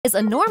is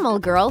a normal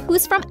girl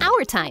who's from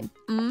our time.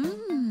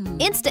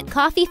 Instant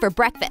coffee for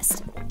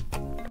breakfast.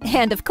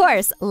 And of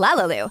course,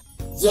 Lalilu.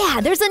 Yeah,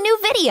 there's a new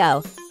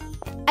video!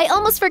 I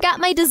almost forgot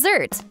my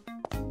dessert.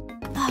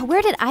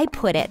 Where did I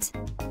put it?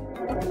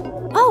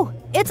 Oh,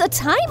 it's a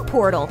time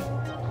portal!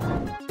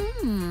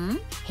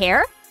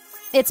 Hair?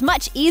 It's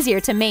much easier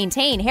to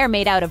maintain hair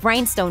made out of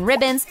rhinestone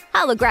ribbons,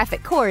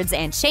 holographic cords,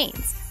 and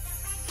chains.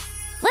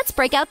 Let's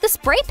break out the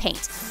spray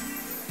paint.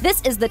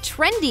 This is the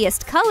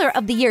trendiest color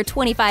of the year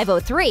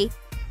 2503.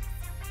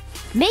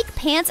 Make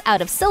pants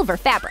out of silver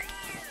fabric.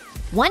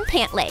 One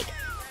pant leg.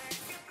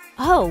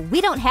 Oh,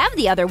 we don't have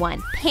the other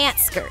one, pant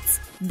skirts.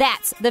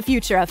 That's the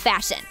future of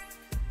fashion.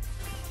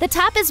 The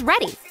top is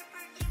ready.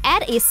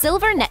 Add a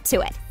silver net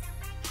to it.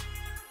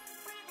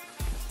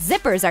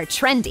 Zippers are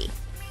trendy.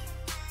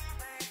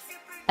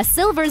 A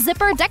silver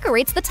zipper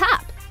decorates the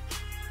top.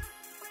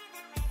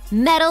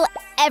 Metal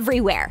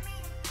everywhere.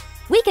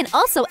 We can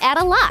also add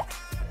a lock.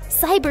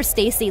 Cyber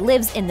Stacy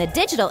lives in the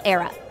digital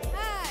era.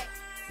 Hi.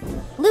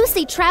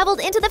 Lucy traveled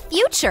into the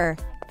future.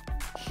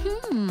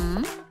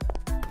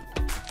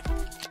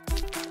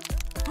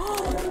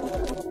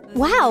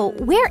 Wow,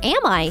 where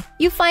am I?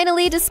 You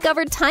finally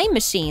discovered time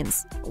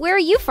machines. Where are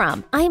you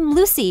from? I'm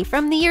Lucy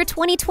from the year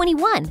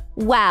 2021.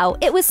 Wow,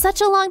 it was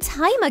such a long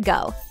time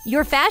ago.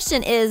 Your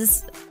fashion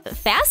is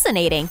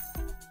fascinating.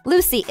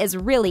 Lucy is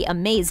really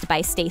amazed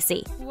by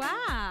Stacy.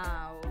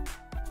 Wow.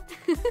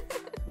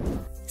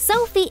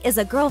 Sophie is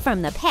a girl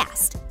from the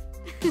past.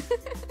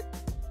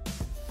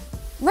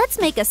 Let's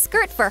make a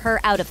skirt for her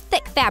out of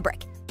thick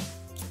fabric.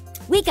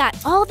 We got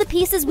all the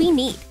pieces we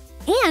need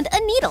and a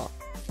needle.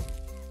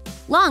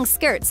 Long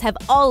skirts have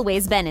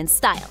always been in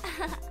style.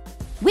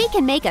 We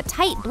can make a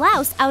tight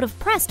blouse out of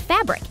pressed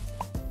fabric.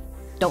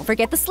 Don't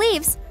forget the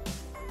sleeves.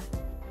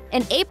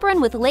 An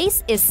apron with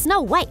lace is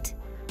Snow White.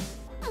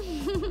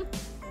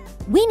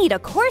 We need a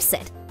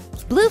corset.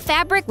 Blue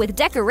fabric with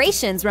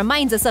decorations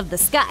reminds us of the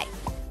sky.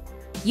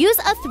 Use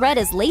a thread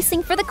as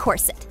lacing for the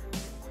corset.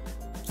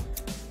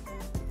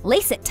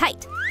 Lace it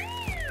tight.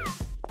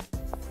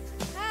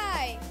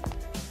 Hi.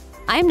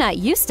 I'm not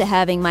used to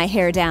having my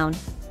hair down.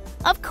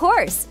 Of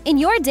course, in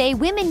your day,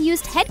 women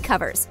used head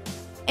covers.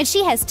 And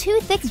she has 2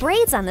 thick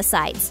braids on the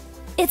sides.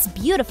 It's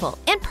beautiful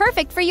and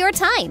perfect for your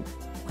time.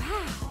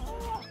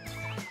 Wow.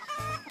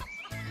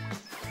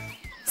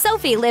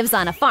 Sophie lives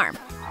on a farm.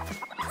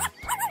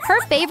 Her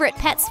favorite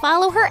pets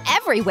follow her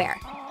everywhere.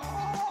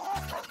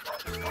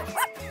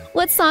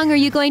 What song are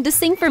you going to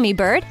sing for me,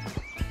 bird?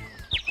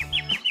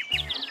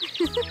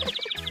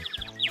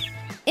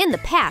 In the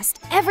past,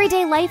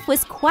 everyday life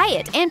was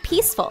quiet and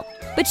peaceful.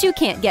 But you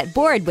can't get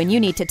bored when you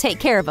need to take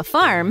care of a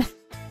farm.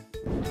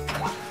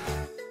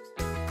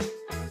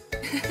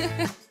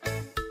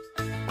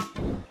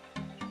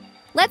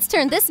 Let's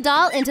turn this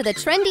doll into the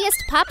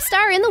trendiest pop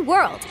star in the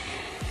world.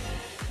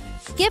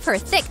 Give her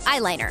thick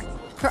eyeliner.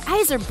 Her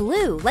eyes are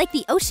blue, like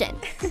the ocean.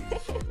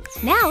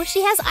 Now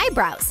she has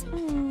eyebrows.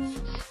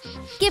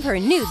 Give her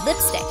nude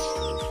lipstick.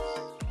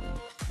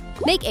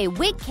 Make a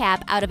wig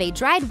cap out of a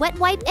dried wet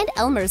wipe and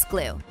Elmer's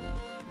glue.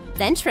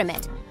 Then trim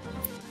it.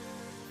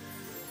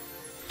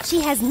 She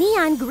has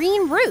neon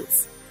green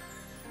roots.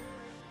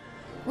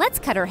 Let's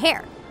cut her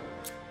hair.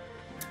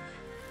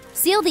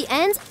 Seal the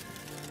ends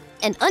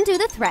and undo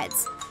the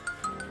threads.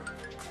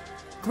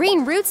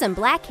 Green roots and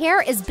black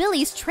hair is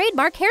Billy's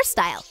trademark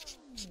hairstyle.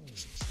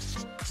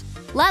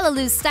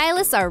 Lalilu's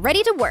stylists are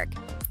ready to work.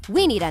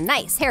 We need a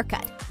nice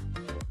haircut.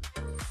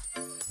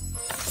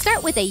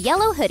 Start with a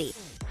yellow hoodie.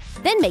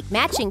 Then make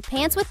matching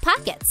pants with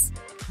pockets.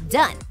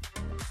 Done.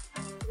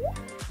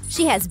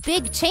 She has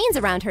big chains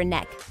around her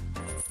neck.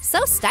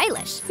 So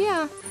stylish.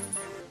 Yeah.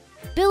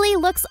 Billy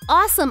looks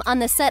awesome on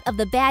the set of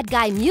the Bad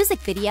Guy music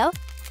video.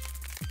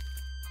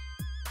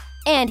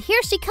 And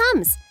here she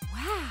comes.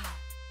 Wow.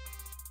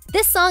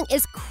 This song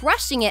is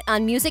crushing it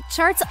on music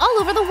charts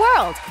all over the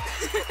world.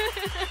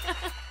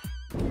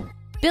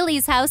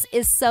 Billy's house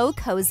is so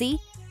cozy.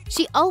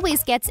 She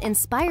always gets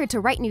inspired to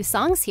write new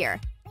songs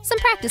here. Some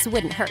practice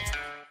wouldn't hurt.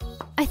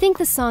 I think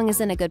the song is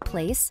in a good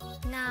place.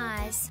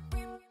 Nice.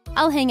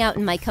 I'll hang out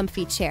in my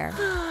comfy chair.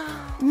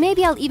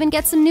 Maybe I'll even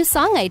get some new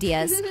song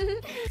ideas.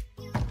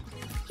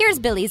 Here's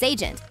Billy's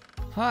agent.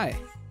 Hi.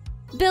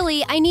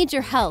 Billy, I need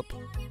your help.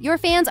 Your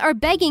fans are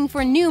begging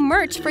for new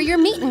merch for your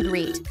meet and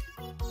greet.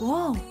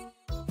 Whoa.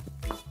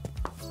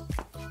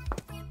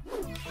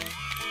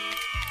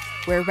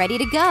 We're ready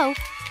to go.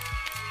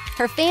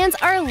 Her fans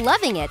are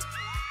loving it.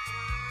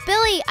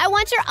 Billy, I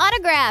want your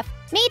autograph.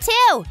 Me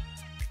too.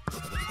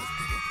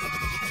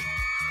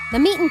 The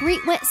meet and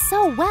greet went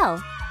so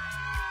well.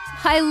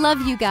 I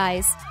love you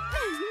guys.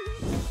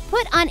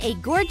 Put on a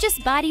gorgeous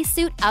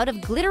bodysuit out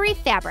of glittery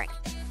fabric.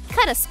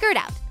 Cut a skirt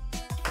out.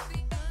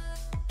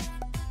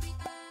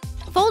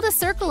 Fold a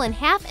circle in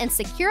half and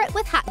secure it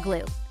with hot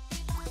glue.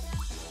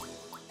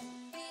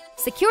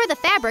 Secure the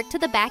fabric to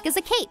the back as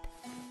a cape.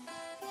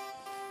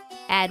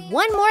 Add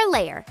one more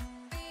layer.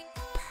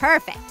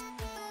 Perfect.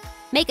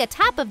 Make a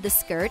top of the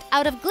skirt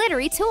out of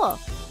glittery tulle.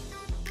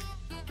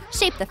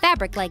 Shape the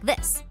fabric like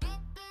this.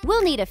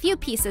 We'll need a few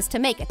pieces to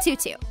make a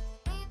tutu.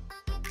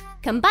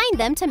 Combine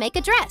them to make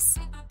a dress.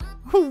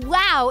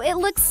 Wow, it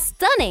looks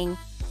stunning!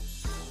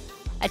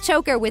 A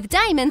choker with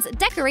diamonds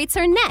decorates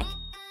her neck.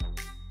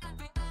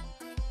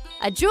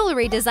 A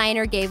jewelry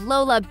designer gave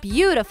Lola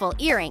beautiful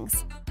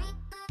earrings.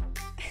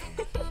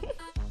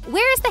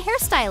 Where is the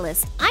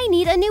hairstylist? I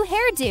need a new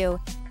hairdo.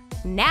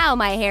 Now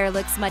my hair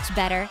looks much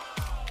better.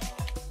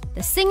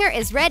 The singer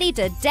is ready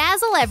to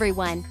dazzle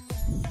everyone.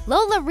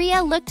 Lola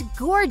Ria looked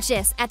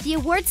gorgeous at the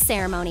awards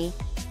ceremony.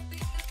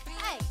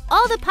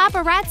 All the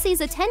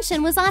paparazzi's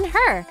attention was on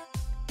her.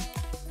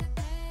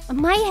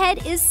 My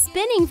head is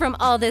spinning from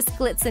all this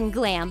glitz and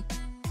glam.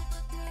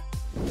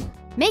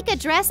 Make a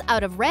dress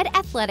out of red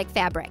athletic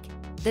fabric.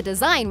 The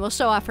design will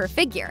show off her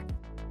figure.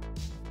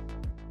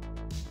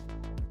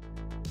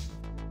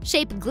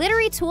 Shape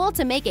glittery tulle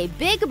to make a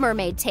big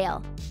mermaid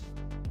tail.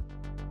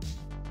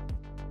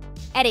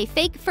 Add a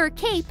fake fur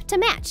cape to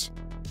match.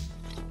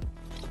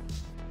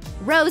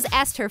 Rose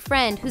asked her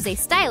friend, who's a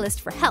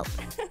stylist, for help.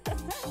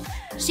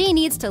 She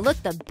needs to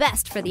look the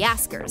best for the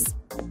Oscars.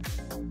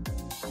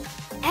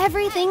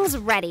 Everything's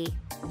ready.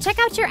 Check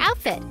out your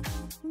outfit.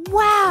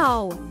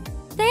 Wow!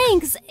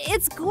 Thanks,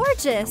 it's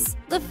gorgeous.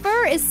 The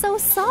fur is so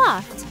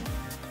soft.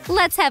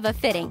 Let's have a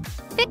fitting.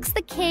 Fix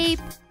the cape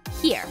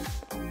here.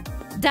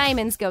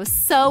 Diamonds go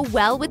so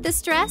well with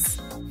this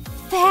dress.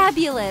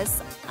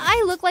 Fabulous!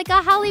 I look like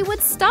a Hollywood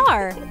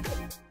star.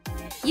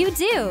 You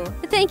do.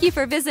 Thank you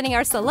for visiting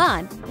our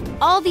salon.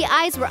 All the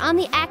eyes were on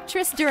the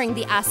actress during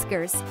the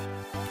Oscars.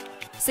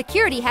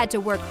 Security had to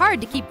work hard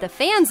to keep the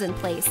fans in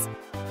place.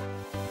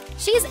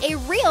 She's a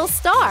real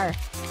star.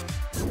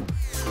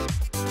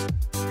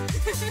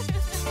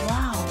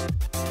 Wow.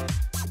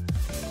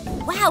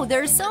 Wow,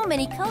 there are so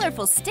many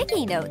colorful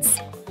sticky notes.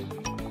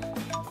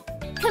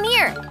 Come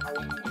here.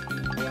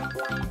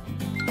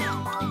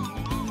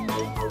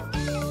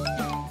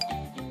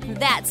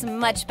 That's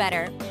much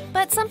better,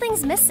 but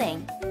something's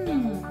missing.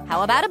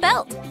 How about a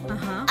belt?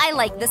 I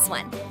like this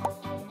one.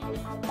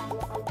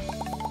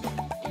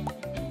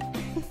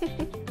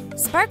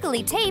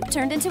 Sparkly tape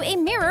turned into a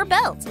mirror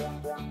belt.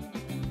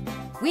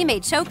 We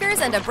made chokers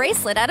and a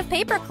bracelet out of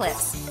paper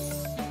clips.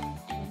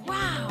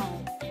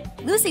 Wow!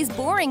 Lucy's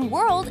boring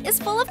world is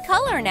full of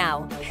color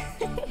now.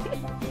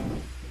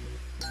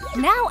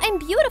 Now I'm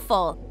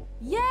beautiful.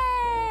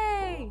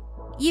 Yay!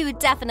 You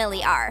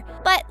definitely are.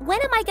 But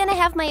when am I gonna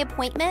have my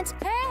appointment?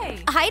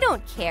 Hey! I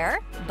don't care.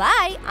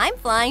 Bye, I'm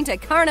flying to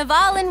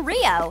Carnival in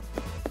Rio.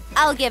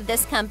 I'll give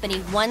this company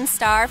 1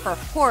 star for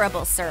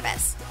horrible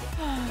service.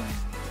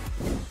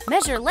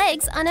 Measure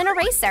legs on an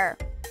eraser.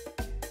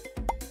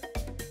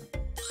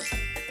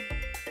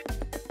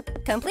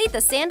 Complete the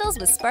sandals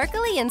with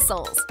sparkly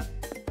insoles.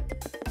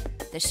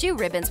 The shoe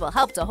ribbons will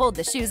help to hold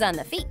the shoes on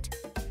the feet.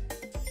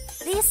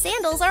 These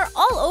sandals are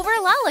all over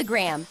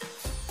Laligram.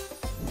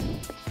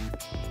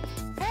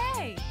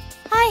 Hey!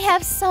 I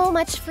have so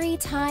much free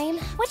time.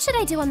 What should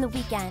I do on the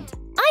weekend?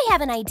 I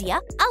have an idea.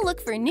 I'll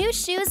look for new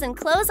shoes and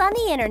clothes on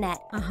the internet.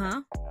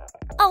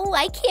 Oh,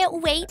 I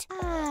can't wait.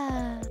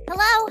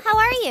 Hello, how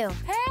are you?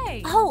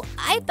 Hey! Oh,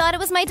 I thought it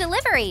was my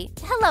delivery.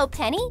 Hello,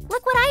 Penny.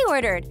 Look what I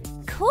ordered.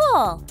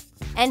 Cool.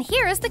 And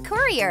here is the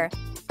courier.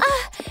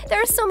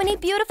 There are so many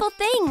beautiful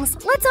things.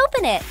 Let's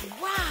open it.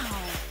 Wow!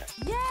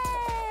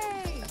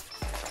 Yay!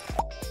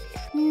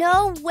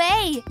 No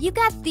way! You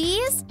got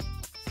these?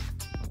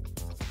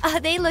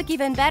 They look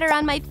even better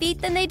on my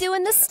feet than they do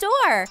in the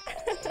store.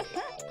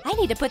 I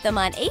need to put them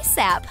on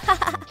ASAP.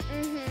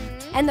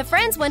 And the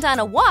friends went on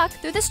a walk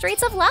through the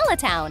streets of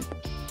Lalatown.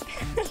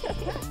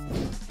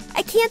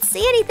 I can't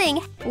see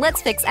anything.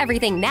 Let's fix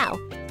everything now.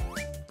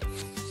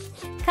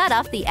 Cut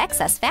off the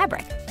excess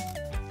fabric.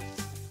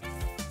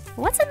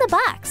 What's in the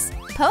box?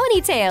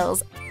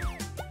 Ponytails.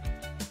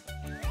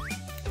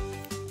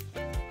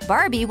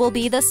 Barbie will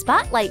be the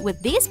spotlight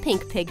with these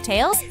pink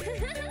pigtails.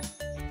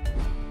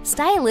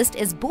 Stylist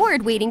is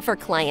bored waiting for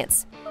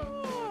clients.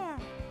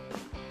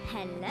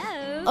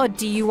 Hello. Oh,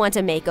 do you want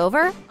a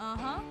makeover?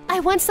 I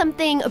want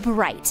something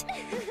bright.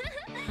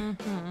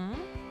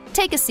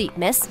 Take a seat,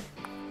 miss.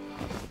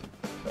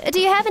 Do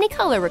you have any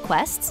color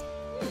requests?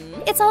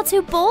 It's all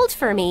too bold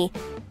for me.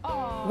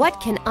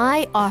 What can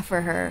I offer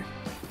her?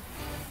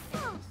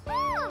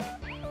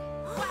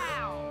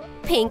 Wow.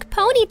 Pink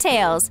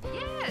ponytails.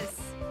 Yes.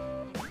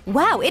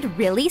 Wow, it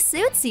really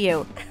suits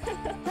you.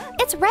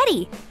 It's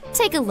ready.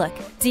 Take a look.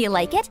 Do you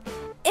like it?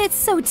 It's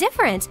so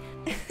different.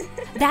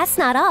 That's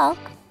not all.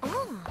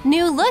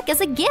 New look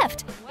as a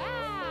gift.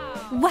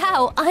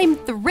 Wow, I'm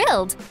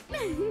thrilled.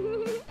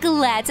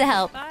 Glad to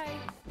help. Bye.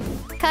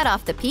 Cut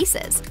off the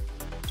pieces.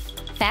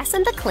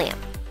 Fasten the clamp.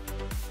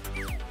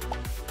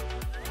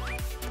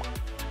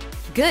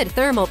 Good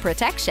thermal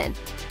protection.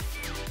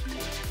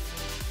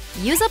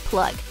 Use a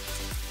plug.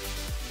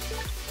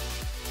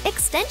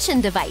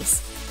 Extension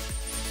device.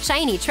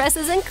 Shiny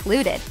tresses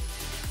included.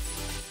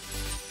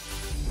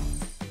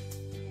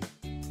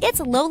 It's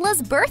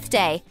Lola's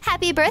birthday.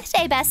 Happy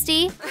birthday,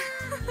 bestie.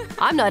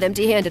 I'm not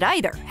empty-handed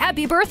either.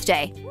 Happy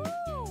birthday.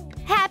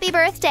 Happy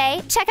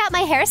birthday. Check out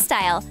my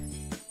hairstyle.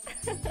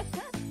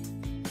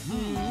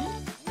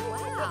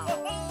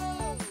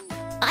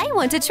 I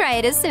want to try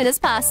it as soon as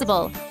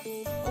possible.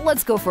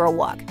 Let's go for a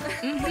walk.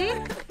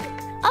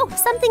 Oh,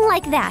 something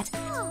like that.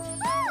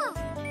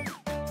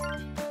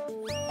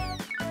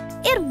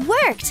 It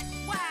worked!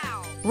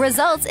 Wow!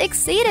 Results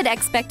exceeded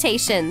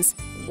expectations.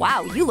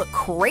 Wow, you look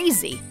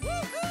crazy.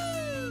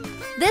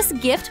 This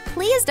gift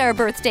pleased our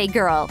birthday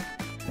girl.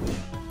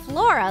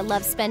 Flora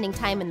loves spending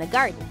time in the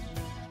garden.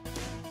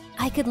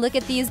 I could look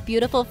at these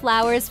beautiful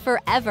flowers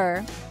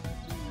forever.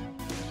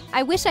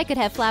 I wish I could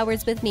have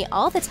flowers with me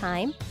all the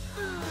time.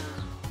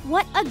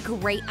 What a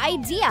great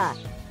idea!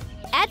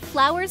 Add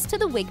flowers to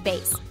the wig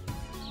base.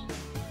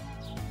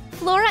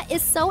 Flora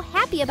is so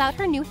happy about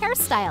her new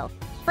hairstyle.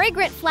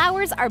 Fragrant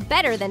flowers are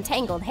better than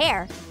tangled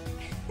hair.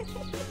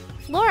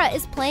 Flora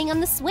is playing on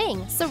the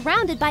swing,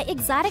 surrounded by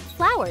exotic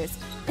flowers.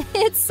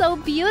 It's so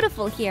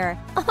beautiful here.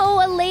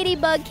 Oh, a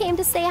ladybug came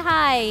to say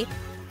hi.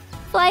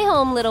 Fly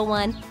home, little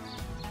one.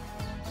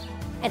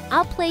 And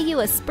I'll play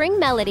you a spring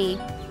melody.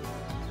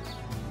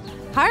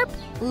 Harp,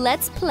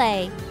 let's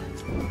play.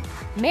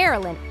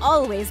 Marilyn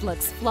always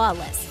looks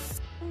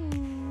flawless.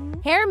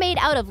 Hair made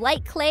out of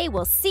light clay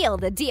will seal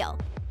the deal.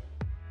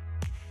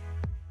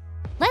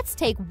 Let's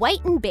take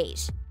white and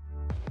beige.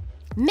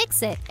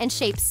 Mix it and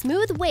shape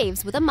smooth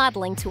waves with a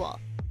modeling tool.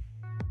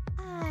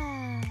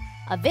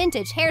 A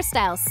vintage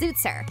hairstyle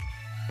suits her.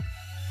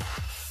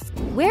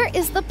 Where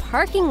is the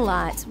parking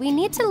lot? We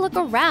need to look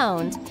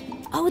around.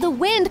 Oh, the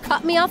wind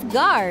caught me off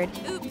guard.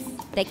 Oops!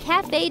 The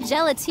Cafe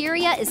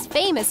Gelateria is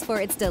famous for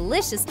its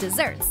delicious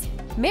desserts.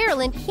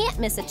 Marilyn can't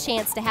miss a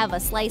chance to have a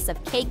slice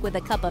of cake with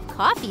a cup of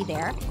coffee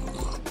there.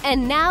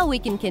 And now we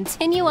can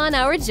continue on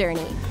our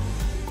journey.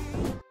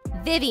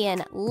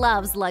 Vivian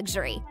loves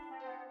luxury.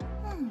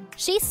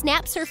 She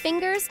snaps her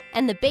fingers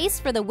and the base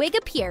for the wig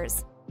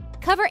appears.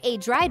 Cover a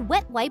dried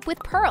wet wipe with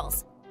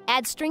pearls.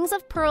 Add strings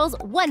of pearls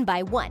one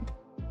by one.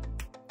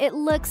 It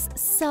looks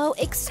so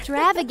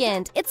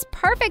extravagant. It's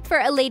perfect for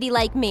a lady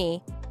like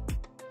me.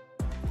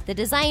 The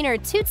designer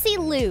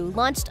Lalilu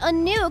launched a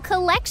new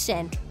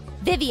collection.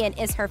 Vivian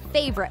is her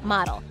favorite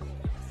model.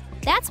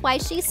 That's why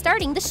she's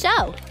starting the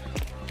show.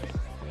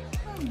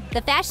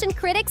 The fashion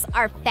critics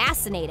are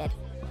fascinated.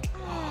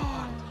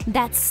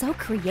 That's so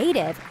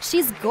creative.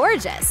 She's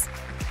gorgeous.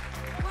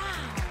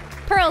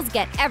 Pearls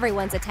get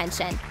everyone's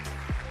attention.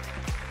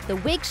 The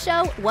wig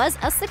show was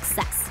a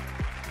success.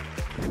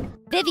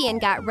 Vivian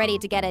got ready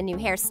to get a new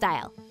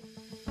hairstyle.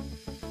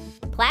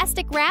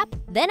 Plastic wrap,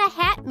 then a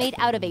hat made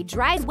out of a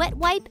dried wet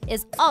wipe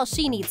is all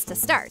she needs to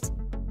start.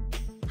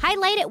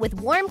 Highlight it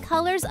with warm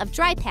colors of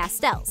dry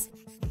pastels.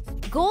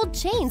 Gold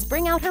chains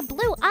bring out her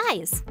blue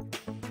eyes.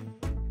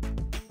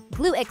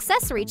 Glue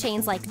accessory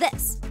chains like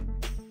this.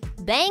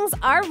 Bangs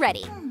are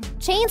ready.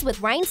 Chains with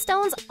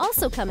rhinestones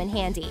also come in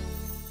handy.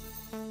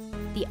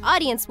 The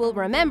audience will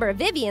remember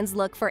Vivian's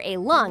look for a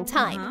long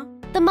time.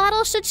 The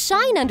model should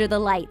shine under the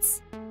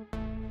lights.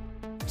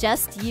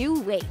 Just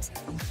you wait.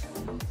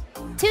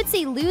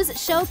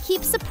 Lu's show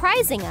keeps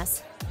surprising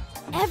us.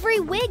 Every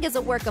wig is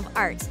a work of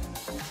art.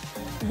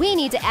 We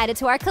need to add it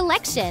to our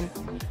collection.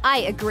 I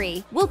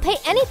agree. We'll pay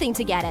anything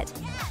to get it.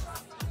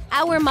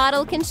 Our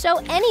model can show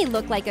any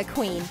look like a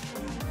queen.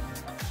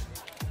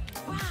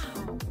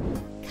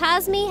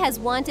 Cosme has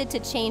wanted to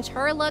change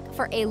her look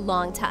for a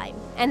long time,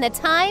 and the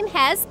time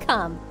has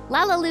come.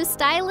 Lalilu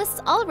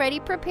stylists already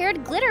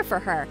prepared glitter for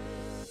her.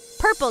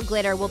 Purple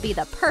glitter will be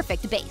the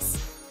perfect base.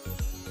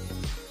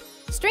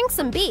 String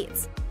some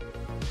beads.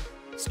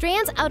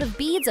 Strands out of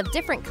beads of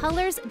different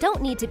colors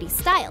don't need to be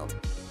styled.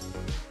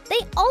 They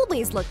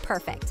always look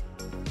perfect.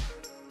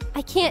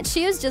 I can't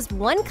choose just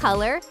one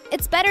color.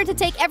 It's better to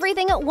take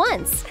everything at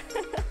once.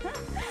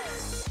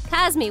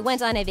 Cosme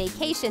went on a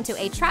vacation to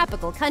a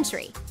tropical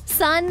country.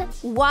 Sun,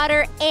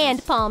 water,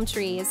 and palm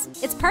trees.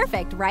 It's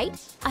perfect, right?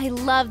 I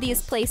love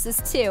these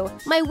places too.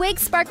 My wig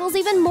sparkles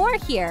even more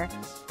here.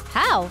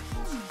 How?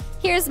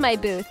 Here's my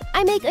booth.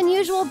 I make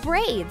unusual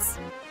braids.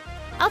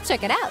 I'll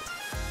check it out.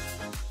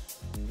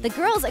 The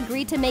girls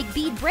agreed to make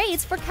bead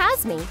braids for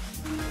Cosme.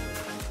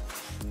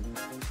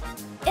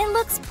 It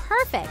looks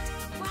perfect.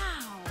 Wow!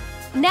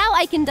 Now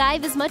I can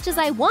dive as much as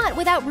I want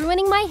without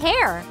ruining my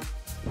hair.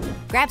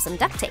 Grab some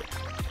duct tape.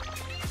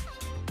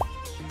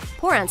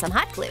 Pour on some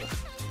hot glue.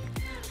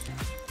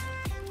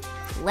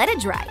 Let it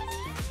dry.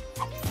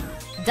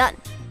 Done.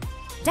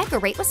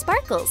 Decorate with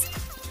sparkles.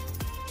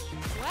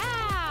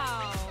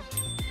 Wow!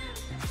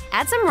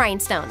 Add some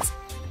rhinestones.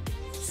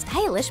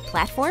 Stylish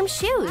platform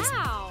shoes.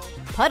 Wow!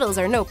 Puddles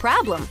are no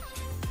problem.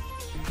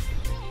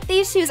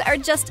 These shoes are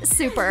just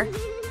super.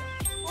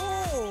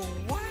 Oh,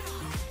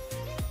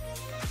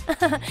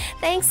 wow!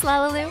 Thanks,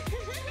 Lalilu.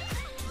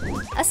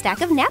 A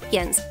stack of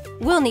napkins.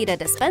 We'll need a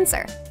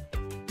dispenser.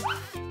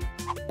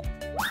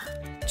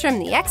 Trim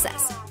the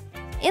excess.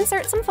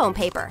 Insert some foam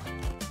paper.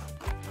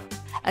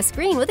 A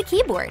screen with a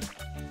keyboard.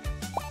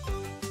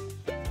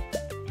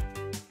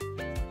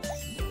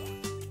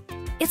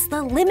 It's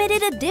the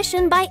limited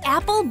edition by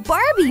Apple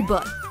Barbie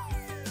book.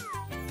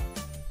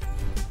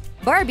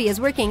 Barbie is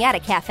working at a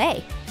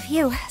cafe.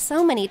 Phew,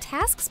 so many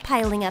tasks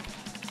piling up.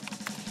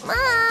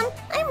 Mom,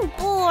 I'm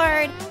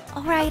bored.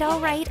 All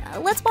right.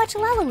 Let's watch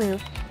Lalilu.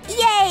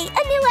 Yay!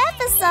 A new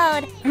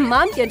episode!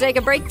 Mom can take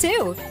a break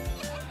too.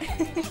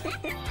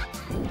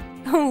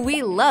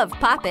 We love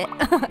Pop It.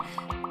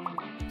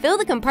 Fill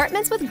the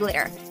compartments with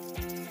glitter.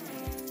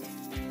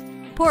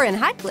 Pour in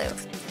hot glue.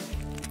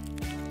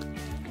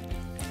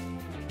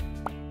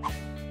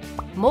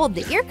 Mold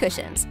the ear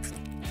cushions.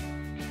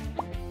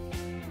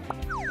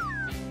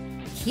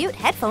 Cute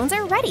headphones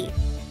are ready.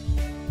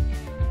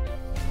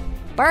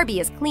 Barbie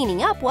is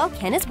cleaning up while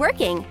Ken is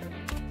working.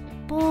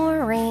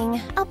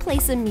 Boring. I'll play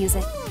some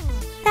music.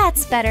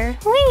 That's better.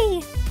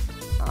 Whee!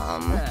 La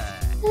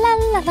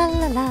la la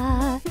la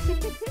la.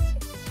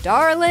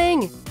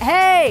 Darling!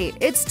 Hey!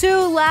 It's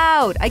too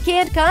loud! I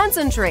can't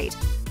concentrate!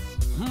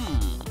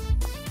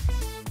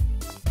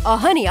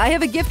 Honey, I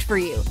have a gift for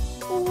you.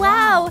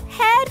 Wow!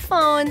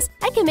 Headphones!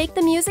 I can make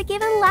the music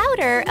even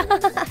louder!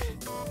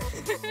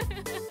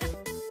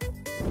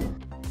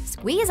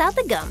 Squeeze out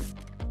the gum.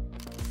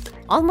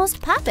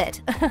 Almost pop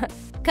it.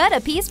 Cut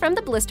a piece from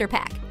the blister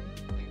pack.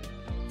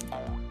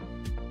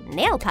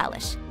 Nail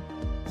polish.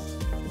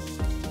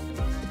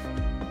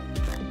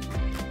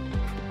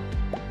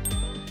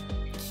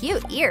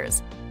 Cute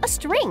ears. A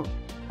string.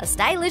 A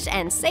stylish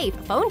and safe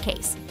phone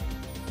case.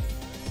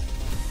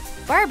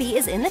 Barbie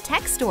is in the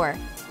tech store.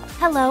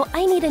 Hello,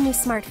 I need a new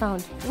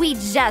smartphone. We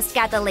just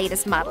got the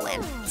latest model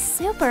in.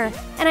 Super.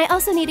 And I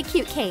also need a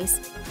cute case.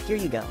 Here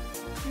you go.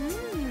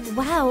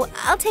 Wow,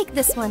 I'll take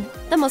this one.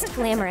 The most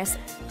glamorous.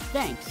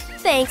 Thanks.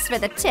 Thanks for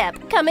the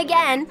tip. Come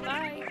again.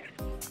 Bye.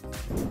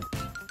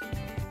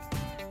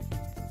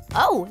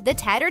 Oh, the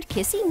tattered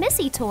Kissy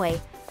Missy toy.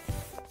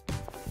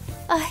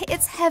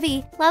 It's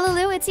heavy.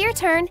 Lalilu, it's your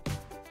turn.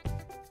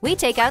 We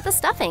take out the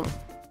stuffing.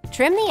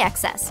 Trim the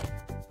excess.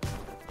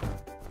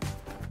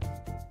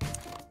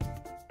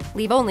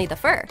 Leave only the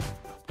fur.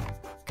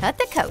 Cut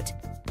the coat.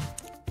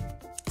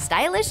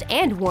 Stylish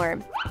and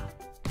warm.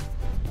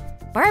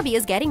 Barbie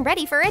is getting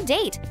ready for a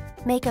date.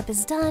 Makeup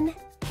is done.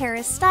 Hair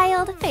is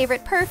styled.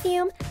 Favorite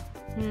perfume.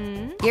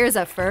 Here's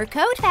a fur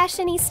coat,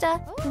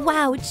 fashionista.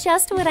 Wow,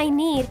 just what I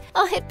need.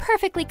 Oh, it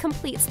perfectly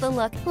completes the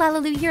look.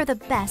 Lalilu, you're the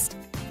best.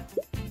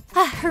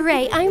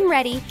 Hooray, I'm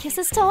ready.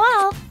 Kisses to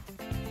all.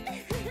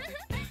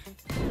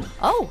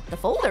 Oh, the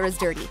folder is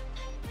dirty.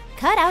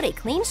 Cut out a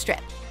clean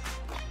strip.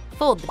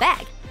 Fold the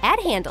bag. Add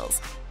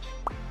handles.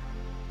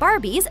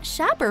 Barbie's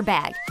shopper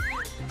bag.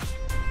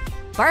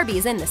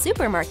 Barbie's in the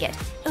supermarket.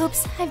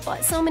 Oops, I've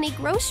bought so many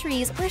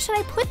groceries. Where should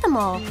I put them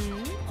all?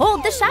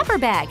 Hold the shopper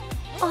bag.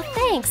 Oh,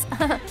 thanks.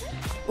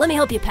 Let me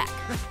help you pack.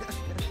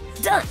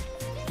 Done.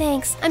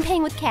 Thanks, I'm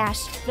paying with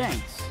cash.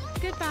 Thanks.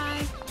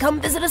 Goodbye. Come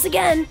visit us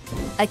again.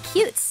 A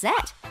cute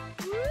set.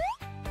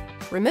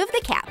 Remove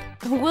the cap.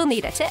 We'll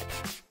need a tip.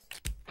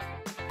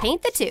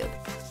 Paint the tube.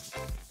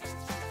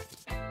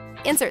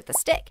 Insert the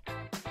stick.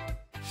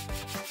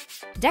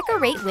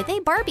 Decorate with a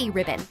Barbie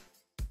ribbon.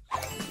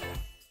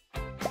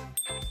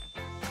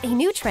 A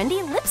new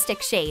trendy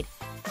lipstick shade.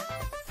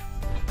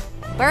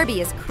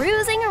 Barbie is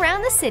cruising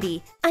around the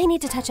city. I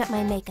need to touch up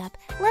my makeup.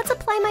 Let's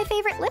apply my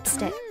favorite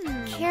lipstick.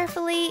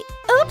 Carefully.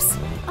 Oops!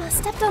 Oh,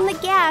 stepped on the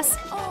gas.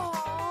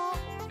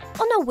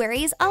 Oh, no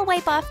worries. I'll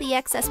wipe off the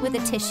excess with a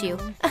tissue.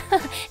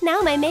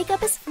 Now my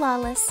makeup is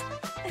flawless.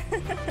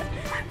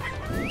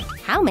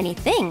 How many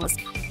things?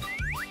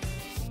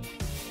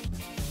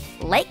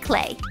 Like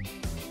clay.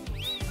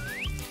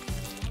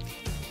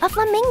 A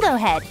flamingo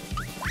head.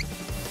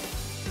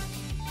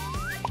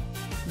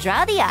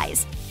 Draw the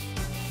eyes.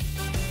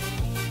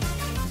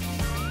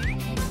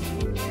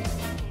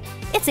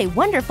 It's a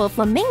wonderful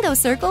flamingo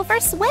circle for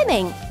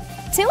swimming.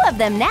 2 of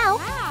them now.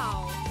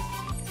 Wow.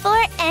 For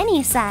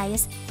any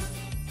size.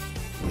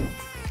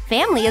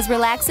 Family is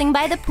relaxing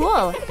by the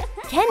pool.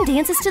 Ken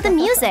dances to the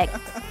music.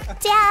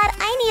 Dad,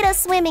 I need a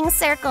swimming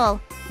circle.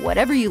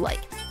 Whatever you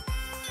like.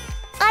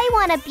 I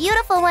want a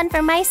beautiful one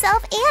for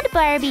myself and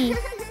Barbie.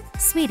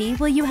 Sweetie,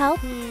 will you help?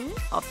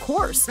 Of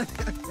course.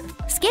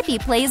 Skippy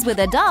plays with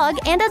a dog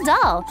and a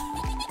doll.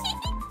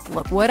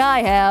 Look what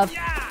I have.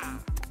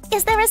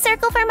 Is there a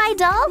circle for my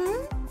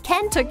doll?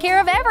 Ken took care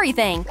of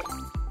everything.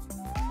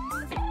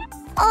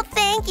 Oh,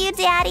 thank you,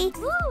 Daddy.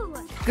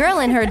 Girl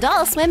and her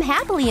doll swim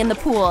happily in the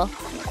pool.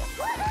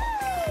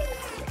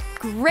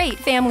 Great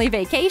family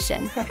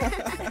vacation.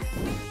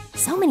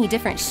 So many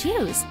different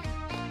shoes.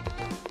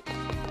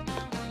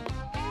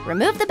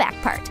 Remove the back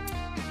part.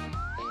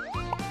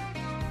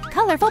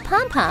 Colorful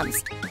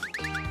pom-poms.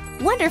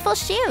 Wonderful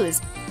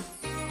shoes.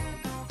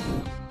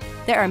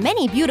 There are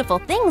many beautiful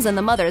things in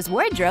the mother's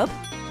wardrobe.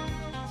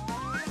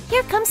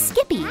 Here comes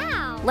Skippy.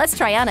 Wow. Let's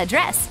try on a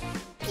dress.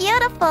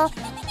 Beautiful.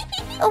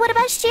 Oh, what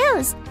about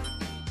shoes?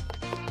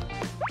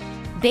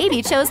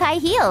 Baby chose high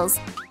heels.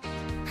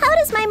 How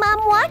does my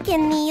mom walk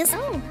in these?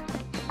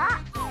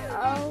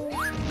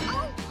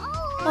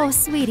 Oh,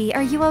 sweetie,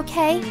 are you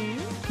okay?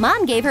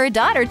 Mom gave her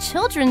daughter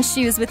children's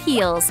shoes with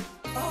heels.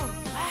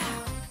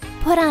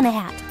 Put on a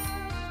hat.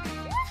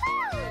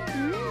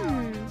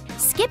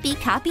 Skippy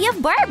copy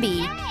of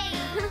Barbie.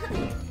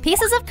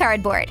 Pieces of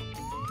cardboard.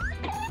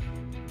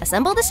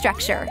 Assemble the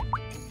structure.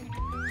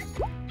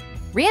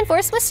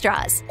 Reinforce with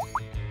straws.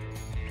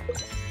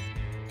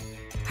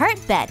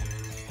 Heart bed.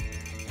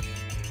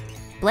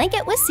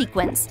 Blanket with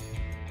sequins.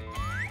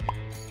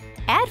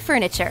 Add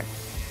furniture.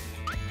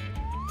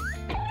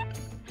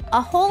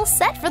 A whole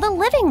set for the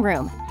living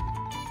room.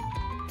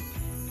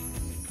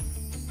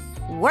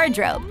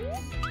 Wardrobe.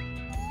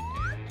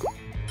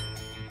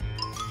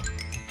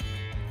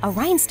 A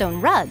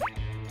rhinestone rug.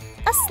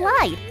 A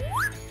slide.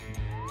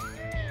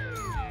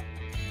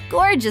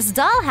 Gorgeous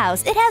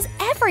dollhouse. It has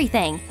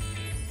everything.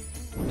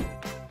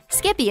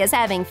 Skippy is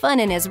having fun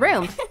in his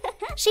room.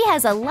 She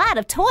has a lot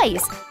of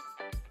toys.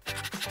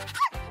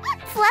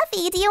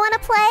 Fluffy, do you want to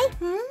play?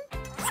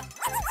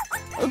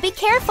 Be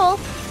careful.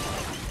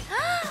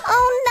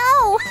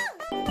 Oh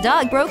no!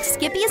 Dog broke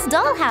Skippy's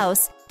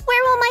dollhouse.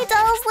 Where will my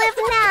dolls live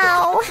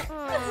now?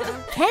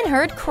 Ken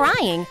heard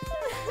crying.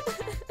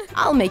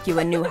 I'll make you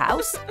a new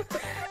house.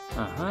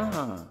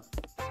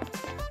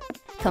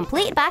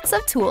 Complete box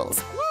of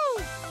tools.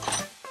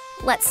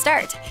 Let's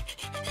start.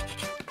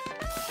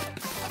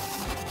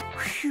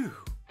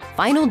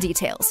 Final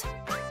details.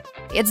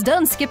 It's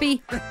done,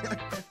 Skippy.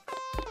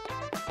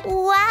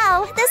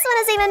 Wow, this one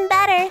is even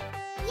better.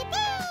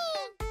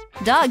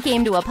 Dog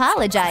came to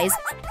apologize.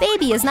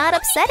 Baby is not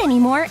upset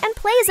anymore and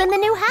plays in the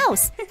new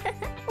house.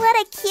 What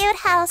a cute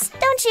house.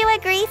 Don't you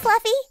agree,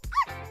 Fluffy?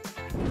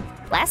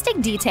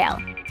 Plastic detail.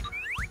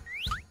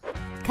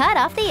 Cut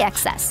off the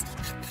excess.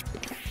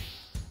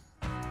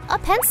 A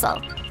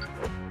pencil.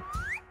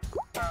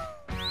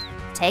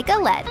 Take a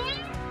lead.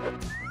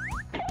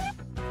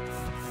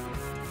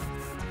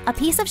 A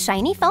piece of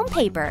shiny foam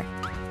paper.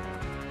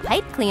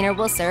 Pipe cleaner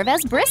will serve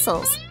as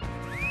bristles.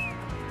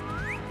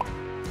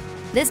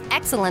 This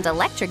excellent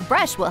electric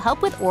brush will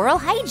help with oral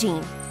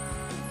hygiene.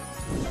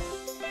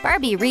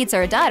 Barbie reads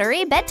her daughter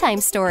a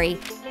bedtime story,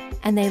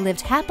 and they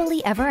lived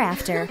happily ever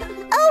after.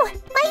 Oh,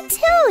 my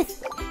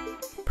tooth!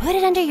 Put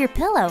it under your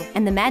pillow,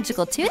 and the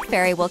magical tooth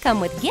fairy will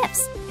come with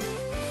gifts.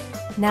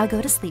 Now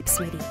go to sleep,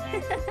 sweetie.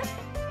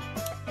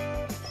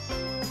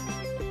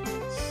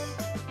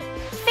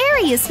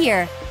 Fairy is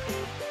here!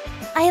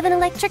 I have an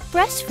electric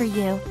brush for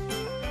you.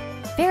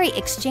 Fairy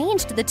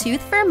exchanged the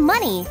tooth for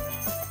money.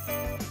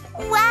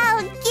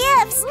 Wow,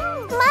 gifts!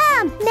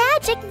 Mom,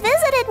 Magic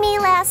visited me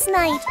last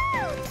night.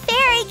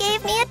 Fairy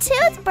gave me a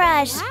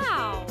toothbrush.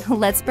 Wow.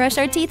 Let's brush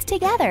our teeth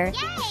together.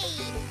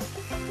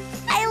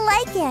 I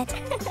like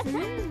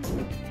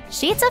it.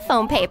 Sheets of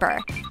foam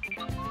paper.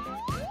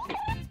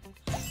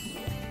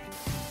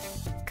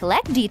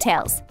 Collect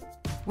details.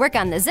 Work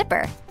on the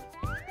zipper.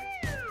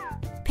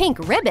 Pink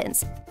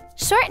ribbons.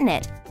 Shorten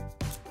it.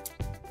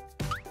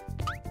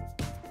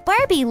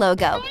 Barbie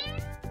logo.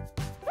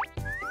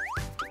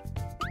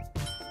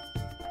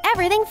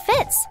 Everything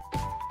fits.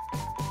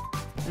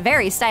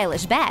 Very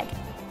stylish bag.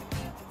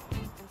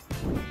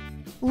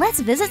 Let's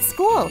visit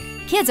school.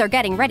 Kids are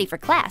getting ready for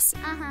class.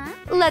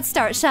 Let's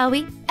start, shall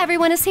we?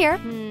 Everyone is here.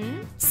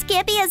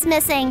 Skippy is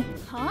missing.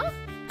 Huh?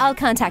 I'll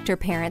contact her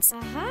parents.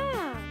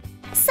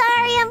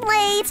 Sorry I'm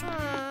late.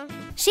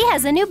 She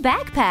has a new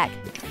backpack.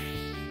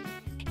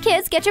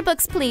 Kids, get your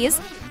books, please.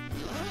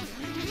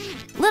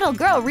 Little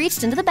girl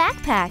reached into the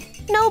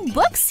backpack. No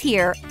books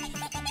here.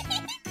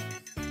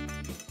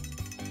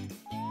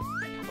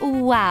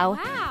 Wow.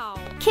 Wow.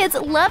 Kids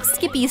love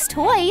Skippy's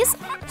toys.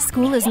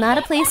 School is not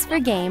a place for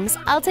games.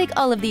 I'll take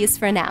all of these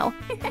for now.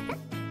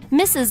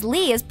 Mrs.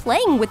 Lee is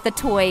playing with the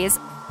toys.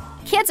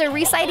 Kids are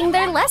reciting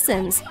their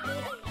lessons.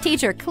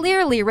 Teacher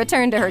clearly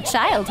returned to her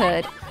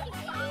childhood.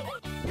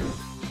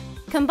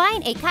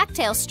 Combine a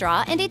cocktail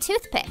straw and a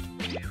toothpick.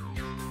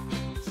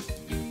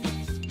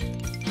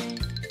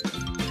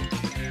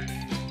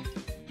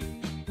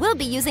 We'll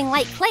be using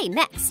light clay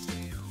next.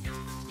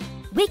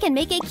 We can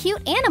make a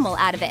cute animal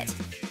out of it.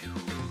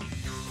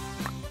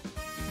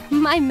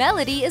 My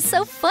melody is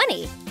so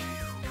funny.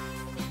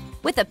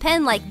 With a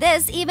pen like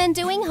this, even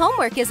doing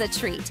homework is a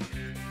treat.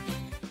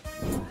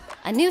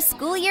 A new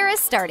school year is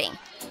starting.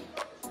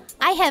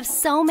 I have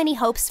so many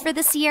hopes for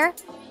this year.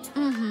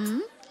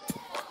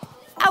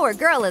 Our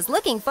girl is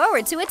looking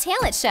forward to a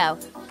talent show.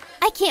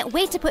 I can't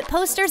wait to put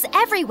posters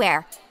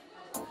everywhere.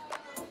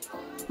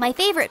 My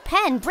favorite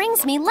pen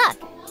brings me luck.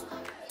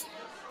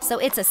 So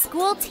it's a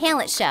school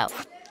talent show.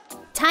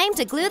 Time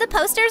to glue the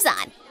posters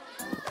on.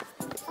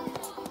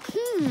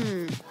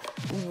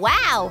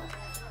 Wow!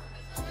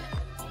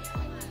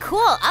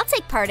 Cool, I'll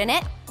take part in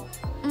it.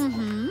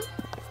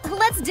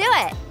 Let's do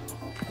it.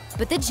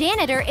 But the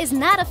janitor is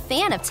not a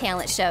fan of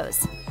talent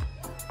shows.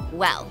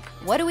 Well,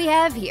 what do we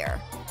have here?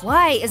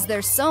 Why is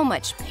there so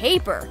much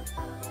paper?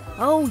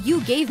 Oh,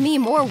 you gave me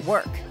more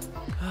work.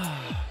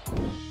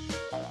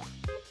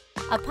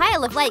 A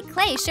pile of light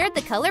clay shared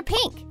the color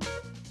pink.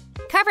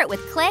 Cover it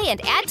with clay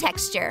and add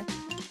texture.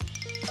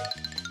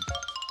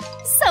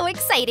 So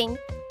exciting!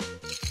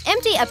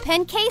 Empty a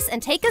pen case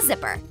and take a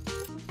zipper.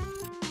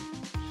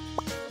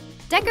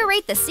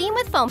 Decorate the seam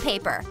with foam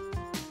paper.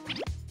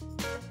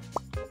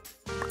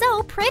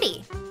 So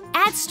pretty!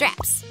 Add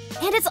straps,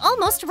 and it's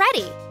almost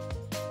ready.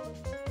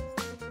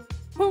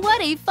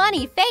 What a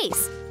funny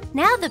face!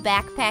 Now the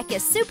backpack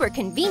is super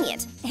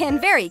convenient and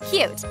very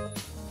cute.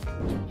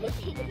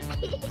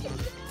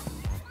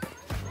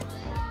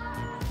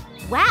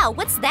 Wow,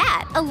 what's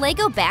that? A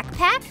Lego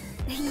backpack?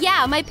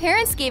 Yeah, my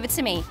parents gave it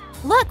to me.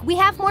 Look, we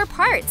have more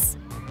parts.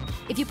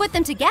 If you put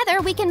them together,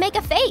 we can make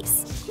a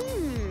face.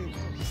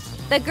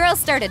 The girls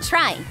started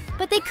trying,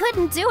 but they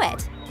couldn't do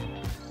it.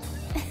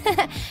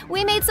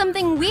 We made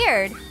something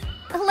weird.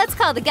 Let's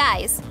call the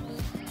guys.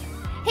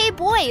 Hey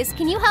boys,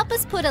 can you help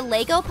us put a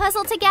Lego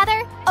puzzle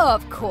together?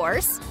 Of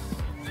course.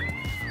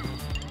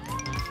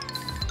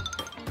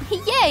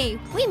 Yay,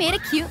 we made a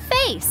cute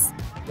face.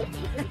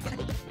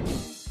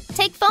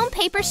 Take foam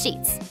paper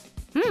sheets.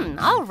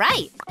 All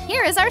right,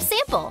 here is our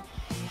sample.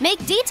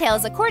 Make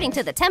details according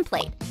to the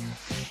template.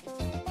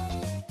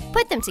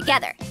 Put them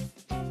together.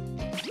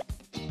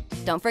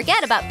 Don't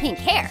forget about pink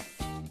hair.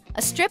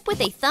 A strip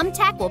with a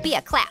thumbtack will be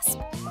a clasp.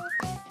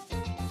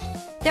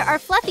 There are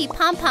fluffy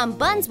pom-pom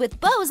buns with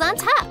bows on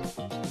top.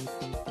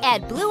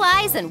 Add blue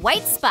eyes and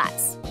white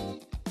spots.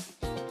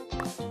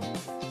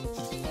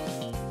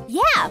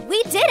 Yeah,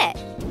 we did it!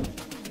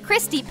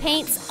 Christy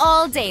paints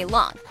all day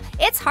long.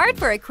 It's hard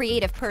for a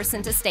creative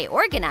person to stay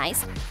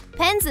organized.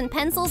 Pens and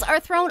pencils are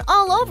thrown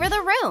all over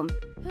the room.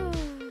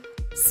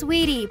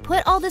 Sweetie,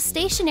 put all the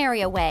stationery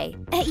away.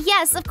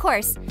 Yes, of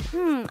course.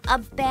 A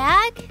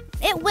bag?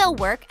 It will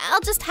work.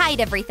 I'll just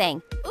hide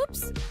everything.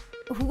 Oops.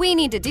 We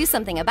need to do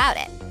something about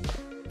it.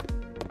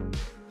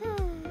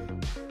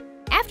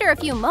 After a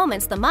few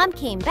moments, the mom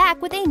came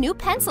back with a new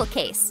pencil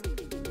case.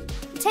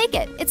 Take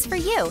it. It's for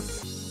you.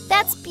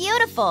 That's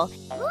beautiful.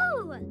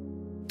 Ooh.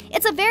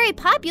 It's a very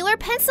popular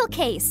pencil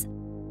case.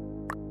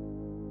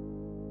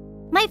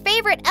 My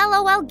favorite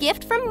LOL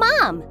gift from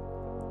Mom.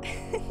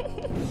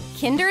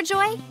 Kinder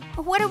Joy?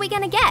 What are we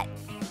gonna get?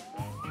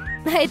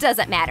 It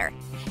doesn't matter.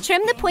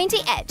 Trim the pointy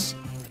edge.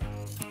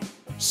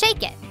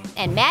 Shake it,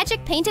 and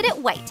Magic painted it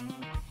white.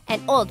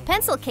 An old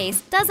pencil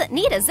case doesn't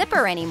need a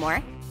zipper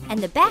anymore, and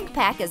the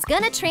backpack is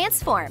gonna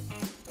transform.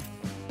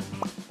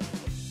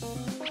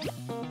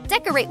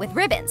 Decorate with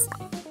ribbons,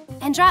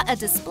 and draw a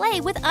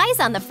display with eyes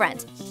on the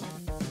front.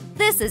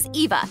 This is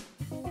Eva.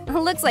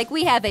 Looks like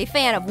we have a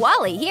fan of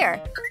Wally here.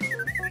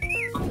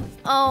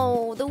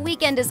 Oh, the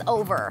weekend is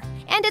over,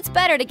 and it's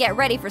better to get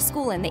ready for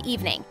school in the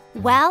evening.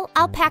 Well,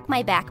 I'll pack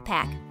my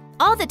backpack.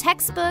 All the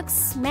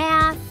textbooks,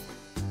 math.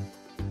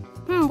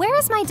 Where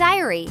is my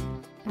diary?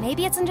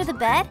 Maybe it's under the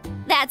bed?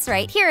 That's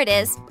right, here it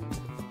is.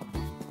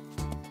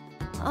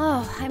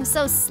 Oh, I'm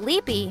so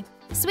sleepy.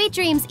 Sweet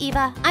dreams,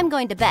 Eva. I'm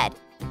going to bed.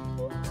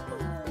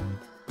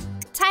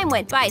 Time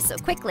went by so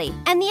quickly,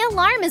 and the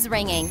alarm is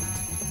ringing.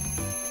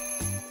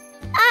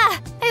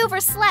 Ah, I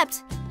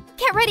overslept.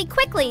 Get ready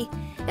quickly.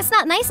 It's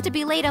not nice to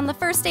be late on the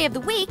first day of the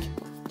week.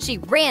 She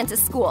ran to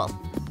school.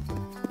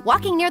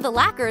 Walking near the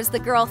lockers, the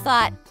girl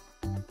thought,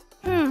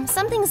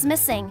 something's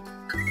missing.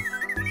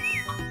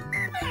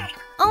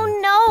 Oh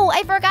no,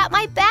 I forgot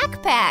my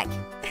backpack.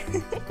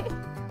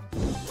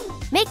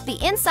 Make the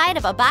inside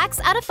of a box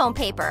out of foam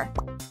paper.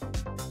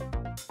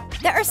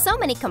 There are so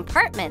many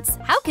compartments.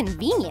 How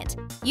convenient.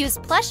 Use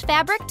plush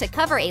fabric to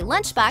cover a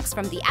lunchbox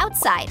from the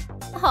outside.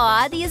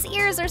 Aw, these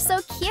ears are so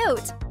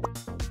cute.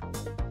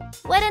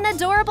 What an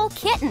adorable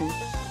kitten.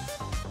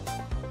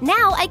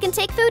 Now I can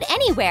take food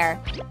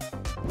anywhere.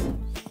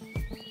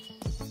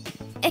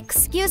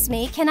 Excuse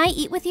me, can I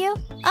eat with you?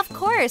 Of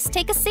course,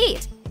 take a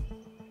seat.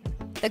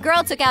 The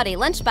girl took out a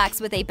lunchbox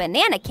with a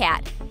banana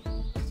cat.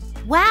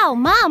 Wow,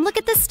 Mom, look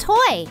at this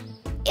toy.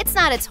 It's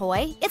not a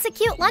toy, it's a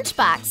cute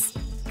lunchbox.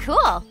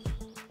 Cool.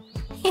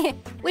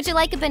 Would you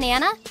like a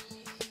banana?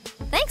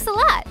 Thanks a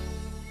lot.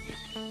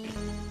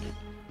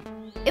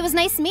 It was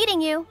nice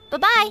meeting you.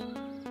 Bye-bye.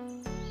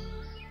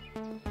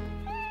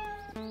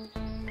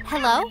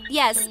 Hello?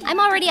 Yes,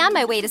 I'm already on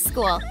my way to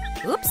school.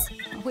 Oops,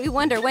 we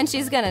wonder when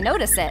she's gonna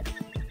notice it.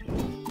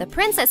 The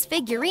princess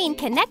figurine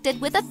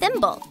connected with a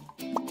thimble.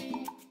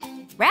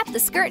 Wrap the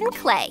skirt in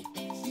clay.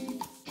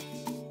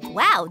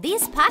 Wow,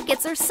 these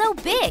pockets are so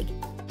big.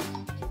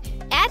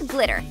 Add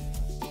glitter.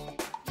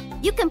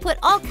 You can put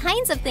all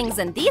kinds of things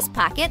in these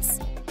pockets.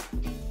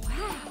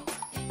 Wow.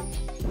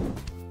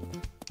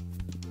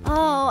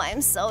 Oh,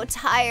 I'm so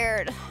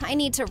tired. I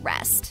need to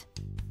rest.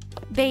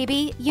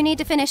 Baby, you need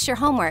to finish your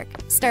homework,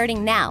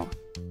 starting now.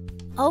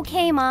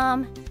 Okay,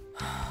 Mom.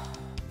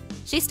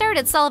 She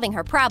started solving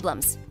her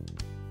problems.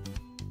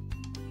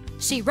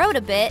 She wrote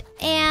a bit,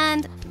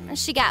 and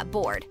she got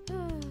bored.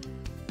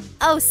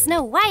 Oh,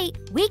 Snow White,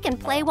 we can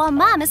play while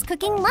Mom is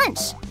cooking lunch.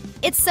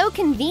 It's so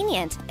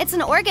convenient. It's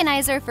an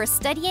organizer for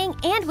studying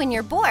and when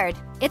you're bored.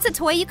 It's a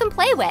toy you can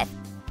play with.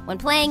 When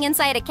playing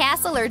inside a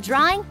castle or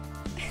drawing,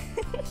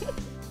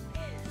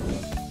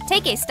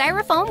 take a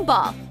styrofoam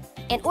ball.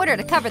 In order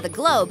to cover the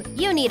globe,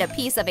 you need a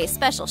piece of a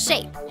special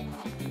shape.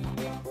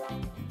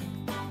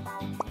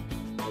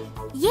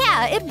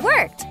 Yeah, it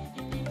worked!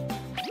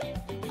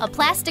 A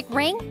plastic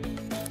ring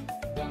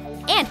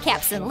and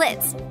caps and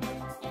lids.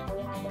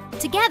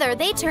 Together,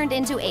 they turned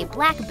into a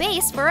black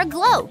base for a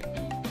globe.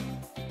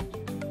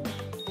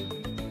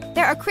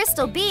 There are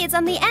crystal beads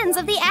on the ends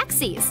of the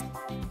axes.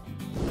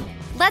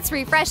 Let's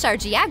refresh our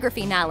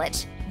geography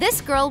knowledge. This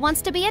girl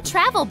wants to be a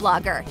travel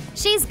blogger.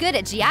 She's good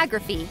at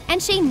geography,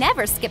 and she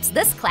never skips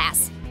this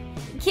class.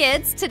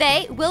 Kids,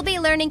 today we'll be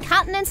learning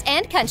continents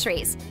and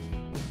countries.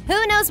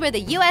 Who knows where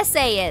the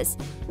USA is?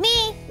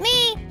 Me!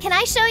 Can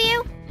I show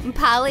you?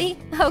 Polly?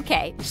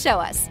 Okay, show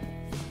us.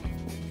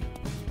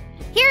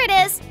 Here it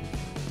is!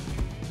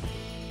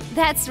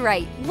 That's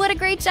right, what a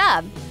great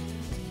job!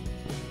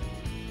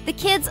 The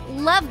kids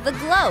love the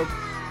globe.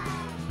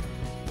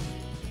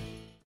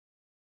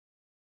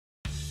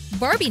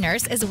 Barbie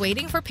nurse is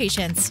waiting for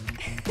patients.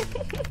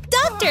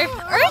 Doctor!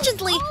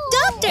 Urgently!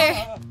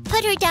 Doctor!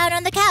 Put her down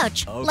on the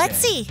couch. Okay. Let's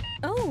see.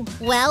 Oh,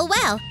 Well,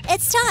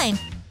 it's time.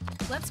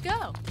 let's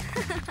go.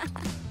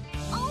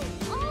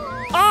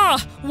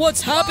 Ah!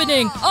 What's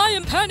happening? I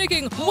am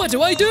panicking! What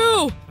do I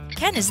do?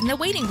 Ken is in the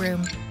waiting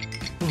room.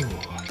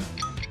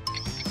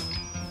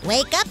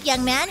 Wake up,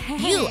 young man.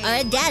 You are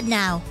a dad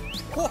now.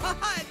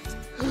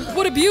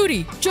 What a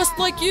beauty! Just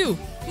like you!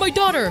 My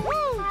daughter!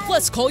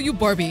 Let's call you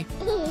Barbie.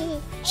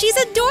 She's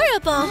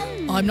adorable.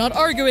 I'm not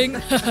arguing.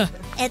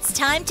 It's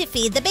time to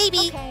feed the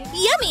baby.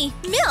 Yummy!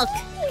 Milk!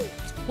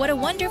 What a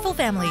wonderful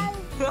family.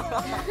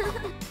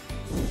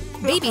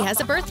 Baby has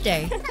a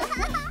birthday.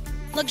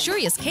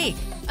 Luxurious cake.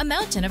 A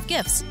mountain of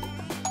gifts.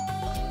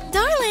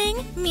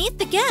 Darling, meet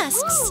the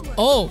guests.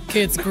 Oh,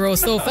 kids grow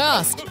so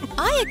fast.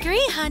 I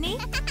agree, honey.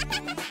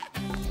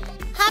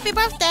 Happy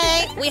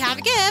birthday. We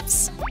have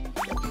gifts.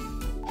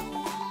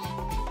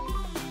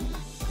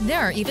 There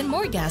are even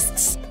more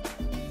guests.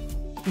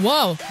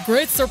 Wow,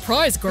 great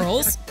surprise,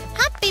 girls.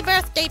 Happy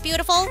birthday,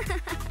 beautiful.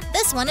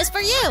 This one is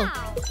for you.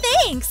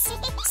 Thanks!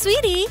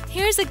 Sweetie,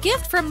 here's a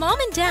gift from Mom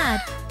and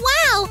Dad.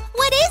 Wow,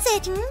 what is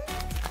it?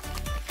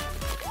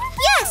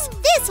 Yes,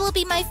 this will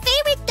be my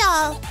favorite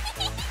doll.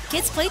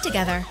 Kids play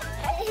together.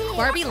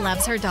 Barbie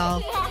loves her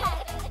doll.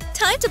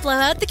 Time to blow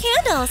out the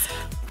candles.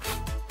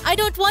 I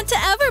don't want to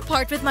ever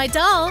part with my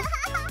doll.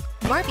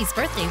 Barbie's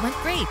birthday went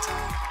great.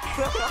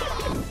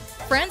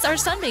 Friends are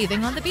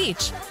sunbathing on the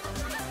beach.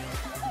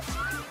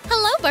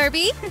 Hello,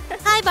 Barbie.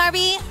 Hi,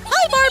 Barbie.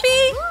 Hi,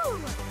 Barbie!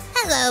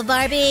 Hello,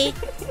 Barbie.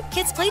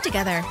 Kids play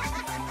together.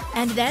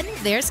 And then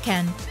there's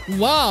Ken.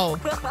 Wow.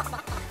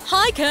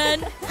 Hi,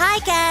 Ken. Hi,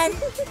 Ken.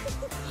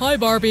 Hi,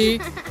 Barbie.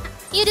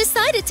 You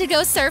decided to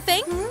go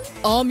surfing?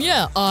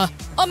 Yeah,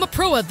 I'm a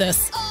pro at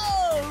this.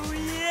 Oh,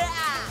 yeah!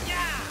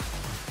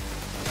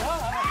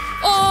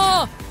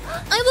 Ah!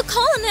 I will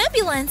call an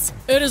ambulance.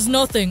 It is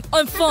nothing.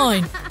 I'm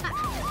fine.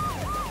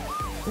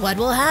 What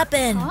will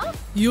happen?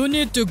 You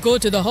need to go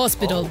to the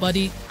hospital,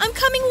 buddy. I'm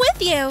coming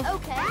with you.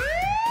 Okay.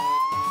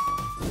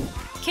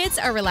 Kids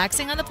are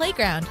relaxing on the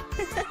playground.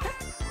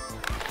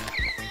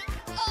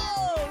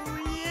 Oh,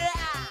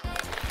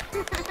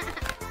 yeah!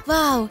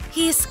 Wow,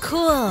 he's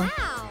cool.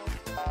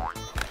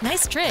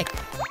 Nice trick.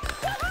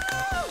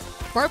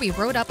 Barbie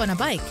rode up on a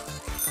bike.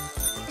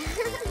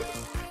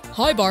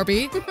 Hi,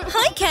 Barbie.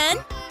 Hi, Ken.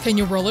 Can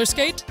you roller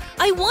skate?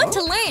 I want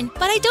to learn,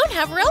 but I don't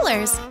have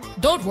rollers.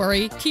 Don't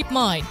worry, keep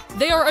mine.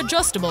 They are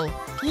adjustable.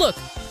 Look.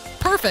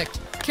 Perfect.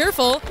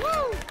 Careful.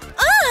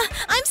 Ah,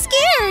 I'm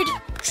scared.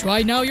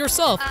 Try now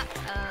yourself.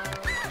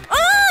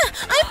 Ah,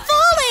 I'm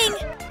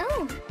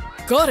falling.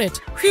 Got it.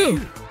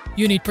 Phew.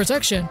 You need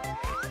protection.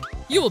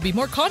 You will be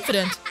more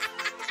confident.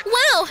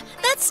 Wow,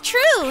 that's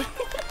true.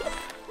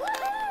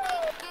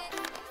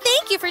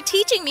 Thank you for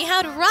teaching me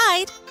how to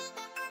ride.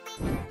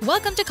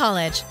 Welcome to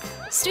college.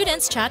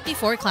 Students chat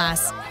before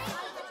class.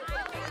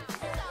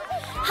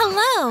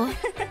 Hello.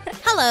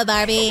 Hello,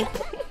 Barbie.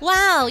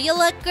 Wow, you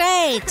look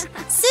great.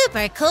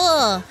 Super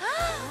cool.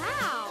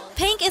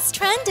 Pink is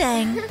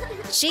trending.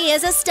 She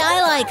is a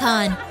style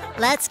icon.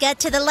 Let's get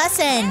to the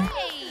lesson.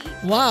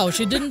 Wow,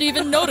 she didn't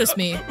even notice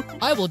me.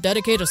 I will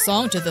dedicate a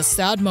song to this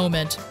sad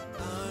moment.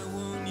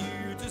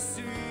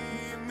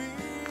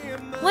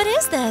 What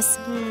is this?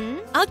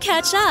 I'll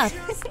catch up.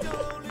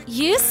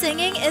 You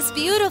singing is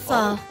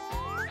beautiful.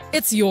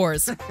 It's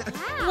yours.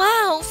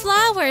 Wow,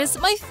 flowers,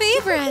 my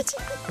favorite.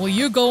 Will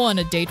you go on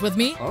a date with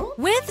me?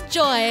 With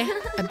joy.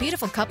 A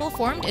beautiful couple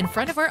formed in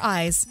front of our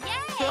eyes.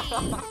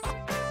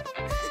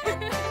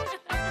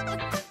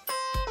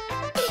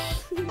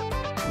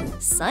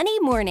 Sunny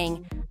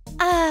morning.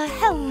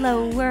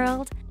 Hello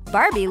world.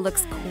 Barbie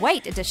looks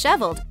quite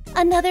disheveled.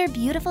 Another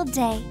beautiful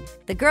day.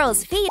 The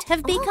girl's feet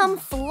have become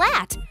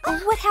flat.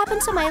 What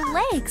happened to my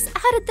legs?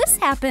 How did this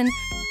happen?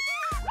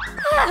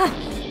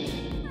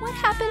 What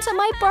happened to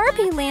my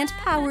Barbie land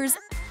powers?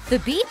 The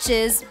beach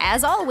is,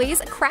 as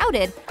always,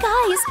 crowded.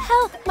 Guys,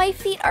 help! My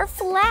feet are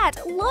flat.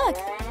 Look.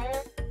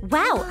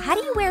 Wow, how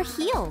do you wear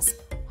heels?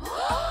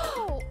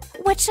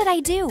 What should I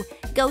do?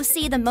 Go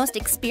see the most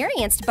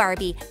experienced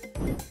Barbie.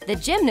 The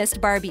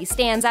gymnast Barbie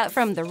stands out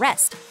from the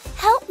rest.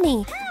 Help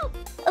me!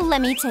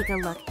 Let me take a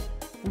look.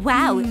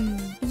 Wow,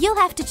 you'll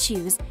have to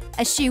choose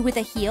a shoe with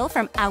a heel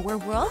from our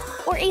world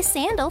or a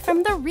sandal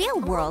from the real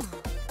world.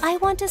 I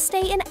want to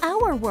stay in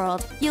our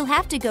world. You'll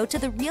have to go to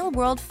the real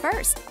world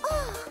first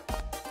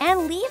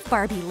and leave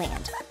Barbie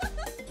Land.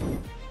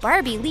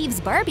 Barbie leaves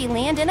Barbie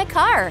Land in a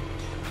car.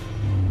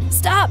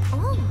 Stop!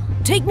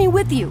 Take me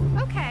with you.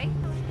 Okay.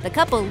 The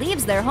couple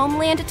leaves their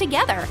homeland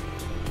together.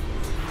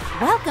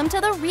 Welcome to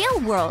the real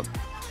world.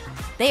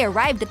 They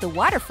arrived at the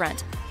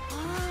waterfront.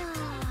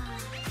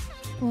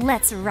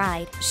 Let's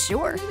ride.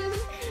 Sure.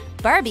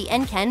 Barbie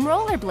and Ken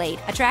rollerblade,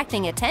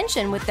 attracting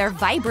attention with their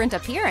vibrant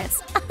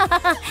appearance.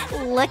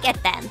 Look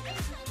at them.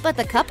 But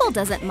the couple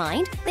doesn't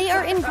mind. They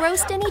are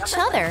engrossed in each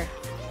other.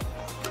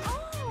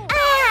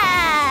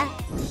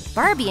 Ah!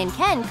 Barbie and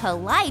Ken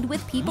collide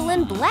with people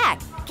in black.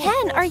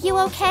 Ken, are you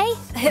okay?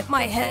 Hit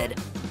my head.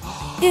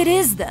 It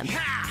is them.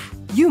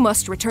 You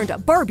must return to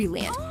Barbie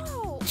Land.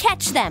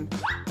 Catch them!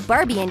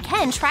 Barbie and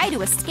Ken try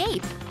to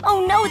escape.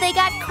 Oh no, they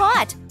got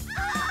caught!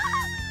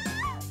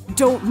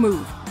 Don't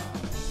move.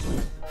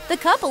 The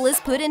couple is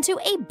put into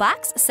a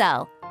box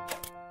cell.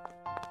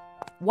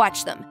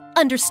 Watch them.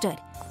 Understood.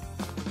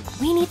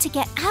 We need to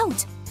get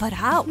out. But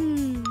how?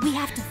 We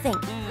have to think.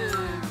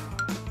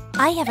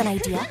 I have an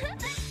idea.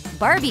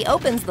 Barbie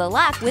opens the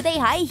lock with a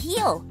high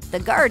heel. The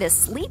guard is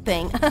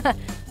sleeping.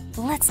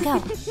 Let's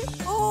go.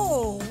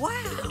 Oh,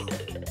 wow.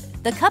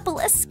 The couple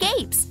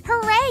escapes.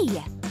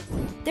 Hooray!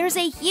 There's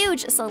a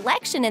huge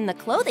selection in the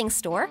clothing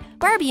store.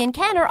 Barbie and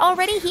Ken are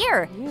already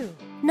here.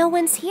 No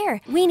one's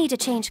here. We need to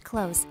change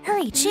clothes.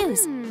 Hurry,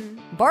 choose.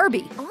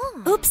 Barbie.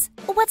 Oops,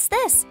 what's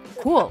this?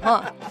 Cool,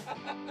 huh?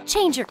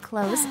 Change your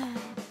clothes.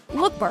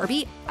 Look,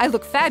 Barbie, I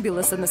look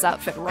fabulous in this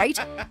outfit, right?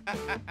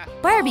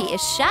 Barbie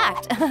is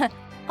shocked.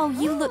 Oh,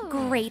 you look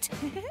great.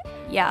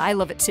 Yeah, I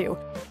love it too.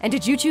 And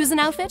did you choose an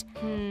outfit?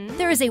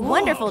 There is a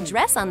wonderful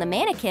dress on the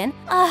mannequin.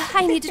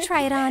 I need to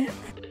try it on.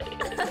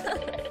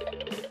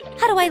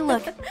 How do I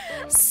look?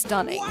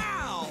 Stunning.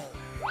 Wow.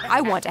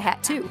 I want a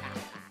hat too.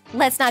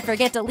 Let's not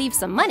forget to leave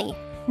some money.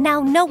 Now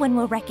no one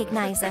will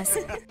recognize us.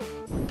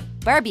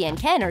 Barbie and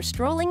Ken are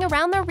strolling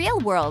around the real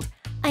world.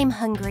 I'm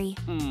hungry.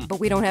 But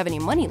we don't have any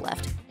money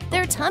left.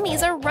 Their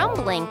tummies are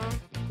rumbling.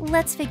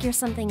 Let's figure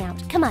something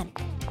out. Come on.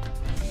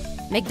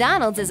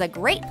 McDonald's is a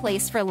great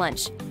place for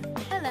lunch.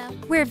 Hello.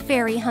 We're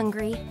very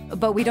hungry.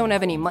 But we don't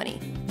have any money.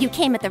 You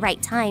came at the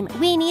right time.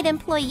 We need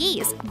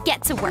employees.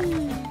 Get to work.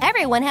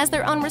 Everyone has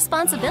their own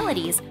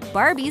responsibilities.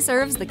 Barbie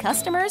serves the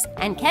customers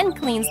and Ken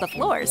cleans the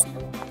floors.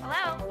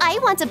 Hello. I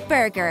want a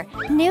burger.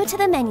 New to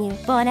the menu.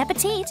 Bon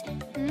appetit.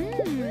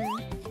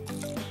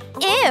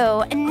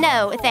 Ew,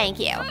 no, thank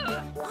you.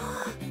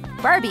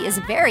 Barbie is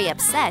very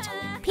upset.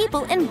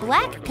 People in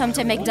black come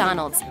to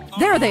McDonald's.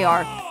 There they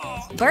are.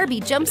 Barbie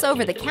jumps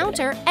over the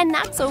counter and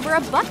knocks over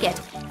a bucket.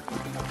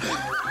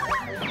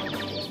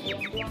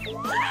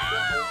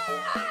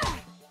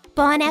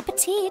 Bon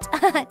appetit.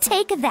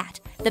 Take that.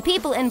 The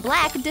people in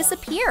black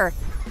disappear.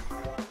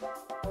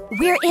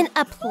 We're in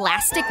a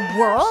plastic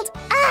world?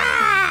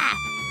 Ah!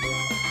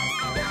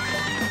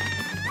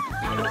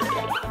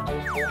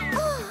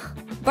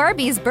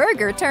 Barbie's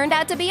burger turned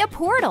out to be a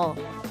portal.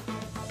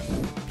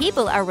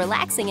 People are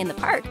relaxing in the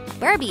park.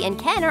 Barbie and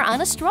Ken are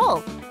on a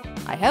stroll.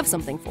 I have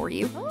something for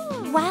you.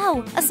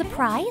 Wow, a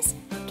surprise?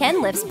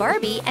 Ken lifts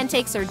Barbie and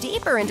takes her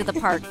deeper into the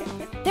park.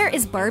 There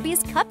is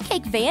Barbie's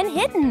cupcake van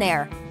hidden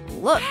there.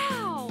 Look.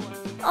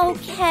 Oh,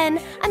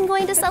 Ken, I'm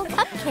going to sell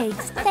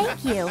cupcakes.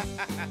 Thank you.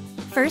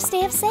 First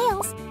day of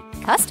sales.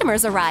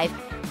 Customers arrive.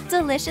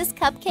 Delicious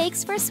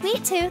cupcakes for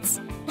sweet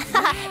tooths.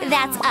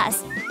 That's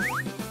us.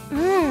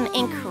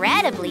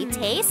 Incredibly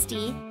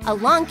tasty. A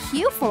long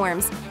queue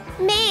forms.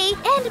 Me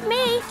and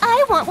me.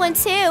 I want one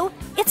too.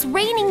 It's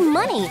raining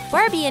money.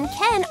 Barbie and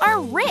Ken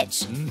are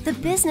rich. The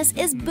business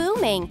is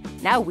booming.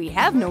 Now we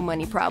have no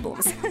money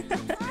problems.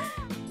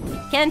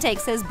 Ken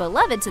takes his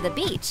beloved to the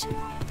beach.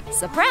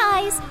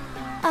 Surprise!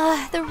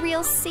 The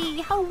real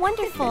sea. How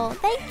wonderful.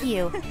 Thank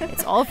you.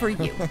 It's all for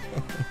you.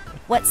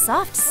 What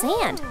soft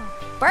sand.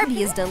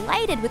 Barbie is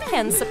delighted with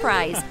Ken's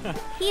surprise.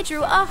 He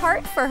drew a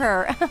heart for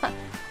her.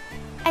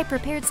 I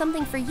prepared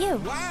something for you.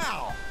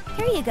 Wow.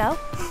 Here you go.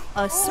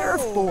 A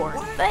surfboard.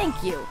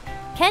 Thank you.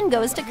 Ken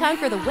goes to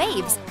conquer the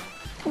waves.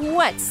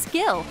 What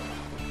skill!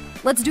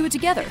 Let's do it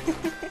together.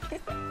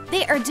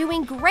 They are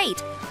doing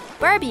great.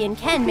 Barbie and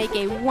Ken make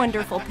a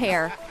wonderful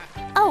pair.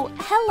 Oh,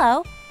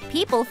 hello.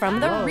 People from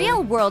the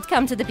real world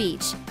come to the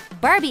beach.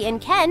 Barbie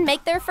and Ken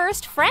make their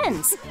first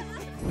friends.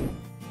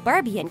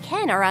 Barbie and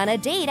Ken are on a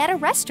date at a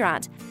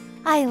restaurant.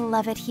 I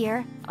love it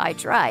here. I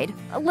tried.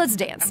 Let's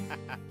dance.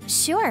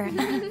 Sure.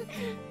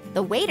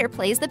 The waiter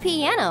plays the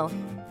piano.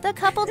 The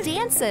couple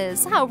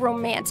dances. How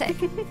romantic.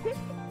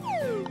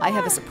 I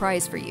have a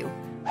surprise for you.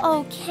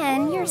 Oh,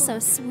 Ken, you're so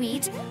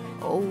sweet.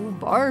 Oh,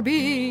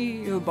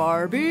 Barbie,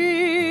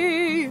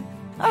 Barbie.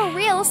 A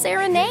real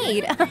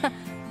serenade.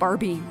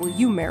 Barbie, will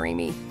you marry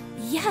me?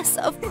 Yes,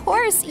 of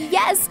course,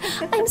 yes.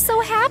 I'm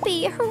so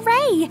happy.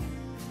 Hooray.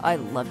 I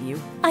love you.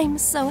 I'm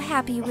so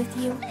happy with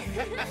you.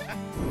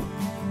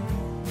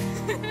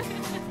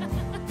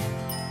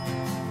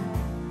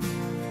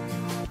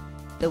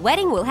 The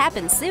wedding will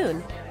happen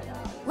soon.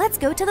 Let's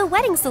go to the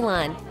wedding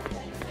salon.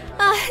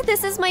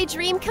 This is my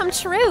dream come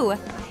true.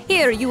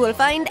 Here you will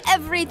find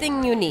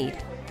everything you need.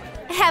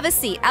 Have a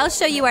seat. I'll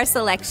show you our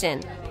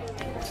selection.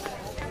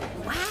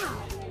 Wow.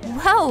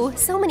 Whoa,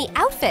 so many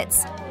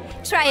outfits.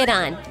 Try it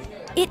on.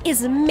 It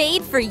is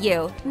made for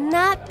you.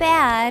 Not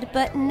bad,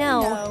 but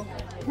no.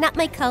 Not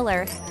my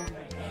color.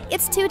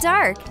 It's too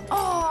dark.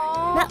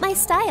 Not my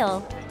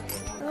style.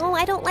 Oh,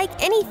 I don't like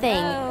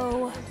anything.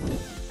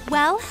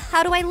 Well,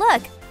 how do I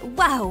look?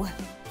 Wow,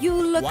 you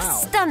look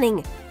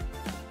stunning.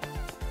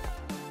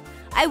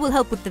 I will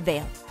help with the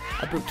veil.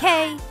 A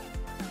bouquet,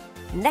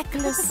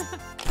 necklace.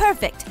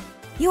 Perfect.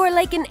 You are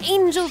like an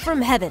angel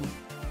from heaven.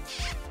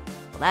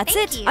 Well, that's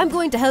Thank it. you. I'm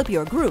going to help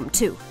your groom,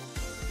 too.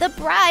 The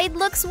bride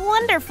looks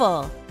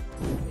wonderful.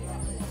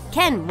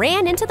 Ken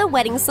ran into the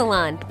wedding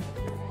salon.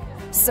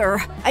 Sir,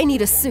 I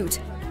need a suit.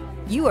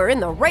 You are in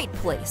the right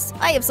place.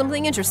 I have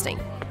something interesting.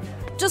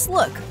 Just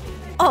look.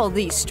 All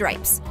these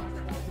stripes.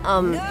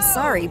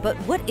 Sorry, but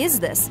what is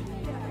this?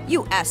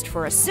 You asked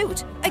for a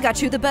suit. I got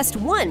you the best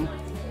one.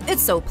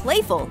 It's so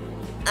playful.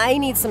 I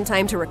need some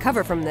time to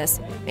recover from this.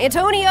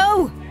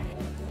 Antonio!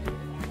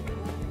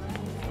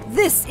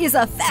 This is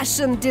a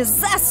fashion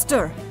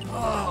disaster!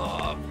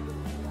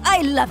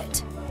 I love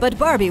it, but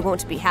Barbie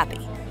won't be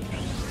happy.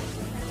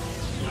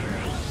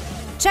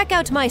 Check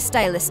out my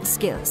stylist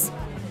skills.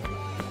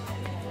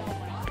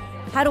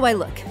 How do I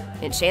look?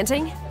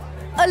 Enchanting?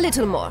 A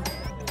little more.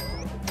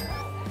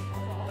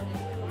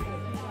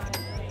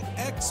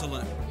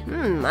 Excellent.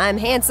 I'm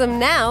handsome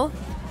now.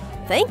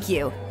 Thank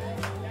you.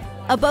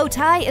 A bow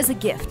tie is a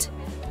gift.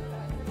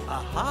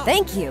 Aha.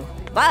 Thank you.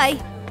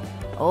 Bye.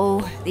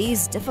 Oh,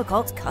 these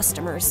difficult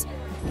customers.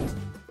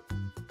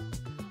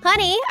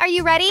 Honey, are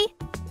you ready?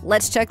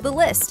 Let's check the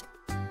list.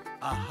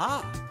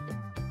 Aha.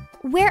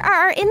 Where are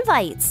our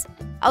invites?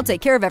 I'll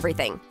take care of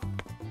everything.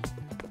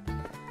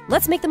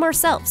 Let's make them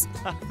ourselves.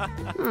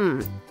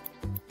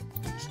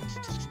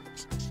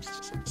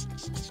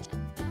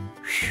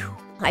 Phew.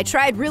 I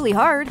tried really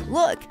hard.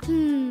 Look.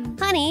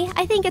 Honey,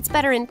 I think it's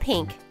better in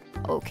pink.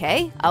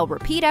 Okay, I'll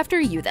repeat after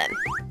you then.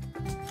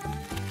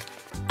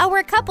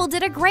 Our couple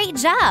did a great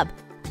job.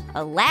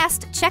 A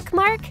last check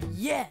mark?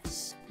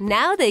 Yes.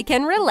 Now they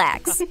can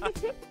relax.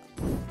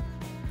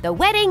 The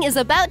wedding is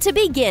about to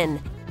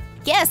begin.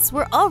 Guests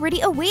were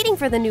already awaiting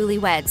for the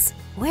newlyweds.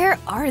 Where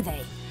are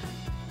they?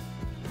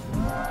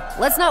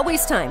 Let's not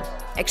waste time.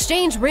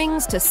 Exchange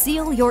rings to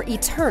seal your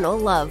eternal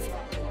love.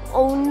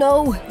 Oh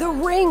no, the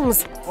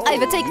rings!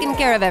 I've taken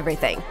care of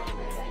everything.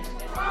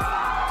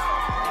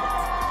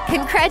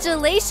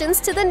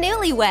 Congratulations to the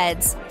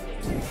newlyweds!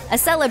 A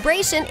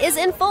celebration is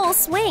in full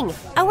swing.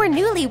 Our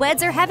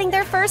newlyweds are having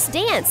their first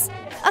dance.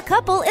 A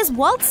couple is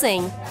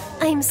waltzing.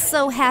 I'm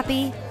so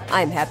happy.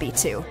 I'm happy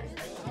too.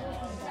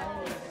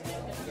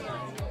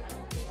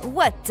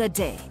 What a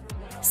day.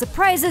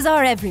 Surprises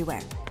are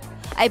everywhere.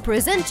 I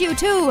present you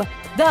to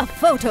the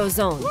photo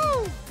zone.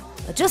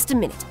 Just a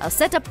minute, I'll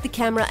set up the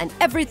camera and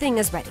everything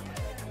is ready.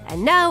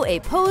 And now a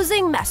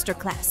posing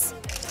masterclass.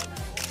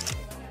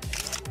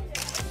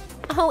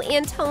 Oh,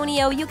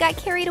 Antonio, you got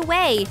carried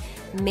away.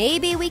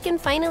 Maybe we can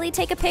finally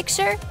take a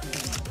picture?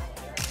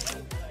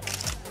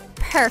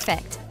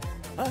 Perfect.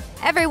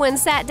 Everyone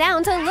sat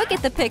down to look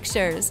at the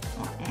pictures.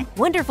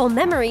 Wonderful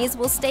memories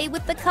will stay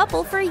with the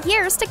couple for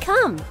years to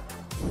come.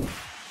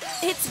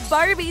 It's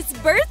Barbie's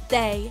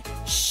birthday!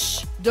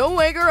 Shh! Don't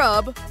wake her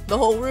up. The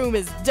whole room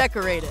is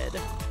decorated.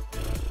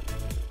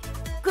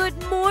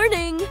 Good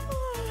morning!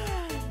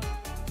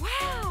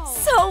 Wow.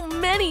 So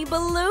many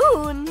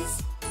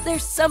balloons!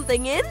 There's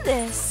something in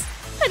this.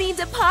 I need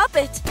to pop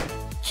it.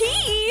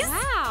 Keys?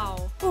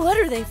 Wow. What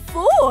are they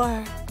for?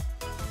 Oh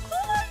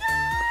my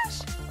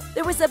gosh!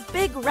 There was a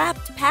big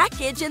wrapped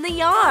package in the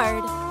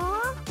yard.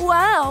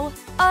 Wow!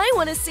 I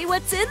want to see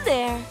what's in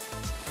there.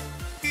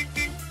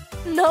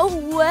 No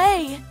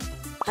way!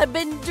 I've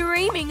been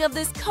dreaming of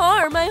this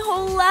car my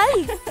whole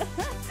life.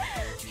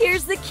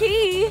 Here's the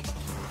key.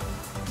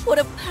 What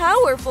a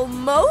powerful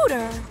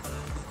motor.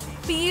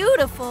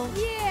 Beautiful.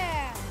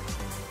 Yeah.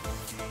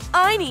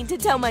 I need to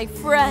tell my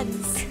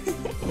friends.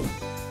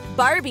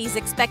 Barbie's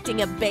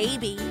expecting a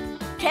baby.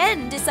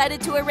 Ken decided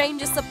to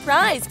arrange a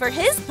surprise for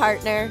his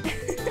partner.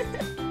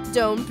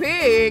 Don't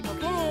peek.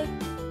 Okay.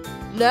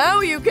 Now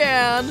you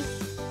can.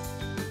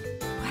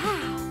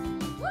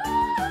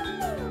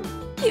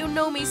 You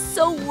know me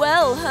so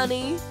well,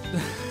 honey.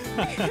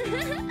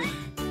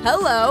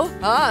 Hello,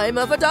 I'm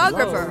a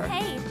photographer.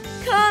 Hey.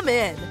 Come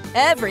in.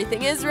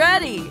 Everything is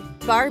ready.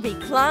 Barbie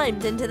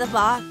climbed into the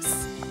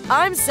box.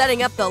 I'm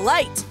setting up the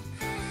light.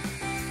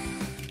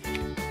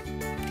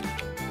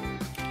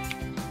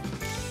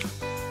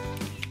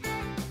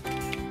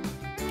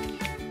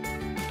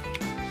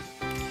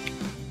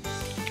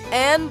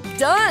 And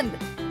done!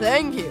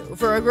 Thank you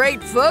for a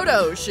great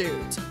photo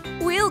shoot.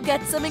 We'll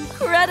get some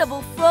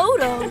incredible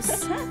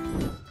photos.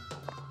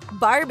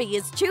 Barbie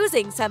is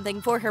choosing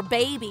something for her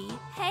baby.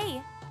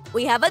 Hey,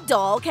 We have a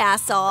doll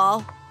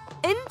castle.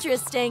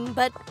 Interesting,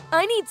 but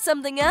I need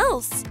something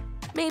else.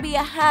 Maybe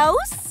a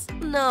house?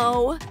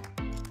 No.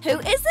 Who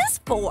is this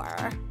for?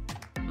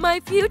 My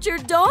future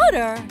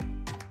daughter.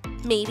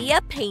 Maybe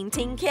a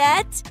painting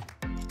kit?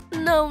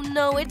 No,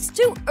 it's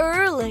too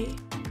early.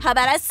 How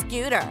about a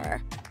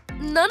scooter?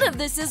 None of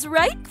this is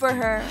right for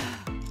her.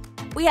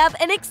 We have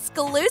an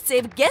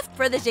exclusive gift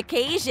for this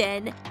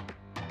occasion.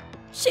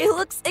 She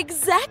looks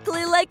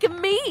exactly like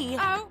me.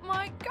 Oh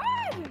my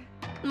god.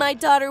 My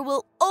daughter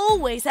will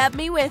always have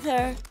me with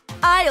her.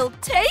 I'll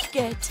take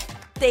it.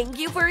 Thank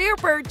you for your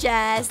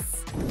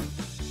purchase.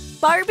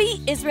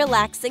 Barbie is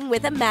relaxing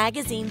with a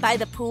magazine by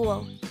the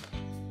pool.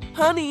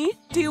 Honey,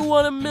 do you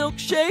want a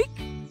milkshake?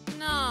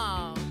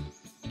 No.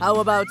 How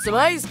about some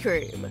ice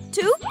cream?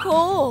 Too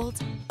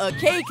cold. A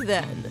cake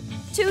then.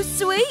 Too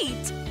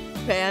sweet.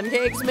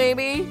 Pancakes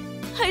maybe?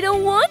 I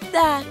don't want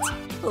that.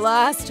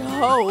 Last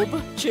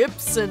hope.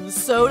 Chips and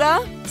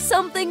soda?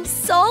 Something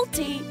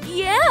salty,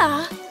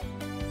 yeah.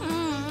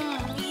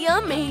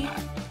 Yummy.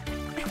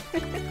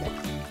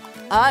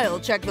 I'll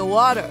check the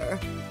water.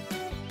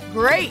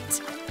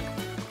 Great.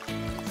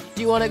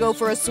 Do you want to go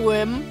for a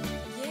swim?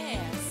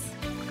 Yes.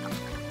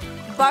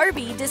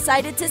 Barbie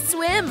decided to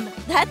swim.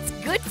 That's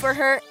good for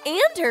her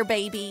and her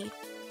baby.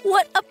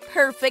 What a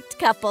perfect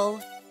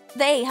couple.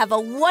 They have a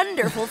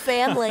wonderful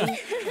family.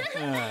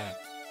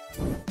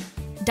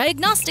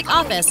 Diagnostic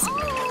office.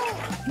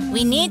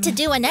 We need to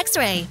do an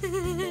x-ray.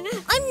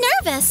 I'm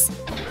nervous.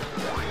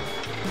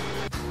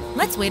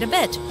 Let's wait a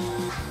bit.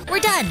 We're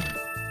done.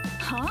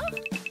 Huh?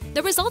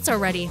 The results are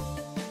ready.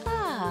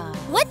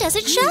 What does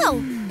it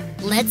show?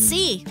 Let's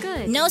see.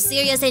 Good. No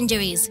serious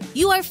injuries.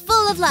 You are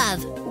full of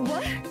love.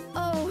 What?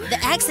 Oh. The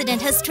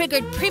accident has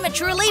triggered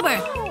premature labor.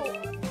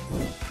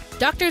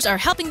 Doctors are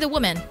helping the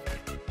woman.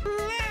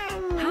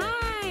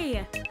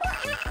 Hi.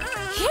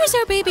 Here's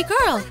our baby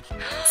girl.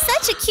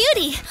 Such a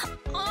cutie.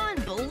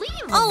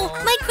 Unbelievable. Oh,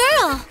 my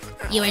girl.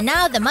 You are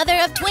now the mother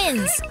of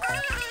twins.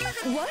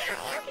 What?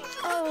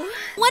 Oh.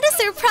 What a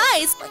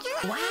surprise.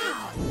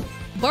 Wow.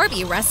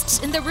 Barbie rests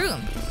in the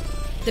room.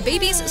 The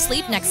babies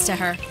sleep next to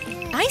her.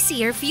 I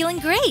see her feeling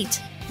great.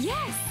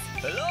 Yes.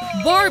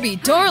 Barbie,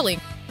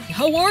 darling,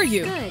 how are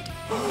you? Good.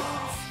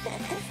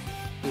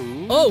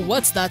 Oh,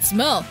 what's that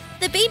smell?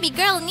 The baby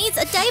girl needs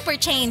a diaper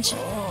change.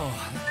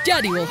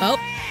 Daddy will help.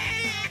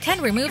 Ken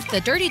removed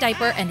the dirty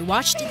diaper and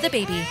washed the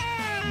baby.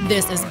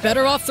 This is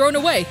better off thrown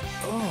away.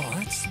 Oh,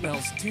 that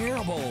smells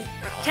terrible.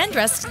 Ken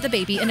dressed the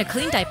baby in a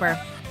clean diaper.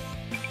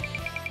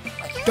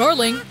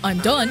 Darling, I'm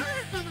done.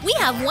 We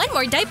have one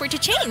more diaper to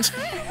change.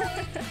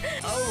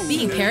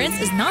 Being parents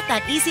is not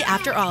that easy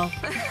after all.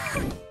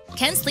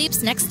 Ken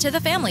sleeps next to the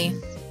family.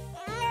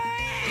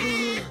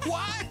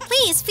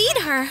 Please feed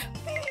her.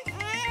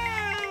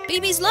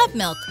 Babies love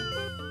milk.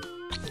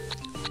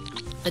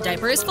 The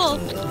diaper is full.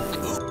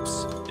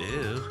 Oops.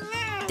 Ew.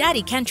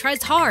 Daddy Ken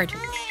tries hard.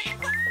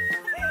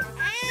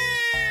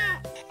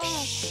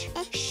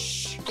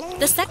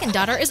 The second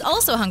daughter is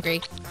also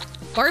hungry.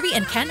 Barbie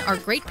and Ken are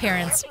great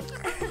parents.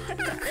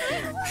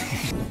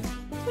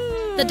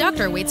 The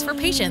doctor waits for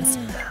patients.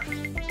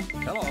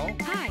 Hello.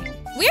 Hi.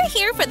 We're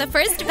here for the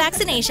first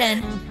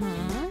vaccination.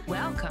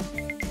 Welcome.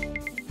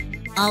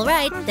 All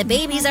right, the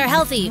babies are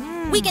healthy.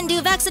 We can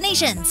do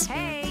vaccinations.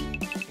 Hey.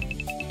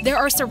 There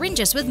are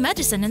syringes with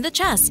medicine in the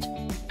chest.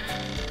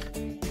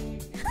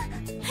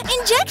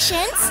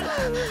 Injections?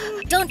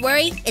 Don't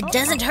worry, it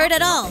doesn't hurt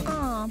at all.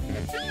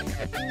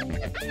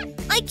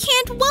 I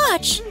can't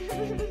watch.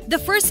 The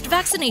first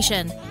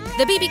vaccination.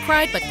 The baby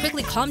cried but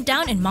quickly calmed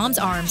down in mom's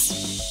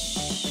arms.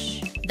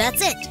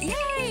 That's it.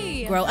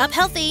 Yay. Grow up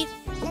healthy.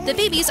 The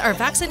babies are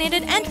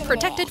vaccinated and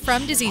protected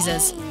from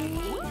diseases.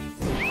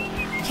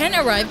 Ken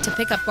arrived to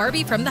pick up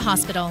Barbie from the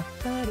hospital.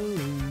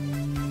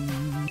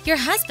 Your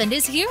husband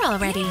is here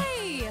already.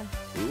 Hey.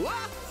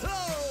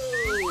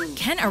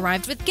 Ken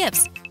arrived with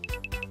gifts.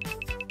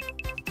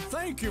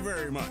 Thank you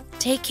very much.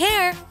 Take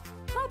care.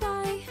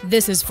 Bye-bye.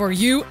 This is for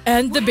you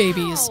and the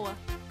babies. Wow.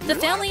 The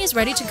family is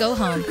ready to go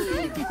home.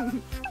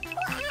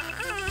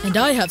 And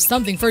I have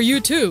something for you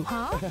too.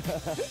 Huh?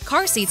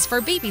 Car seats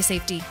for baby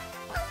safety.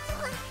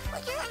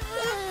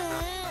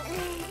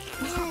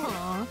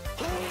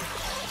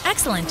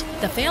 Excellent.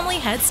 The family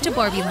heads to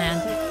Barbie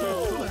Land.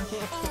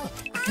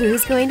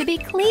 Who's going to be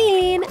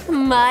clean?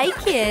 My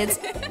kids.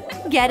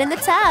 Get in the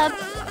tub.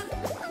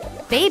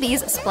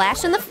 Babies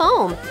splash in the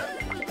foam.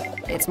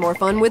 It's more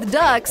fun with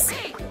ducks.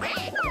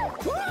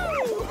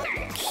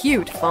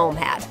 Cute foam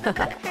hat.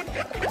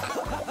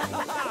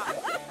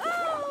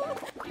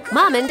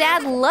 Mom and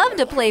Dad love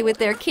to play with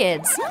their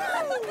kids.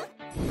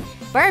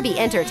 Barbie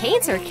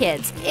entertains her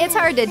kids. It's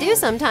hard to do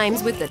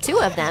sometimes with the two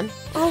of them.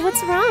 Oh,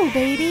 what's wrong,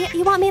 baby?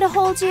 You want me to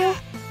hold you?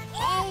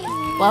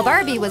 While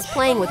Barbie was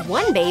playing with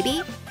one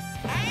baby,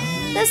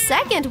 the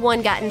second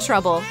one got in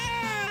trouble.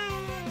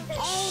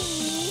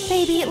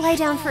 Baby, lie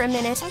down for a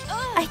minute.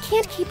 I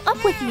can't keep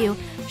up with you.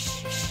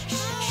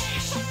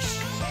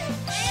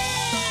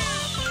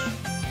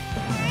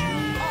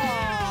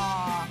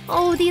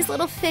 Oh, these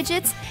little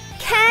fidgets.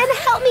 Ken,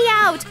 help me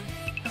out!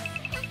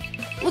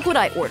 Look what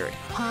I ordered.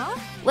 Huh?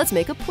 Let's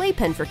make a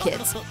playpen for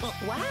kids.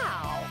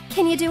 Wow.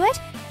 Can you do it?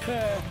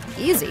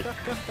 Easy.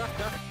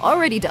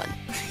 Already done.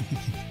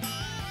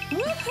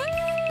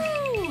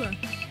 Woohoo!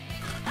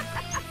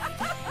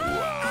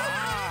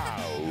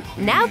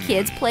 Now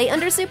kids play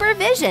under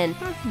supervision.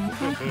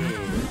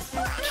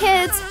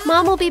 Kids,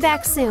 Mom will be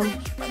back soon.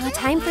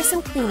 Time for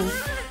some cleaning.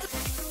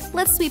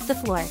 Let's sweep the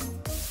floor.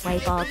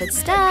 Wipe all of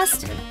its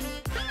dust.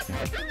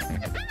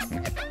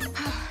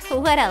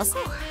 What else?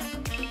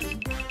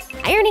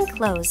 Ironing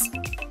clothes.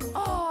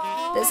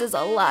 This is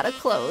a lot of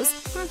clothes.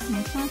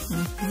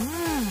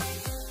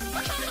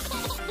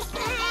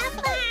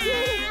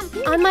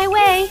 On my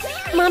way.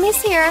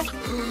 Mommy's here.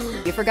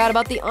 You forgot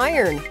about the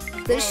iron.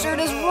 This shirt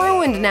is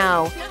ruined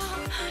now.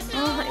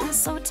 Oh, I'm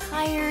so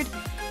tired.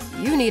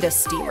 You need a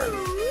steamer.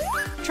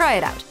 Try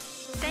it out.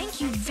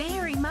 Thank you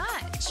very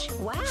much.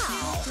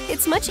 Wow.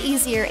 It's much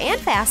easier and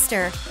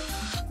faster.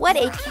 What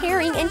a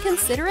caring and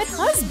considerate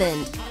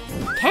husband.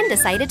 Ken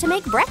decided to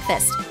make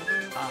breakfast.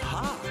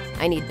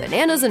 I need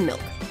bananas and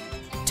milk.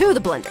 To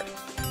the blender.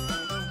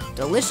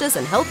 Delicious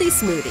and healthy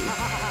smoothie.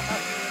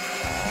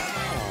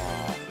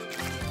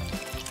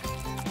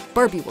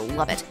 Barbie will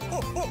love it.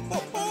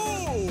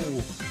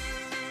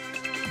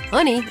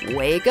 Honey,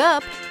 wake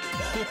up.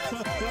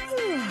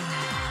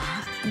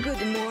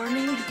 Good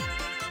morning.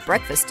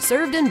 Breakfast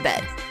served in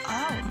bed.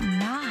 Oh,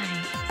 my.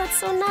 That's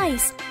so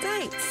nice.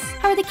 Thanks.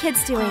 How are the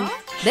kids doing?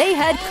 They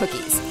had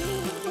cookies.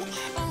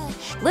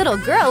 Little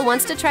girl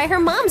wants to try her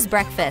mom's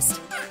breakfast.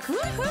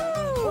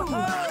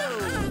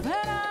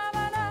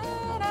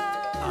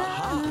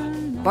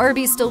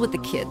 Barbie's still with the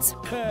kids.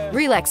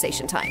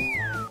 Relaxation time.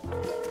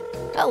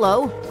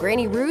 Hello,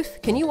 Granny Ruth,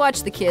 can you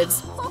watch the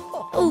kids?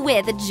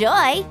 With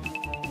joy.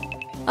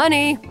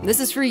 Honey, this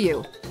is for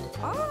you.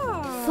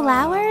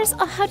 Flowers?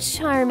 Oh, how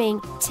charming.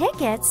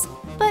 Tickets?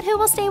 But who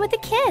will stay with the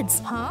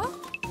kids? Huh?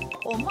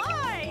 Oh,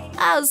 my.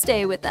 I'll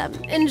stay with them.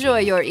 Enjoy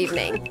your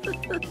evening.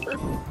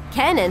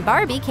 Ken and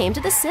Barbie came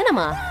to the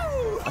cinema.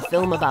 A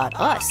film about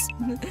us.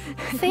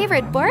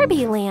 Favorite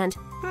Barbie land.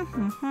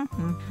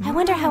 I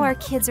wonder how our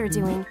kids are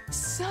doing.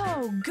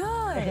 So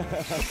good.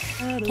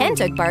 Ken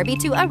took Barbie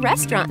to a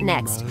restaurant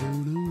next.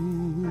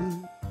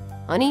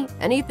 Honey,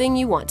 anything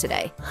you want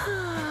today.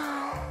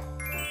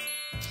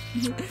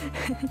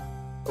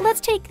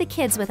 Let's take the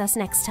kids with us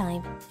next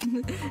time.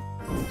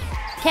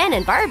 Ken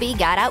and Barbie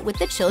got out with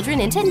the children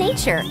into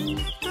nature.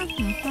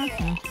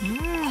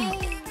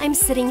 I'm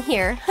sitting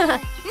here.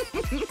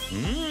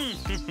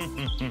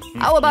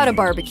 How about a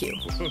barbecue?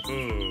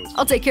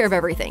 I'll take care of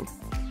everything.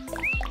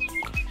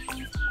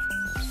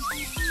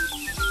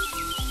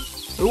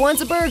 Who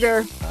wants a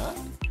burger?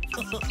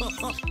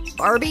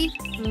 Barbie?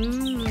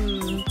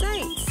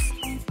 Thanks.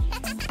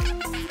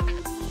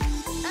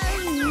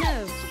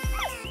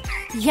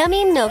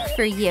 Yummy milk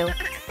for you.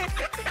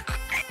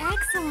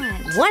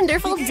 Excellent.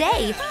 Wonderful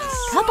day.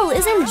 Couple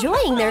is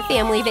enjoying their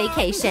family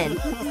vacation.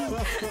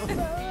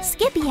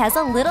 Skippy has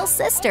a little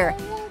sister.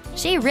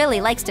 She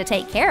really likes to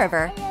take care of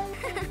her.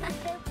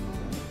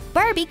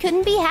 Barbie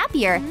couldn't be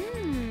happier.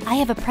 I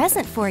have a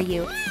present for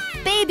you.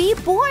 Baby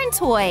born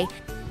toy.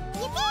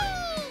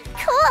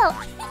 Cool.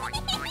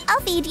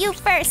 I'll feed you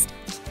first.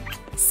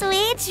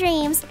 Sweet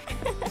dreams.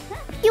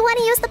 You want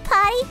to use the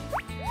potty?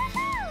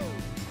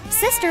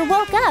 Sister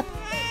woke up.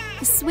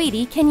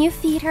 Sweetie, can you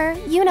feed her?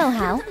 You know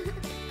how.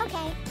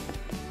 Okay.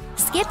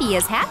 Skippy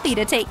is happy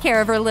to take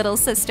care of her little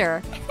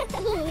sister.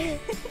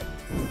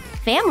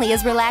 Family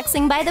is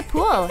relaxing by the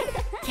pool.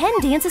 Ken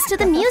dances to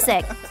the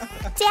music.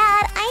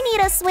 Dad, I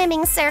need a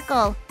swimming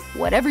circle.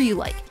 Whatever you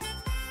like.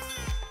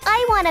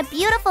 I want a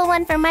beautiful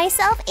one for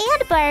myself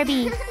and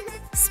Barbie.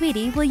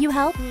 Sweetie, will you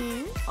help?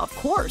 Of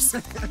course.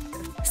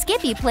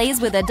 Skippy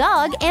plays with a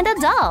dog and a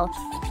doll.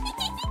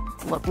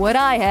 Look what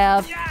I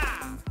have.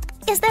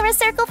 Is there a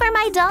circle for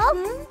my doll?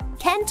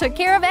 Ken took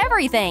care of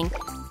everything.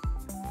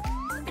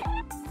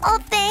 Oh,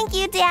 thank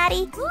you,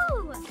 Daddy.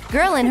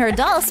 Girl and her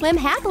doll swim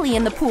happily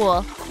in the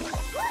pool.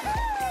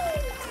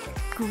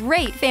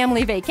 Great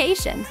family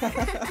vacation.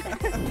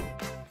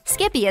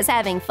 Skippy is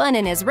having fun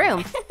in his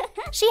room.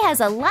 She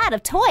has a lot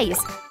of toys.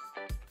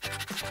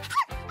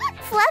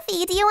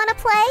 Fluffy, do you want to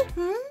play?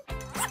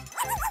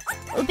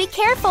 Oh, be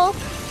careful.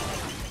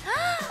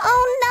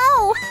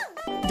 Oh,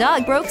 no.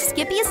 Dog broke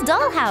Skippy's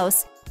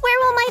dollhouse. Where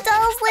will my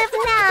dolls live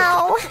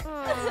now?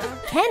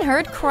 Ken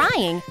heard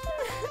crying.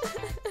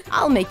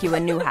 I'll make you a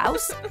new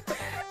house.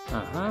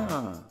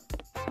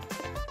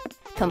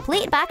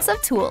 Complete box of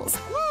tools.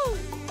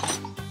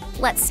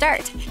 Let's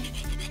start.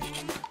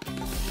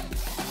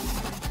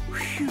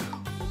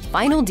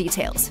 Final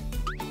details.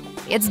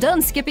 It's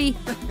done, Skippy.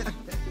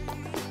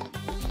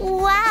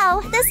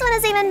 Wow, this one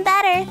is even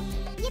better.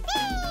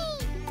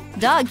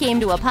 Dog came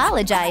to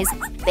apologize.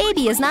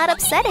 Baby is not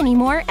upset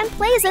anymore and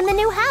plays in the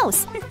new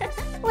house.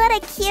 What a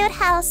cute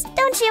house.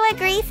 Don't you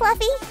agree,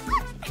 Fluffy?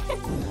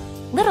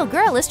 Little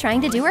girl is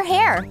trying to do her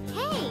hair.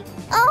 Hey.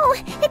 Oh,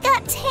 it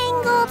got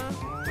tangled.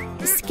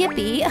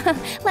 Skippy,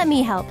 let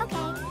me help.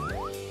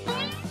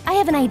 Okay. I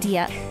have an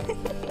idea.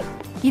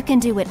 You can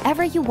do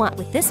whatever you want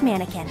with this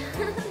mannequin.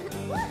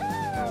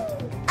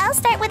 I'll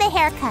start with a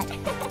haircut.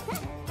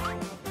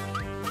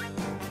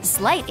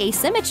 Slight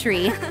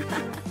asymmetry.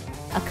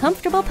 A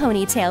comfortable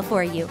ponytail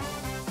for you.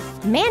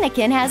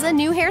 Mannequin has a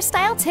new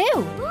hairstyle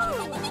too.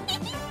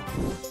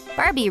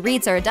 Barbie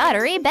reads her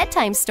daughter a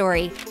bedtime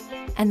story.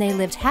 And they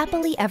lived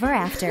happily ever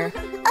after.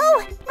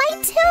 Oh,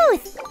 my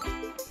tooth!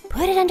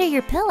 Put it under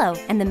your pillow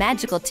and the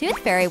magical tooth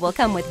fairy will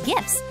come with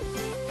gifts.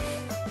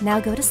 Now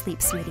go to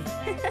sleep, sweetie.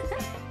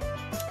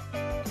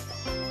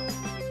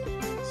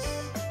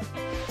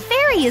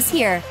 Fairy is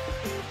here.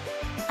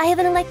 I have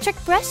an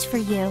electric brush for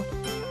you.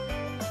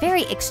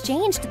 Fairy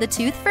exchanged the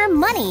tooth for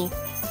money.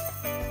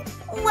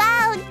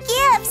 Wow,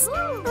 gifts!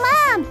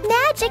 Mom,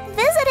 Magic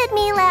visited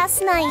me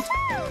last night.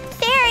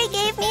 Fairy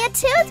gave me a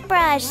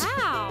toothbrush.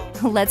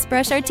 Let's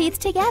brush our teeth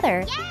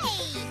together.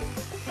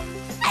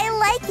 I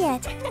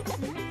like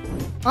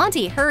it.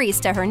 Auntie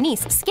hurries to her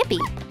niece, Skippy.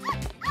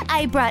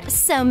 I brought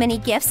so many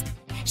gifts.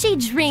 She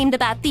dreamed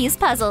about these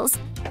puzzles.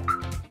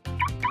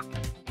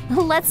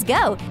 Let's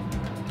go.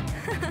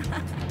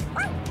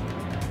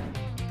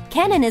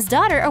 Ken and his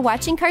daughter are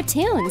watching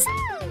cartoons.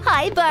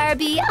 Hi,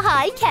 Barbie.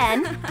 Hi,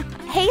 Ken.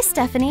 Hey,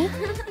 Stephanie.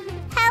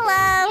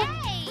 Hello.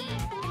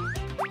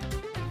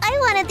 I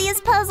wanted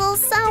these puzzles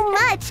so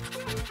much.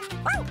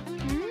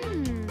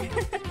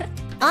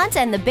 Aunt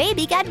and the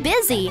baby got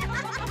busy.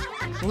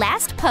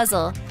 Last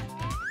puzzle.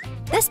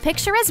 This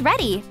picture is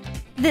ready.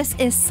 This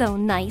is so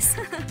nice.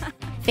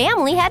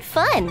 Family had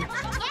fun.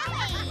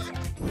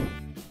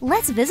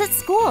 Let's visit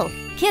school.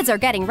 Kids are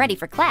getting ready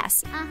for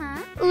class.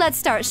 Let's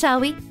start, shall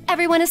we?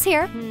 Everyone is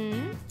here.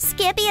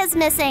 Skippy is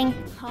missing.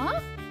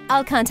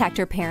 I'll contact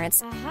her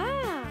parents.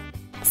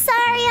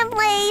 Sorry I'm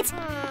late.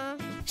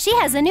 She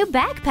has a new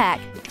backpack.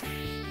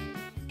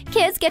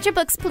 Kids, get your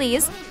books,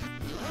 please.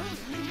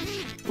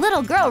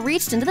 Little girl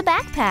reached into the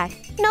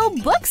backpack. No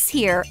books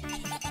here.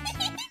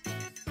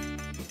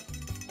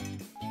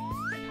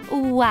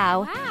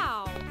 Wow.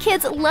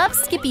 Kids love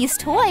Skippy's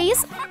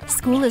toys.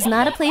 School is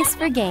not a place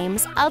for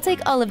games. I'll take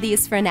all of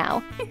these for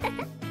now.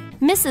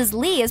 Mrs.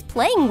 Lee is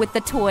playing with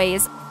the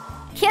toys.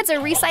 Kids are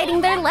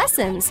reciting their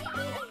lessons.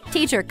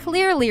 Teacher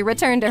clearly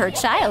returned to her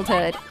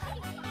childhood.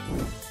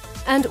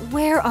 And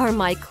where are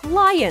my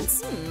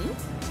clients?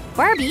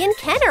 Barbie and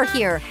Ken are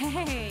here.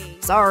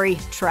 Sorry,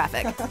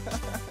 traffic.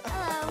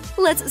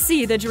 Let's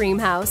see the dream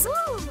house.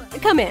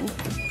 Come in.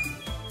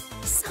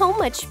 So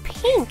much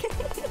pink.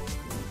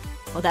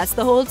 Well, that's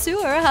the whole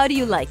tour. How do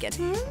you like it?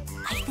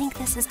 I think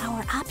this is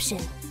our option.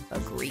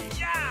 Agreed.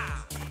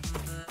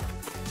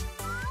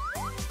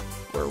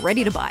 We're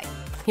ready to buy.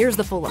 Here's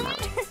the full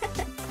amount.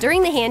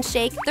 During the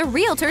handshake, the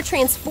realtor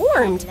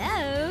transformed.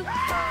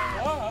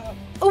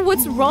 Oh,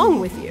 what's wrong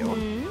with you?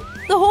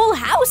 The whole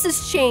house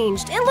has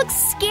changed. It looks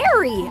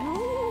scary.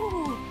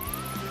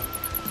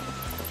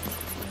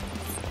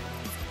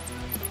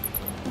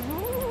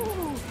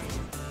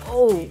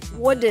 Oh,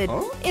 what did?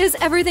 Is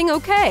everything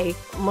okay?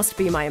 Must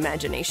be my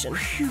imagination.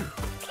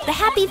 The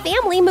happy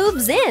family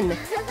moves in.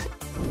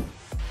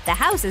 The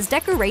house is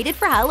decorated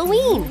for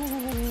Halloween.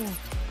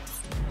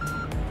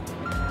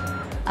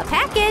 A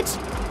package.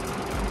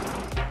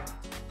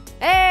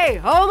 Hey,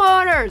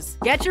 homeowners,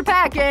 get your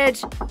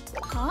package.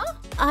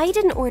 I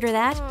didn't order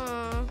that.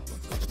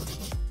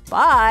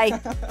 Bye.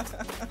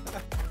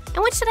 And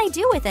what should I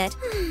do with it?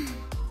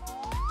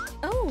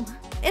 Oh,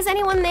 is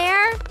anyone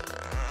there?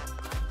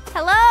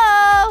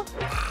 Hello?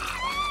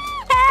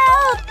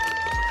 Help!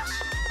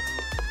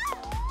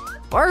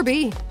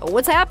 Barbie,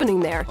 what's happening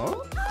there?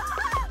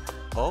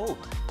 Oh.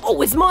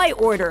 Oh, it's my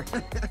order.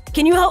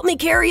 Can you help me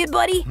carry it,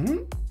 buddy?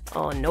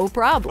 Oh, no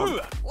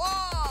problem.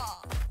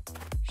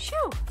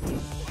 Shoo.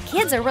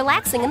 Kids are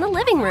relaxing in the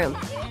living room.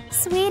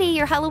 Sweetie,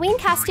 your Halloween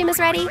costume is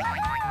ready.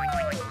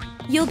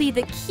 You'll be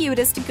the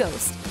cutest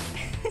ghost.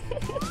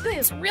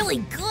 This is really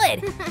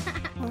good.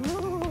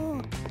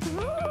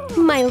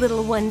 My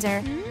little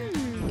wonder.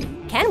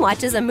 Ken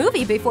watches a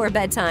movie before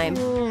bedtime.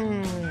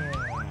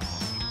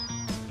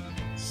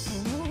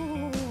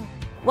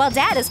 While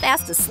Dad is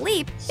fast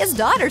asleep, his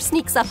daughter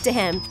sneaks up to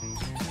him.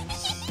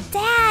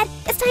 Dad,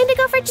 it's time to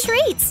go for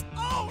treats.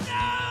 Oh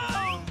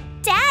no!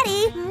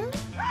 Daddy.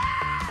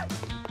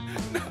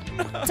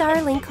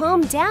 Darling,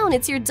 calm down.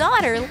 It's your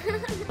daughter.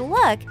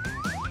 Look.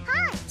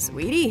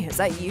 Sweetie, is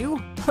that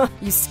you?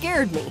 You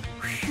scared me.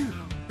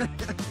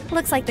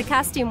 Looks like the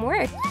costume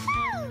worked.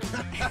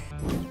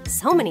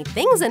 So many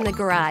things in the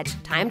garage.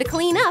 Time to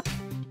clean up.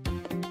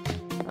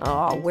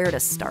 Oh, where to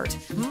start?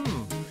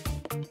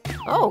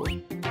 Oh.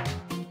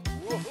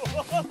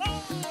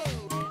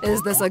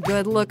 Is this a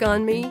good look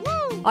on me?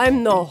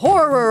 I'm the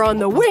horror on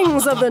the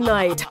wings of the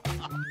night.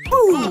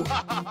 Ooh.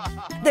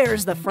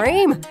 There's the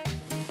frame.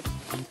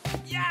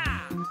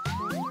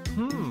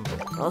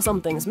 Well,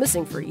 something's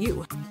missing for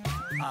you.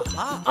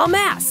 A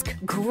mask!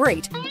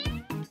 Great!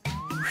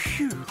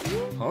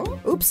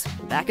 Oops,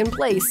 back in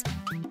place.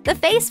 The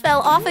face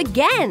fell off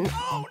again.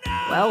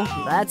 Well,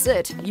 that's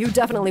it. You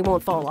definitely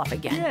won't fall off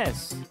again.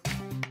 Yes.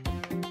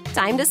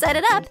 Time to set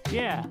it up.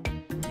 Yeah.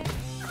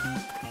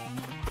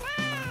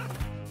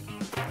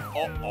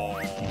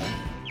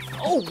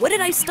 Oh, what did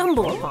I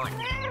stumble upon?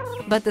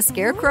 But the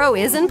scarecrow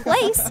is in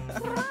place.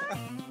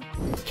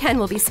 Ken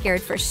will be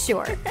scared for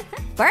sure.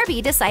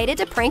 Barbie decided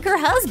to prank her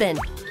husband.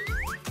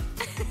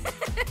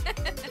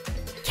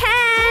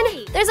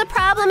 Ken, there's a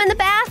problem in the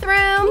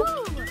bathroom.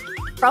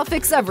 I'll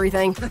fix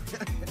everything.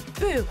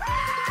 Boo.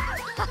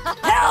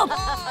 Help!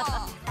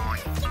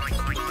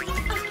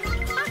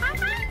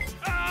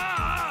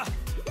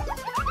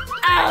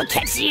 I'll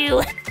catch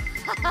you.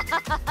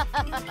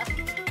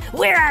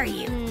 Where are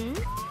you?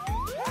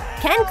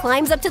 Ken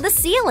climbs up to the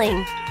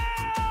ceiling.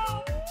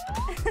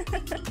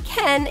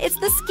 Ken, it's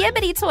the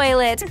Skibbity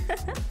toilet.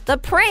 The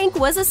prank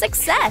was a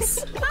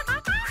success!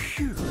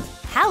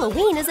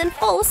 Halloween is in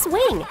full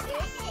swing!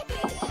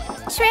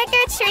 Trick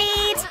or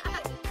treat!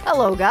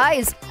 Hello,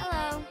 guys.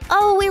 Hello.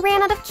 Oh, we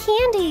ran out of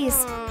candies!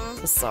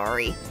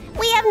 Sorry.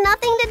 We have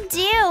nothing to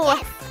do!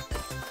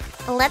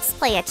 Let's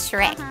play a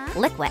trick.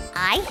 Look what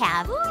I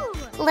have.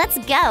 Let's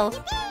go.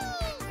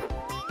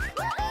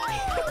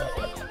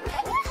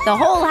 The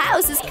whole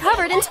house is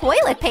covered in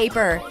toilet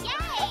paper!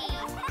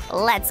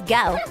 Let's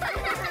go.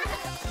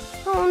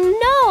 Oh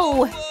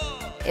no!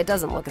 It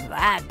doesn't look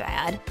that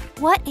bad.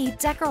 What a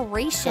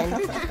decoration!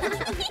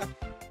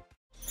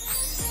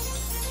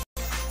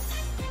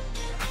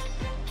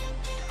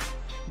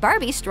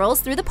 Barbie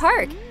strolls through the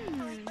park.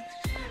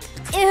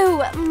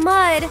 Ew,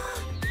 mud!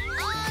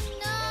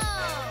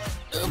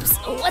 Oops,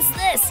 what's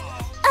this?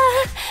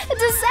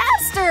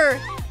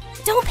 Disaster!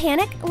 Don't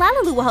panic,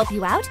 Lalilu will help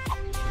you out.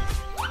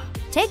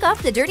 Take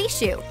off the dirty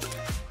shoe.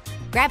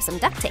 Grab some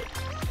duct tape.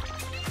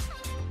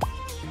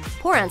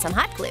 Pour on some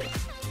hot glue.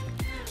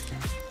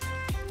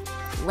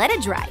 Let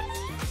it dry.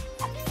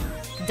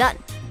 Done.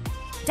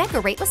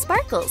 Decorate with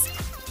sparkles.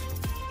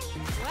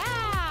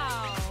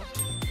 Wow.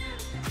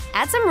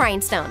 Add some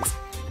rhinestones.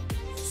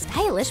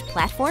 Stylish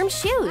platform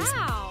shoes.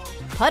 Wow.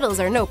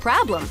 Puddles are no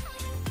problem.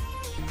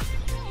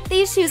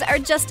 These shoes are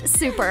just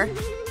super.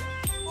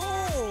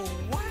 Oh,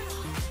 wow.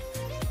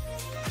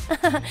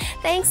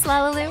 Thanks,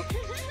 Lalilu.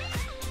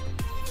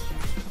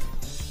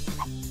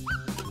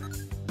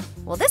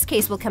 Well, this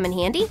case will come in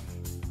handy.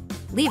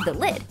 Leave the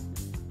lid.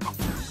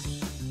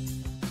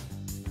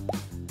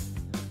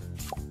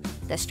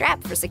 The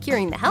strap for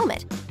securing the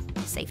helmet.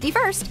 Safety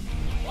first.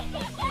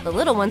 The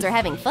little ones are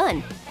having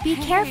fun. Be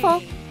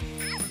careful.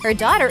 Her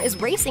daughter is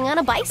racing on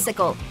a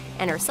bicycle,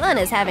 and her son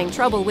is having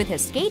trouble with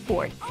his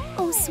skateboard.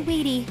 Oh,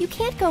 sweetie, you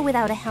can't go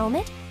without a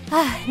helmet.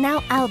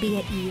 Now I'll be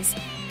at ease.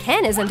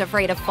 Ken isn't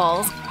afraid of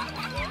falls.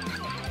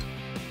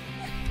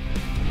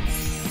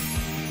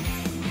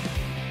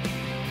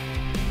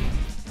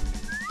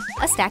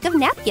 A stack of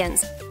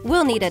napkins.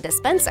 We'll need a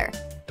dispenser.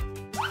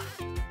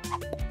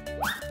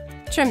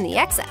 Trim the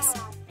excess.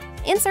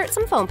 Insert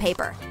some foam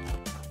paper.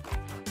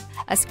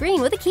 A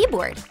screen with a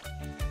keyboard.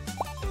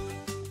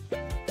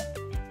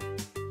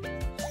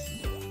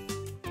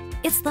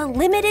 It's the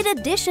limited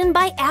edition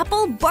by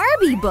Apple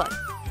Barbie book.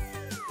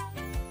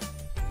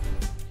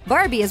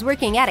 Barbie is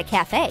working at a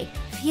cafe.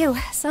 Phew,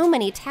 so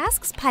many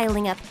tasks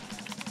piling up.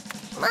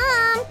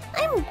 Mom,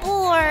 I'm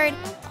bored.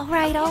 All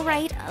right,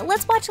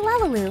 let's watch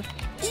Lalilu.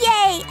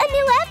 Yay, a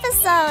new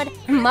episode.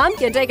 Mom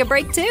can take a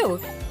break too.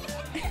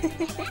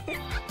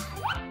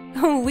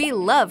 We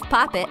love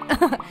Pop It.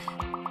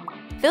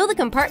 Fill the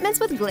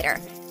compartments with glitter.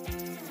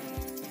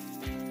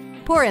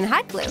 Pour in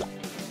hot glue.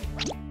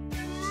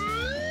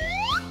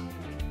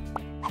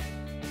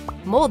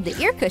 Mold the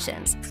ear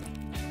cushions.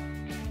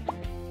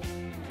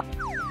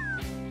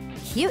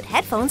 Cute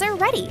headphones are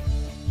ready.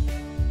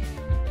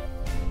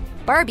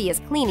 Barbie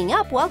is cleaning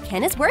up while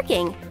Ken is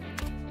working.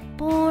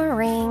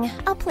 Boring.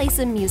 I'll play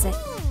some music.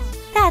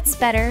 That's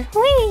better.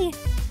 Whee!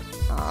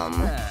 La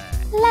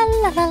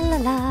la la la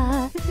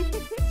la.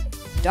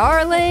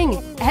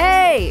 Darling,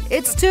 hey,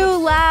 it's too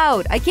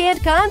loud. I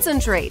can't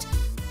concentrate.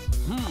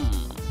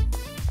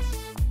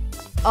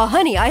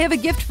 Honey, I have a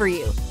gift for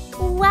you.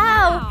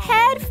 Wow,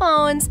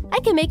 headphones! I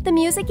can make the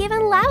music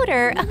even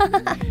louder.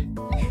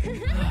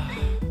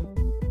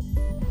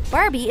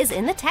 Barbie is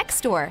in the tech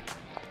store.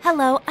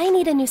 Hello, I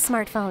need a new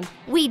smartphone.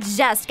 We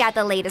just got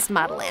the latest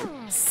model in.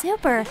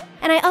 Super.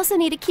 And I also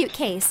need a cute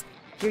case.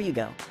 Here you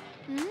go.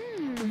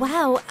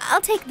 Wow,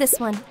 I'll take this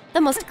one. The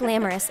most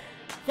glamorous.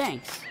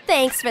 Thanks.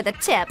 Thanks for the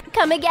tip.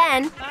 Come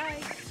again.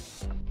 Bye.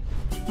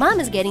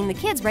 Mom is getting the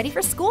kids ready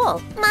for school.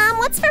 Mom,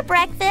 what's for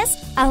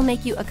breakfast? I'll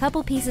make you a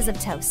couple pieces of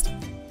toast.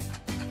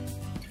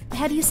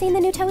 Have you seen the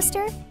new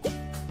toaster?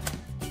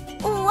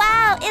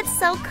 Wow, it's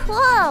so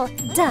cool.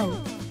 Done.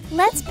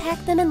 Let's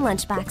pack them in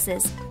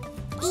lunchboxes.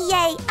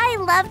 Yay, I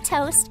love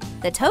toast.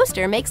 The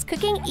toaster makes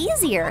cooking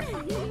easier.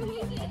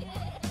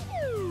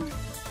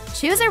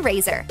 Choose a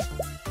razor.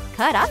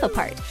 Cut off a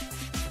part.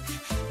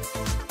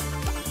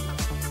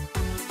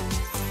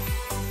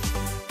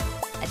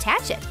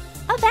 Attach it.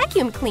 A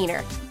vacuum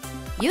cleaner.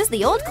 Use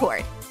the old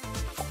cord.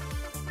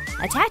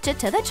 Attach it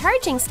to the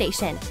charging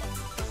station.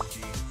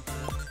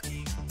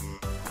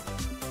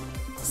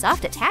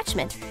 Soft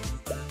attachment.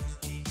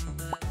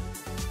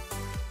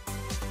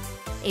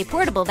 A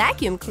portable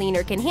vacuum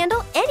cleaner can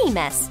handle any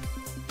mess.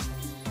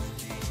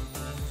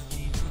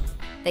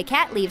 The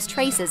cat leaves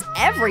traces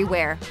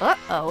everywhere.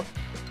 Uh-oh.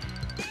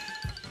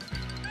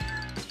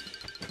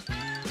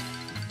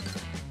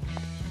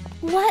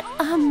 What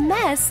a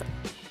mess!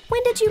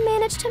 When did you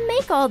manage to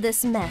make all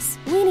this mess?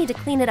 We need to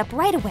clean it up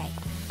right away.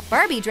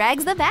 Barbie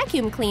drags the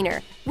vacuum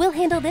cleaner. We'll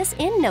handle this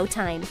in no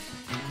time.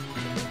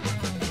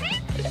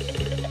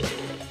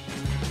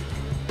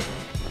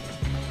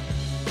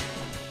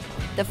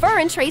 The fur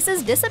and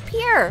traces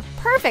disappear.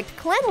 Perfect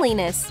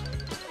cleanliness.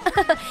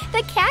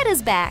 The cat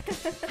is back.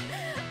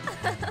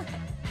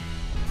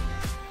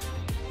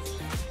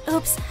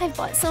 Oops, I've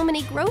bought so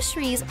many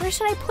groceries. Where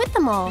should I put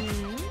them all?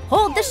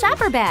 Hold the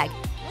shopper bag.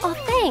 Oh,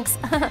 thanks.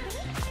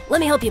 Let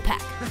me help you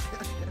pack.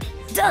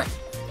 Done.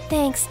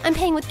 Thanks, I'm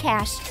paying with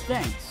cash.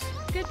 Thanks.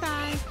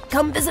 Goodbye.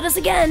 Come visit us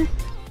again.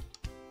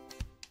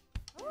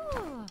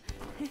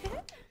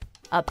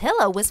 A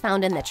pillow was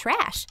found in the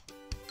trash.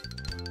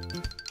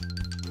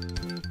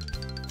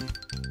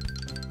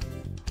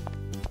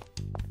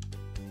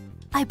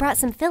 I brought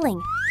some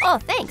filling. Oh,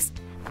 thanks.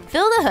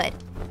 Fill the hood.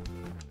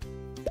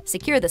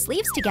 Secure the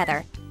sleeves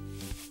together.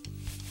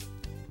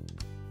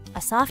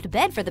 A soft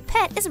bed for the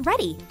pet is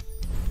ready.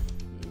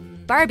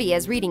 Barbie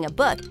is reading a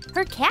book.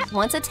 Her cat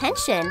wants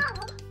attention.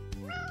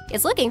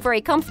 It's looking for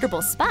a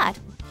comfortable spot.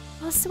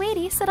 Oh,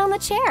 sweetie, sit on the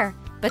chair.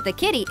 But the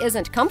kitty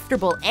isn't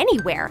comfortable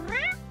anywhere.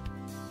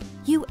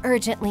 You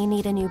urgently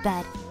need a new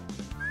bed.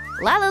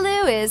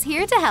 Lalilu is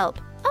here to help.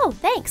 Oh,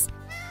 thanks.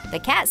 The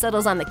cat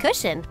settles on the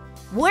cushion.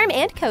 Warm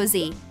and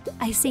cozy.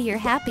 I see you're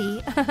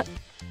happy.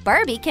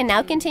 Barbie can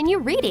now continue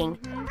reading.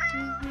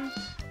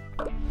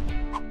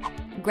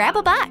 Grab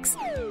a box.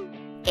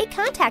 A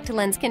contact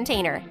lens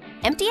container.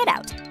 Empty it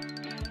out.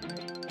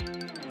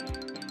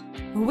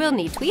 We'll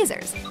need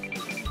tweezers.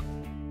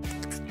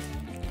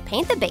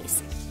 Paint the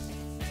base.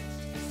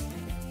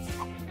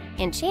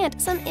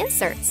 Enchant some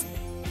inserts.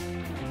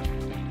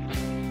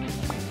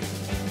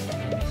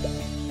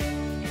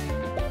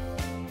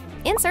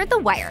 Insert the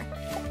wire.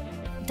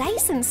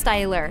 Dyson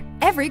styler,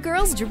 every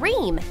girl's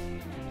dream.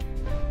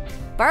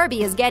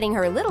 Barbie is getting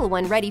her little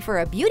one ready for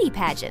a beauty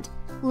pageant.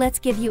 Let's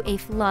give you a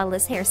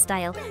flawless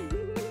hairstyle.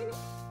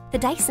 The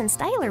Dyson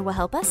styler will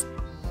help us.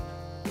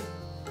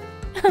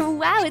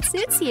 Wow, it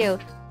suits you.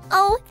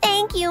 Oh,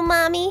 thank you,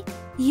 Mommy.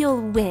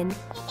 You'll win.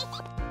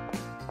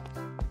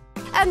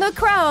 And the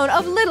crown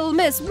of Little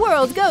Miss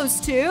World goes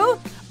to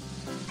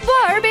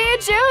Barbie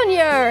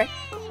Jr.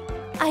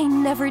 I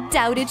never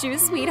doubted you,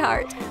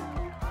 sweetheart.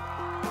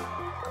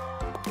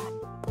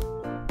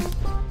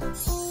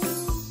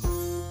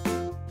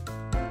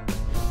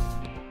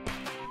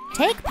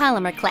 Take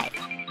polymer clay.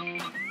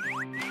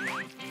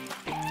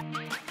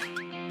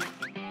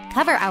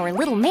 Cover our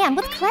little man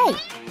with clay.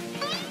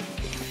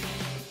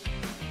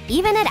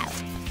 Even it out.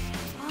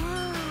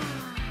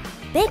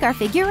 Bake our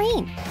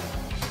figurine.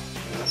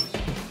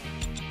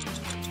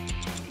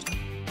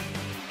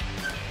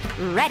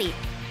 Ready.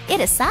 It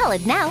is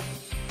solid now.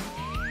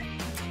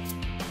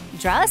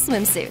 Draw a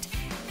swimsuit.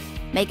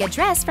 Make a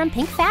dress from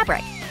pink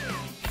fabric.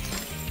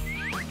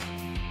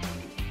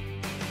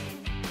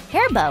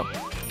 Hair bow.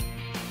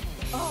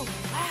 Oh,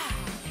 wow.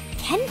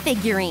 Ken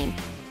figurine.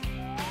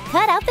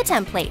 Cut out the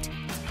template.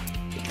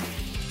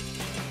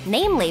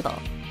 Name label.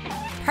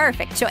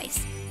 Perfect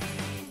choice.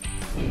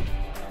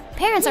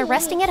 Parents are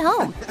resting at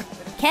home.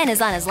 Ken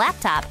is on his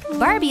laptop.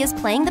 Barbie is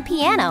playing the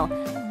piano.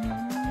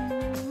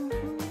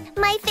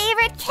 My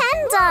favorite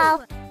Ken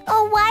doll.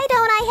 Oh, why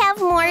don't I have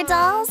more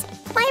dolls?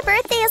 My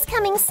birthday is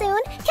coming soon.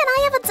 Can I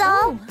have a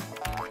doll?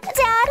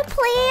 Dad,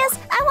 please.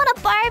 I want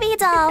a Barbie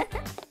doll.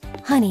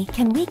 Honey,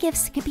 can we give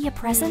Skippy a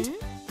present?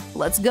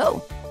 Let's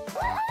go.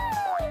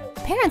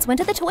 Parents went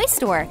to the toy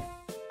store.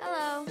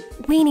 Hello.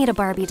 We need a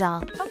Barbie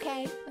doll.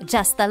 Okay.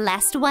 Just the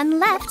last one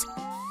left.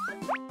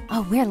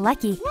 Oh, we're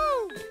lucky.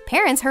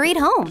 Parents hurried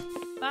home.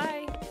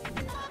 Bye.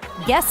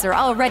 Guests are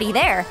already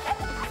there.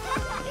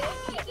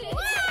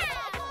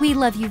 We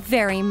love you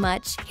very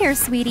much. Here,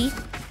 sweetie.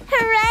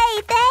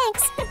 Hooray,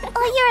 thanks.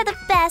 Oh, you're the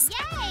best.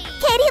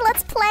 Katie,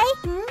 let's play.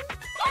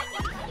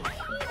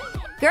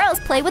 Girls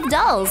play with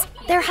dolls.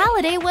 Their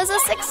holiday was a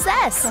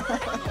success.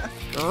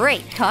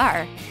 Great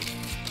car.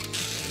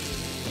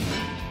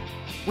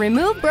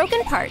 Remove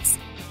broken parts.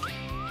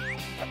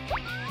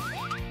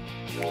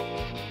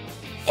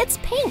 It's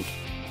pink.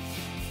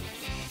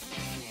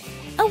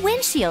 A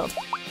windshield.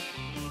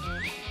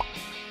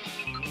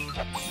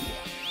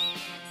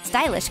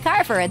 Stylish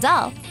car for a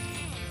doll.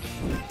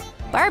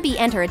 Barbie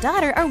and her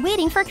daughter are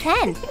waiting for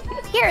Ken.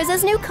 Here's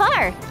his new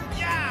car.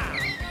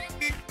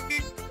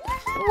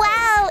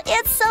 Wow,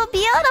 it's so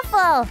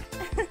beautiful.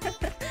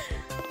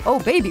 Oh,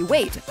 baby,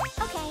 wait.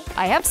 Okay.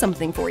 I have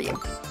something for you.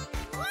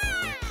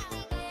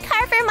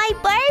 Car for my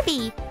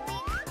Barbie.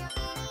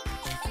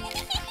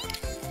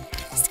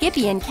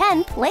 Skippy and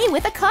Ken play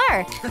with a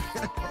car.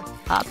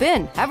 Hop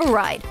in, have a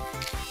ride.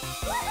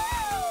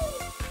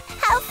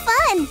 How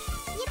fun.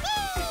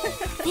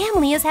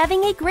 Family is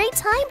having a great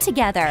time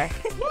together.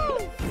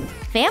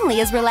 Family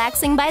is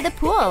relaxing by the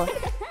pool.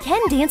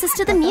 Ken dances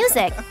to the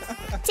music.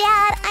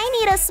 Dad, I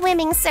need a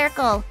swimming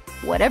circle.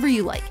 Whatever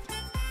you like.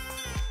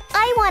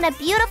 I want a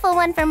beautiful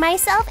one for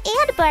myself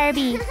and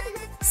Barbie.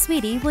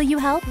 Sweetie, will you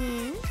help?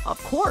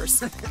 Of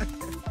course.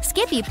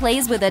 Skippy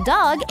plays with a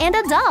dog and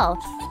a doll.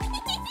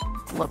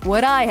 Look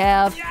what I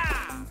have.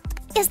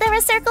 Is there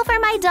a circle for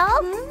my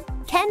doll?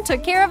 Ken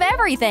took care of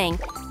everything.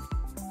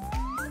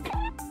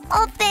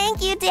 Oh,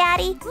 thank you,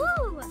 Daddy.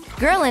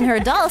 Girl and her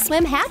doll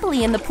swim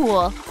happily in the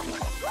pool.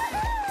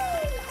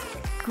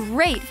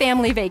 Great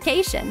family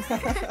vacation.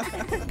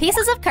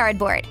 Pieces of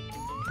cardboard.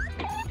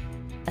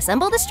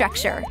 Assemble the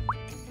structure.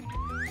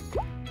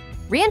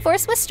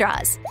 Reinforce with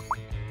straws.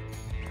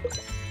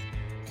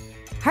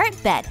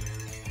 Heart bed.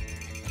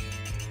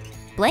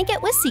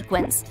 Blanket with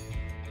sequins.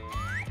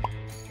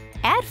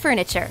 Add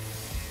furniture.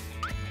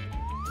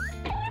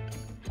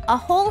 A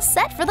whole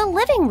set for the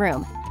living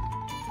room.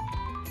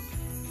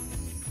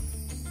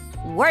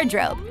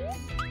 Wardrobe.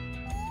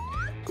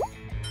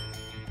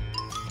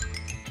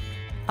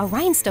 A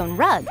rhinestone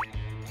rug.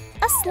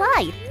 A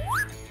slide.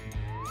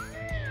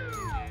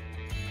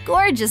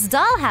 Gorgeous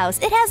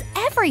dollhouse. It has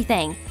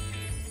everything.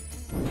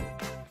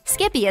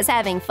 Skippy is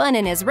having fun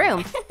in his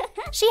room.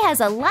 She has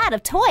a lot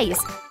of toys.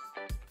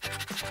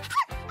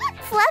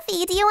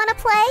 Fluffy, do you want to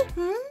play?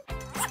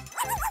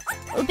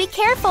 Be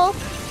careful.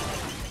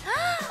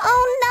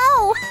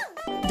 Oh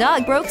no!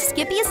 Dog broke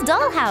Skippy's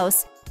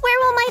dollhouse. no! Where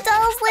will my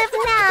dolls live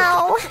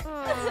now?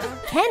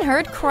 Ken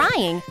heard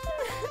crying.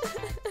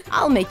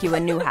 I'll make you a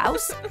new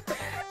house.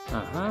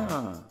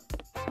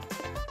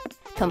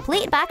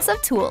 Complete box of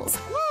tools.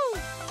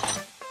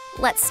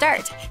 Let's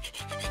start.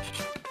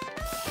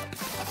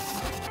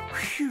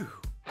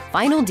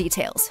 Final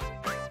details.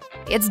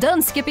 It's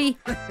done, Skippy.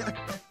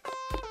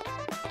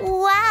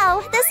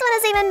 Wow, this one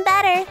is even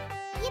better.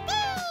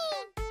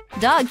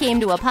 Dog came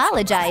to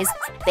apologize.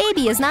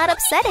 Baby is not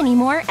upset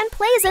anymore and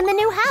plays in the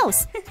new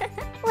house.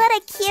 What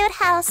a cute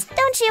house.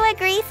 Don't you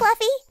agree,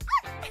 Fluffy?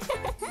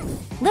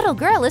 Little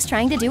girl is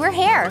trying to do her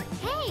hair.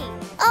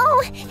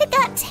 Oh, it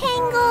got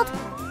tangled.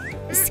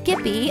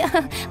 Skippy,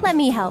 let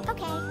me help.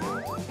 Okay.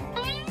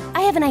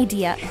 I have an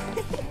idea.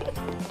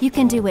 You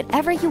can do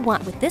whatever you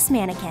want with this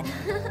mannequin.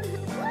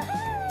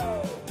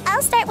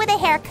 I'll start with a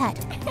haircut.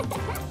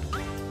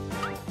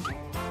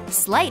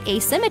 Slight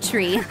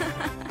asymmetry.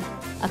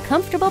 A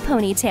comfortable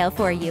ponytail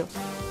for you.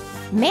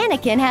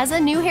 Mannequin has a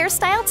new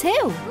hairstyle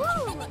too.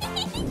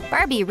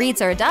 Barbie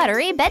reads her daughter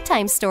a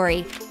bedtime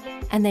story.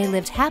 And they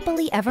lived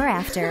happily ever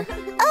after.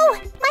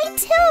 Oh, my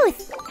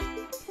tooth!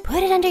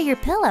 Put it under your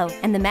pillow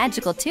and the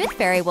magical tooth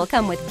fairy will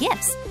come with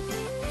gifts.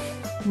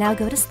 Now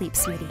go to sleep,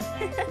 sweetie.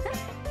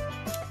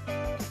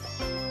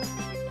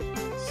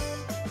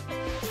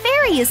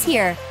 Fairy is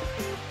here.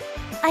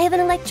 I have an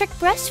electric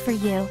brush for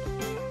you.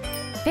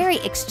 Fairy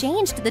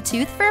exchanged the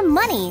tooth for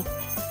money.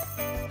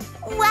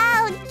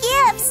 Wow,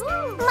 gifts!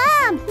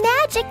 Mom,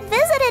 Magic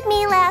visited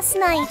me last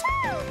night.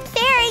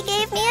 Fairy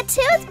gave me a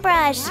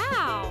toothbrush.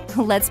 Wow.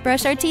 Let's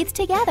brush our teeth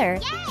together.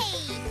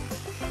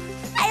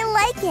 I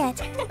like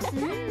it.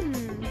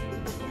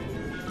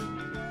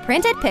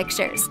 Printed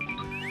pictures.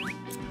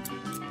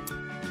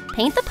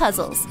 Paint the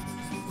puzzles.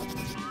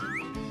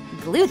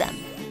 Glue them.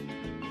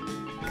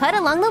 Cut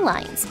along the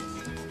lines.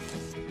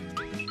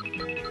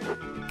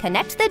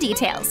 Connect the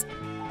details.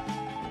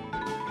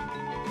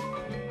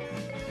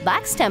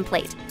 Box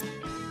template.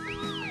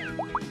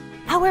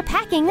 Our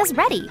packing is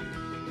ready.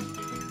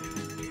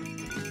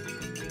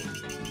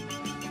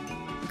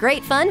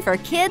 Great fun for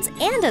kids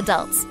and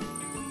adults.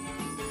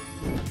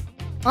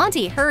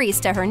 Auntie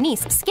hurries to her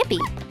niece, Skippy.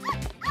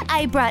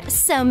 I brought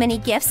so many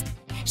gifts.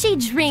 She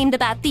dreamed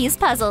about these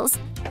puzzles.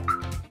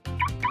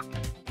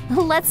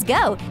 Let's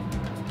go.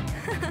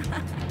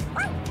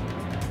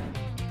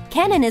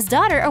 Ken and his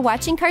daughter are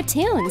watching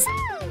cartoons.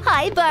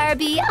 Hi,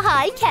 Barbie.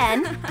 Hi,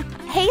 Ken.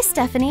 Hey,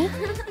 Stephanie.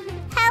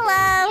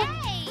 Hello.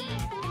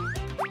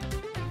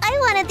 I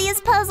wanted these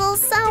puzzles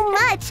so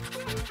much.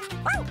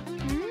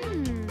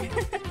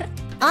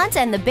 Aunt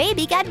and the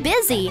baby got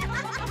busy.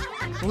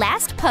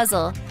 Last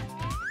puzzle.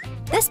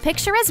 This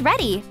picture is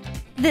ready.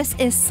 This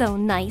is so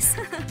nice.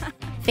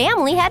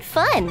 Family had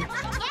fun.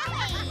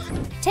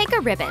 Take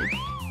a ribbon.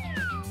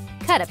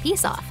 Cut a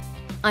piece off.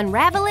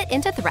 Unravel it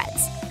into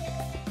threads.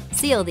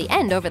 Seal the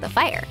end over the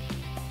fire.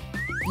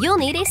 You'll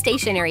need a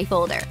stationery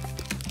folder.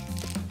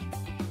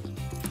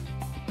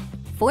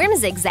 Form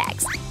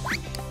zigzags.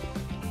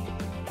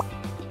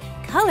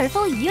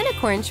 Colorful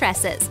unicorn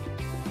tresses.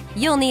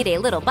 You'll need a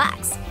little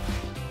box.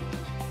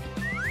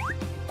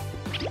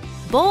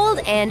 Bold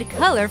and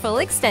colorful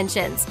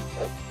extensions.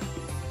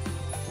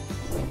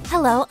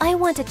 Hello, I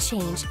want to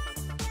change.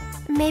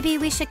 Maybe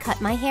we should cut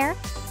my hair?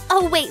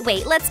 Oh,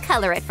 wait, let's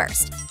color it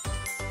first.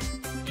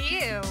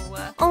 Ew.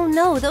 Oh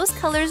no, those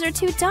colors are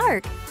too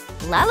dark.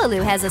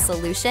 Lalilu has a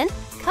solution.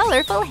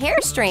 Colorful hair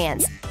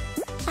strands.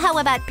 How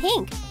about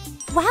pink?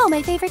 Wow,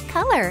 my favorite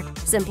color.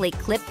 Simply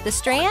clip the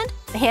strand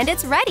and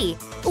it's ready.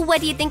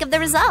 What do you think of the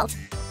result?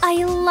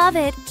 I love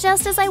it,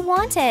 just as I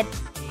wanted.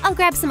 I'll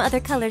grab some other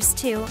colors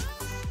too.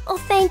 Oh,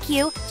 thank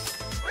you.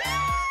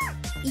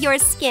 Your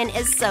skin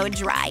is so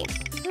dry.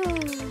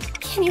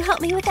 Can you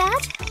help me with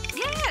that?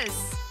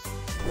 Yes.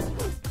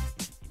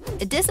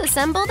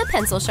 Disassemble the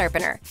pencil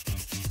sharpener.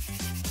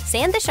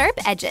 Sand the sharp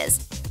edges.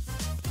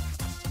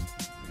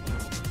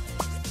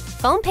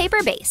 Foam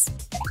paper base.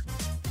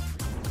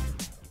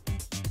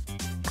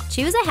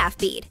 Choose a half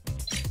bead.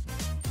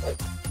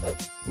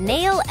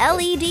 Nail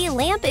LED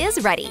lamp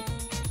is ready.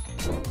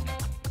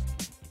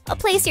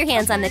 Place your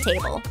hands on the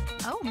table.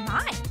 Oh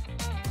my.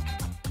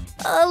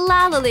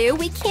 Lalilu,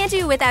 we can't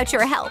do without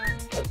your help.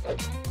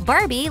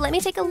 Barbie, let me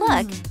take a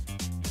look.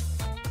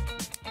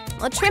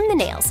 I'll trim the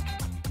nails.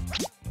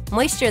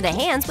 Moisture the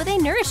hands with a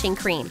nourishing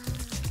cream.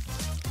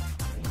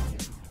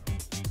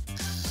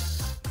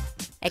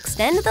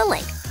 Extend the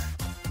length.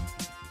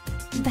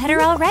 much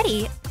better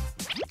already.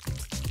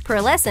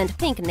 Pearlescent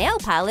pink nail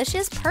polish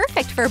is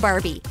perfect for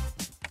Barbie.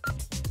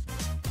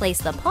 Place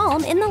the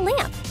palm in the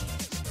lamp.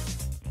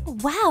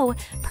 Wow,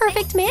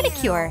 perfect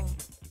manicure.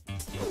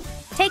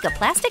 Take a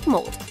plastic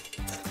mold.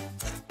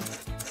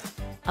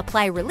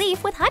 Apply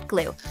relief with hot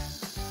glue.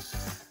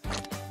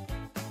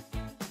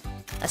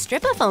 A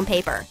strip of foam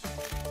paper.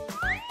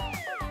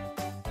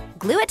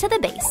 Glue it to the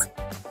base.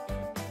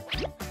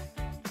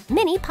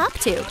 Mini pop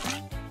tube.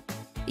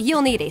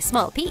 You'll need a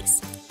small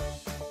piece.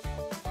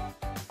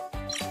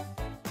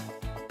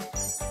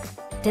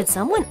 Did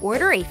someone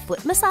order a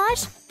foot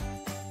massage?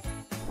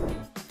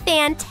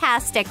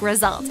 Fantastic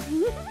result!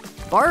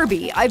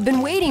 Barbie, I've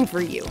been waiting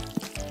for you.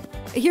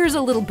 Here's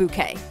a little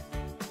bouquet.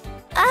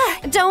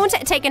 Don't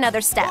take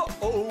another step.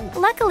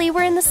 Luckily,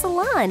 we're in the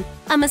salon.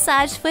 A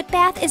massage foot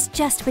bath is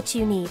just what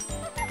you need.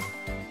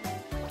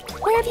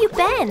 Where have you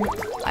been?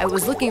 I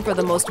was looking for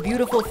the most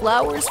beautiful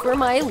flowers for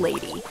my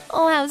lady.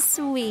 Oh, how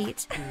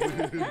sweet.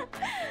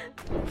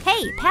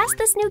 Hey, pass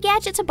this new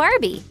gadget to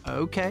Barbie.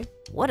 Okay.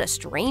 What a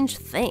strange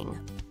thing.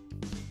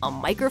 A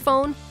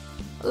microphone?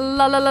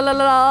 La la la la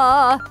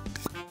la.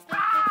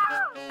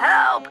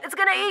 Help! It's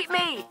gonna eat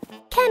me!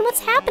 Ken, what's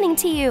happening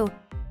to you?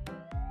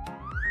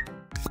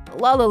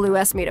 Lalilu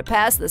asked me to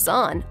pass this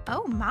on.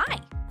 Oh my.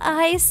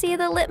 I see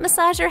the lip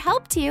massager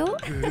helped you.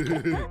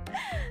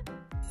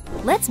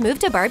 Let's move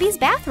to Barbie's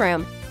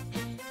bathroom.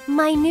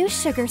 My new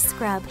sugar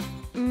scrub.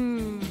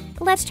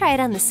 Let's try it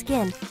on the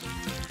skin.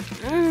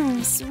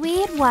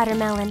 Sweet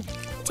watermelon.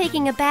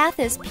 Taking a bath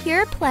is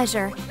pure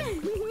pleasure.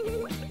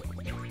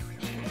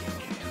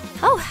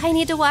 Oh, I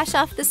need to wash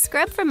off the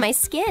scrub from my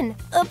skin.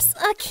 Oops,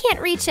 I can't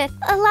reach it.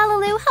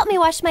 Lalilu, help me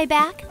wash my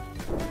back.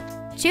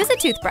 Choose a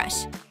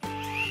toothbrush.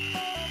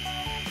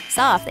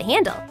 Saw off the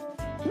handle.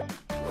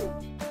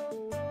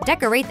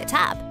 Decorate the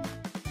top.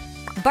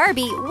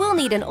 Barbie will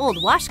need an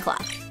old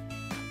washcloth.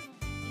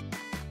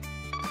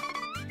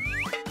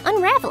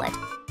 Unravel it.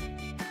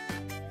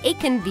 A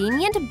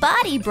convenient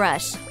body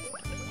brush.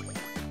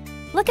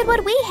 Look at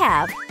what we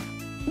have.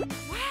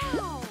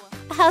 Wow.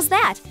 How's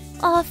that?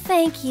 Oh,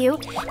 thank you.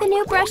 The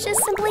new brush is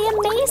simply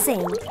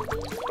amazing.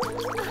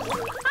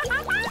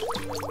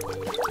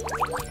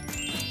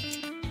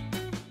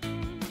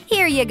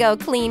 Here you go,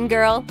 clean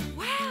girl.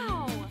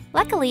 Wow.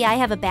 Luckily, I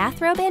have a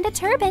bathrobe and a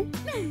turban.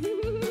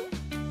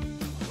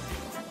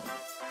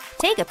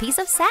 Take a piece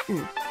of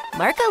satin.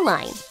 Mark a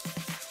line.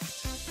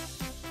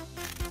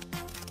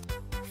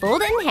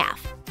 Fold it in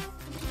half.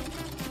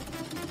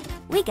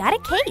 We got a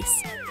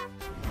case.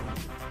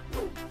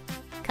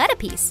 Cut a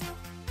piece.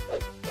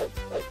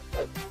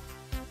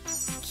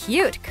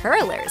 Cute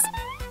curlers.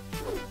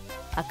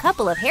 A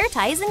couple of hair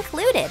ties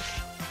included.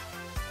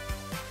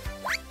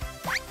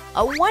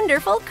 A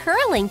wonderful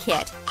curling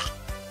kit.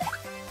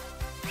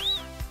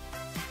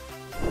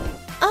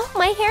 Oh,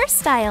 my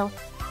hairstyle.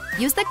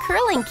 Use the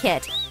curling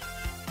kit.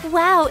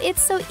 Wow,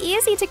 it's so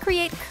easy to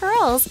create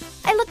curls.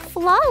 I look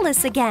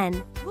flawless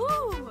again.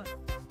 Woo.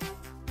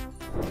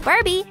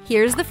 Barbie,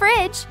 here's the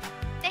fridge.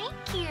 Thank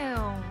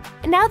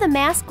you. Now the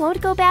mask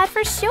won't go bad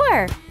for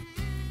sure.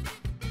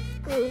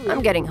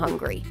 I'm getting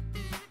hungry.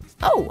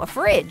 Oh, a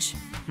fridge.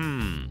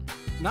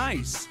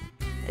 Nice.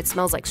 It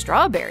smells like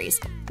strawberries.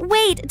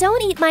 Wait,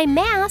 don't eat my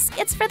mask.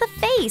 It's for the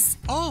face.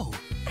 Oh.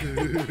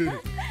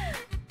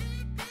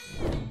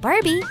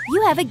 Barbie,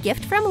 you have a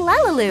gift from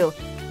Lalilu.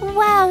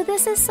 Wow,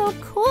 this is so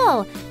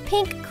cool.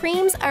 Pink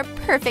creams are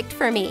perfect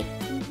for me.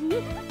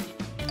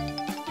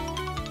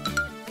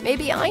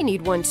 Maybe I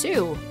need one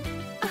too.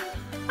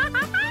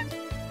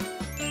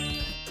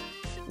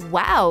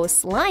 Wow,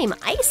 slime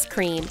ice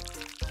cream.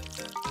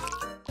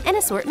 An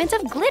assortment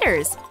of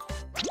glitters.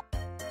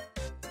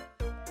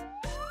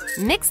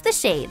 Mix the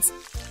shades.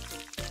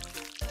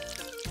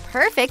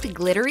 Perfect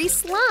glittery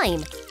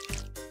slime.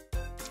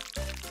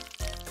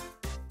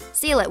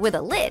 Seal it with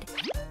a lid.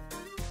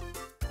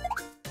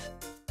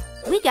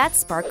 We got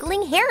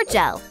sparkling hair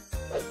gel.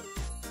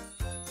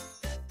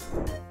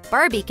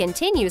 Barbie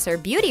continues her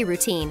beauty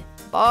routine.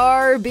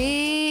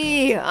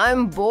 Barbie,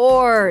 I'm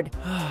bored.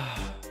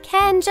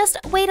 Ken, just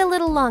wait a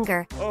little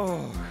longer.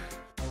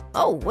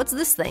 Oh, what's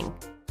this thing?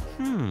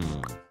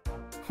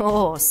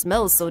 Oh,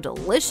 smells so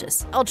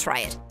delicious. I'll try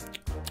it.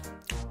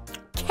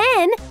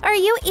 Ken, are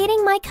you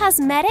eating my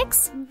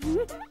cosmetics?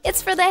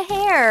 It's for the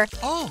hair.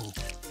 Oh.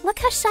 Look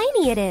how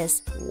shiny it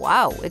is.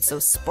 Wow, it's so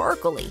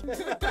sparkly.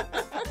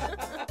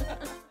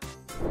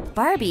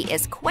 Barbie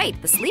is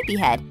quite the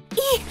sleepyhead.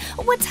 Eek,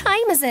 what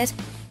time is it?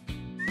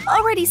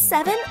 Already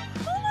 7?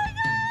 Oh my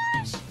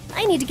gosh!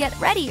 I need to get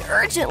ready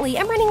urgently.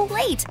 I'm running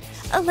late.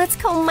 Let's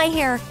comb my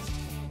hair.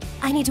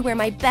 I need to wear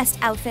my best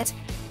outfit.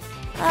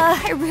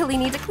 I really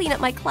need to clean up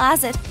my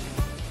closet.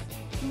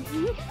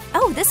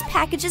 Oh, this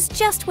package is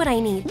just what I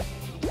need.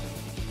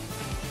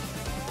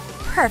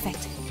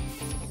 Perfect.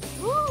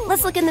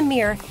 Let's look in the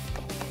mirror.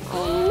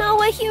 Oh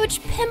no, a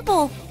huge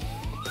pimple.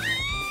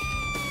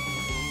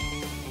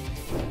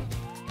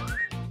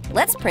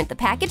 Let's print the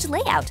package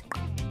layout.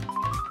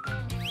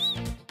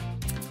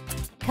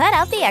 Cut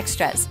out the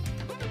extras.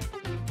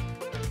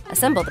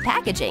 Assemble the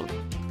packaging.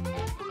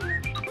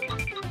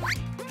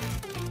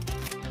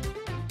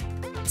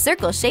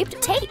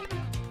 circle-shaped tape.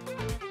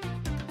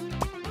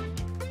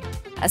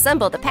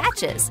 Assemble the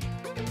patches.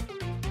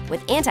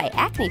 With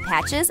anti-acne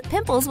patches,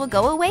 pimples will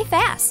go away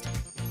fast.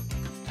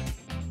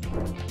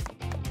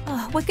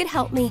 Oh, what could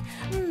help me?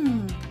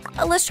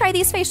 Let's try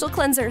these facial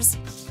cleansers.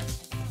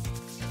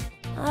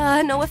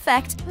 No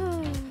effect.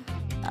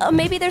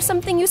 Maybe there's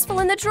something useful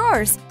in the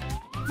drawers.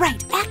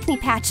 Right, acne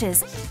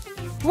patches.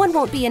 One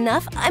won't be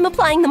enough. I'm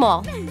applying them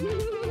all.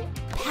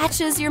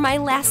 Patches, you're my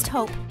last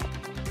hope.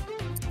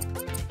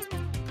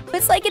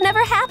 It's like it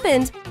never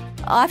happened.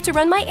 I'll have to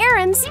run my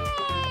errands.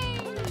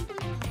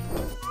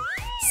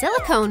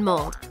 Silicone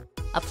mold.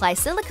 Apply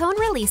silicone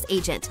release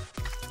agent.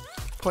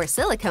 Pour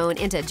silicone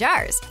into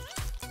jars.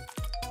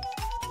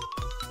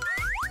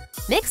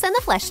 Mix in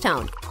the flesh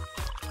tone.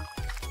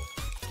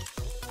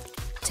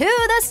 To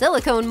the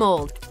silicone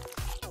mold.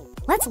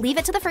 Let's leave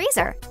it to the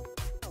freezer.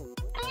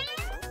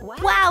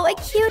 Wow, a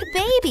cute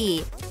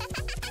baby!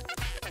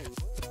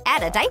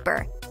 Add a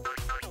diaper.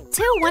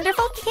 2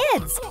 wonderful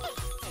kids.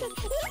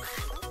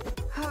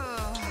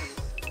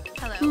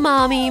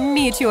 Mommy,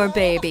 meet your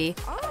baby.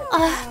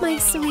 Ah, my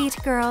sweet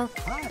girl.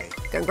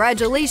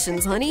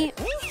 Congratulations, honey.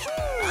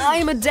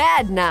 I'm a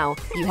dad now.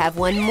 You have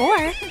one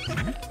more.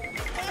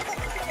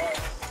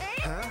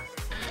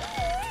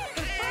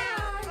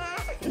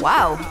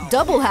 Wow,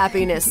 double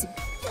happiness.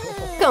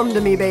 Come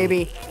to me,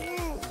 baby.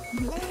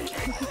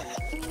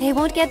 They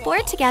won't get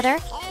bored together.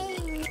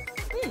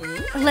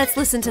 Let's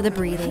listen to the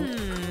breathing.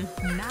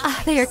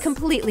 They are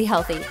completely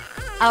healthy.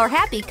 Our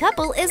happy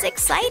couple is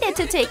excited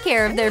to take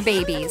care of their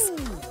babies.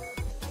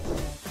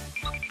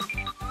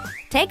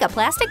 Take a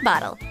plastic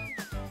bottle.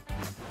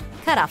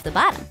 Cut off the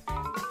bottom.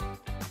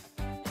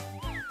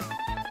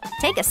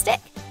 Take a stick.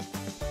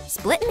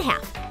 Split in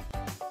half.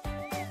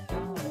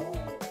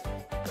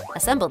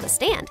 Assemble the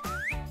stand.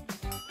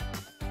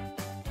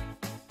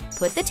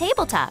 Put the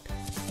tabletop.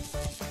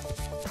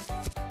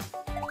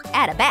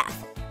 Add a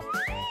bath.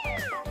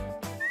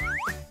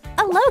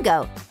 A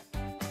logo.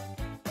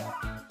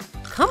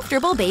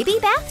 Comfortable baby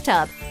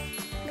bathtub.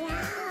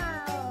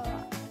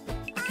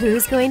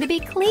 Who's going to be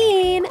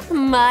clean?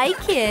 My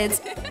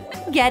kids.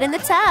 Get in the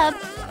tub.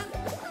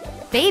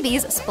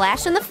 Babies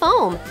splash in the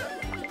foam.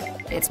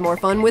 It's more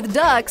fun with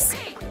ducks.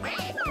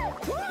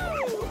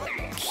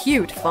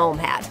 Cute foam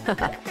hat.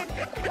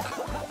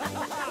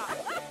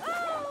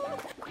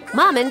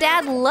 Mom and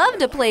Dad love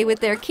to play with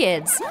their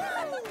kids.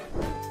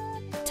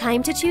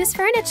 Time to choose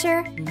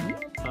furniture.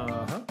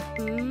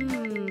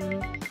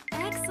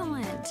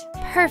 Excellent.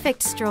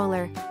 Perfect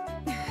stroller.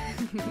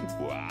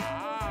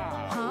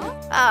 Wow.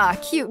 Ah,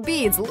 cute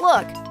beads,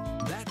 look.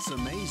 That's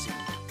amazing.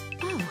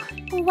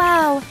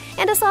 Wow,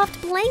 and a soft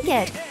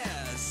blanket.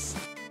 Yes.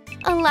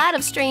 A lot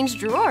of strange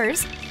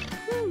drawers.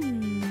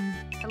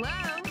 Hello?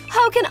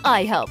 How can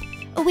I help?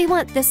 We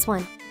want this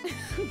one.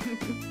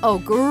 Oh,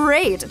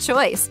 great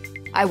choice.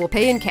 I will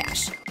pay in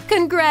cash.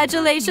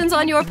 Congratulations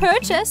on your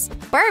purchase.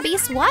 Barbie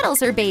swaddles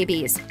her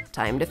babies.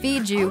 Time to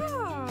feed you.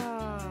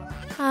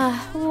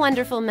 Ah,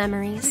 wonderful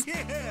memories.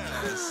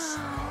 Yes.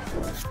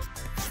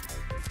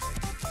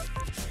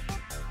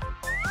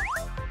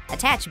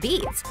 Attach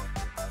beads.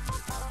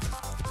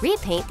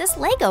 Repaint this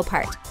Lego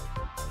part.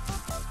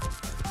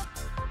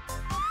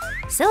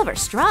 Silver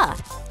straw.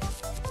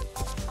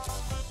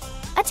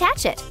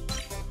 Attach it.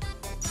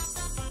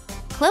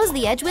 Close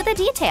the edge with a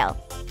detail.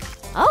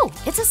 Oh,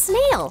 it's a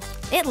snail.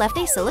 It left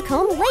a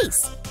silicone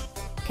lace.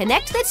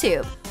 Connect the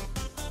tube.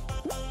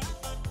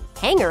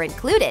 Hanger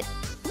included.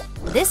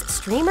 This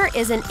streamer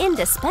is an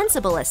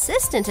indispensable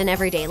assistant in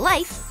everyday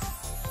life.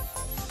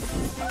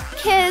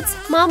 Kids,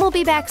 Mom will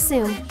be back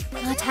soon.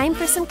 Time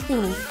for some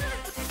cleaning.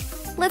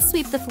 Let's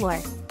sweep the floor.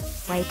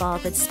 Wipe all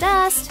the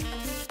dust.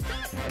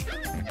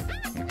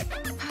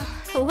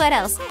 What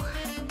else?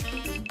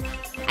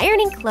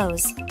 Ironing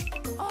clothes.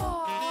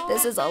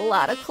 This is a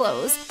lot of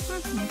clothes.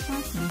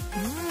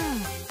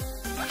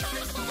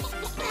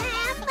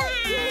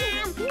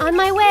 On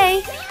my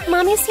way.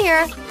 Mommy's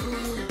here.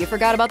 You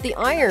forgot about the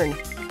iron.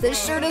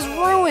 This shirt is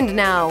ruined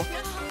now.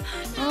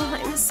 Oh,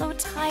 I'm so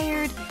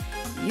tired.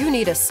 You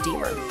need a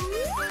steamer.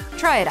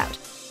 Try it out.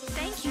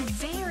 Thank you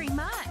very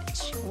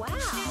much.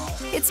 Wow.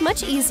 It's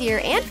much easier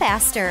and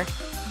faster.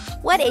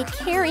 What a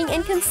caring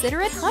and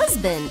considerate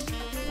husband.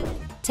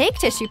 Take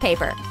tissue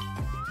paper.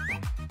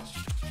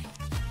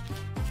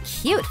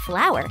 Cute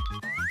flower.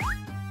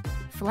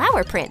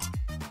 Flower print.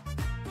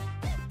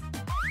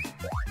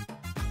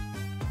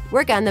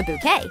 Work on the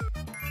bouquet.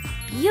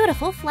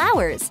 Beautiful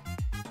flowers.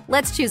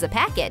 Let's choose a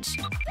package.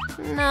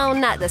 No,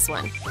 not this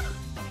one.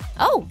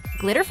 Oh,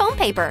 glitter foam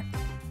paper.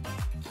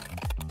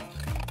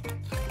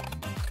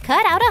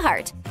 Cut out a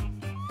heart.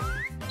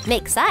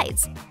 Make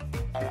sides.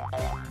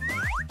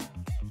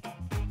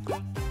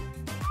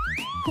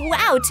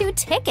 Wow, 2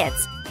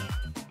 tickets.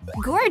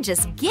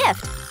 Gorgeous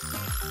gift.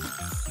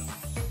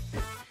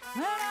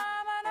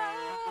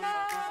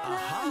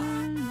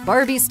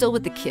 Barbie's still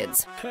with the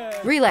kids.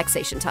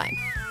 Relaxation time.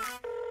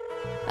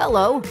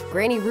 Hello,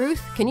 Granny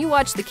Ruth, can you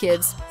watch the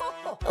kids?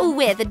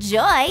 With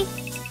joy.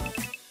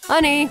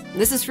 Honey,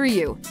 this is for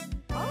you.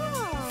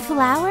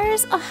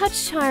 Flowers? Oh, how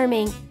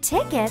charming.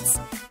 Tickets?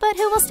 But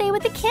who will stay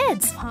with the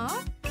kids?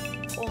 Huh?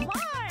 Oh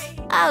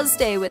my! I'll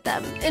stay with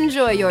them.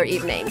 Enjoy your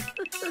evening.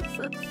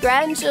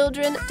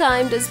 Grandchildren,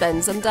 time to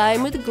spend some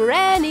time with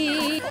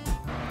Granny.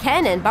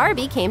 Ken and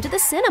Barbie came to the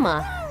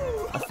cinema.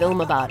 A film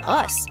about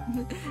us.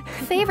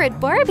 Favorite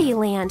Barbie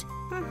land.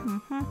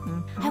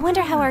 I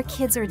wonder how our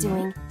kids are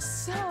doing.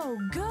 So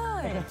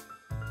good!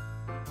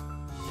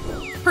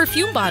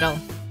 Perfume bottle.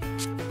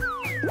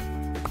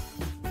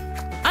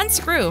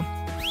 Unscrew.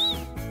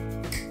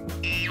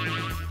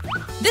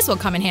 This will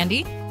come in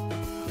handy.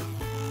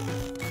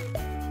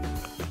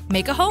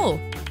 Make a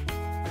hole.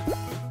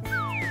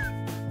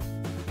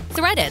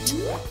 Thread it.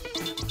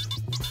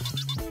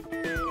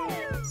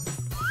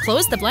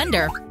 Close the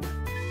blender.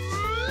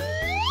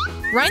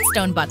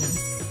 Rhinestone button.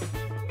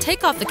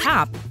 Take off the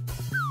cap.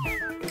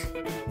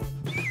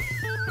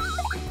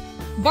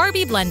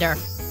 Barbie blender.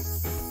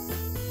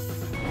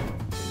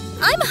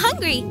 I'm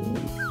hungry.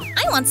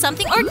 I want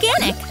something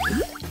organic.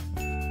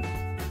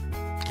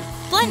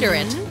 Blender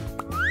it.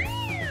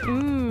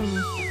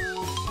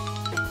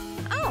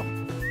 Oh.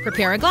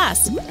 Prepare a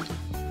glass.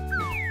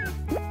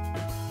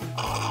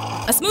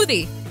 A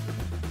smoothie.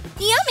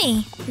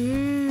 Yummy.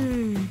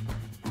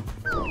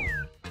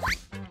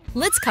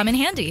 Lids come in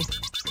handy.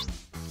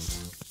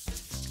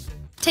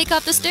 Take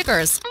off the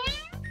stickers.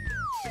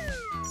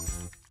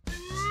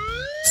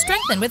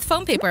 Strengthen with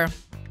foam paper.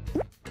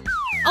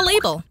 A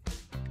label.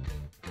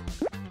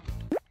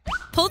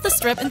 Pull the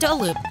strip into a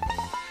loop.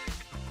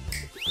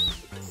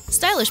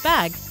 Stylish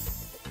bag.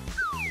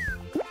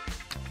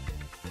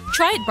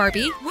 Try it,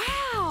 Barbie.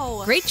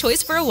 Wow! Great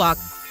choice for a walk.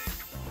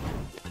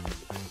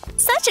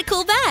 Such a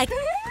cool bag.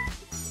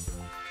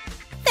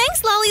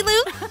 Thanks,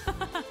 Lalilu.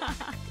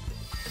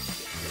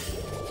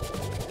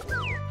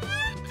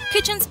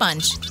 Kitchen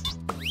sponge.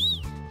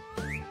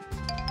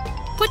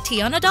 Put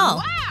tea on a doll.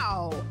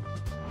 Wow!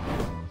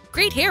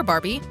 Great hair,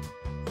 Barbie.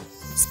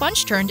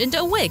 Sponge turned into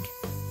a wig.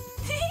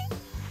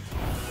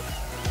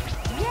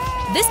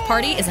 This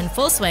party is in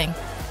full swing.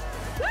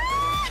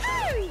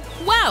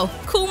 Wow,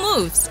 cool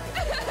moves.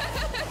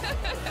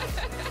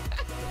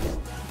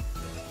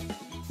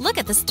 Look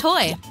at this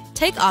toy.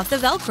 Take off the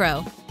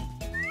Velcro.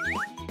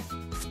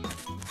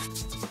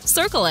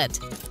 Circle it.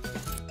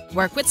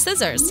 Work with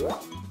scissors.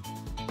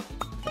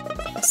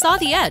 Saw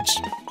the edge.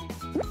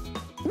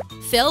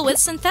 Fill with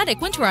synthetic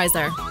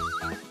winterizer.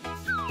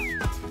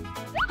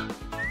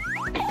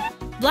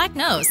 Black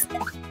nose.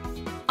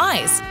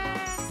 Eyes.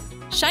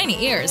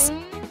 Shiny ears.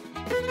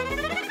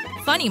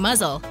 Funny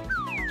muzzle.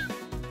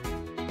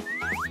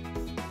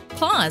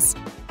 Claws.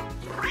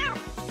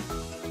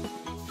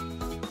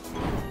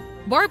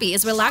 Barbie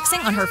is relaxing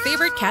on her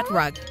favorite cat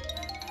rug.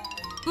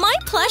 My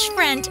plush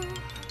friend!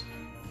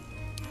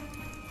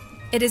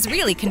 It is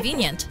really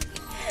convenient.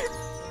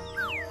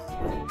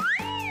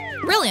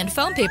 Brilliant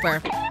foam paper.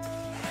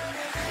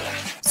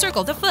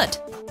 Circle the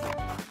foot.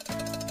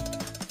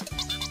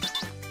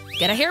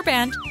 Get a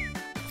hairband.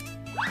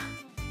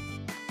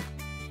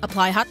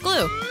 Apply hot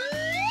glue.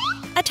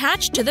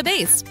 Attach to the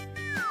base.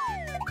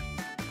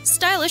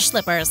 Stylish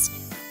slippers.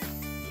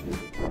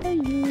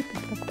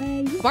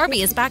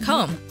 Barbie is back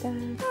home.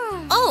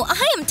 Oh,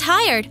 I am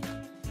tired.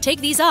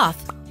 Take these off.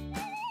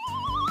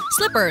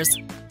 Slippers.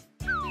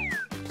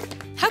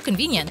 How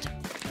convenient.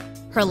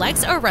 Her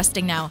legs are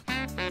resting now.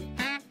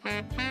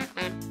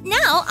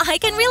 Now I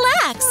can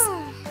relax.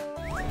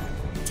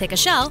 Take a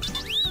shell.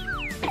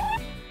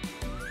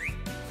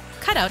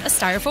 Cut out a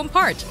styrofoam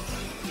part.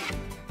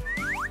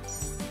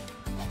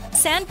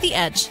 Sand the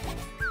edge.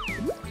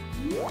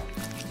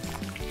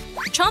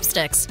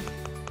 Chopsticks.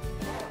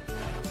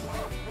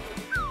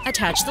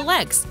 Attach the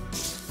legs.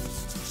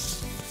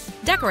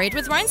 Decorate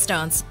with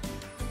rhinestones.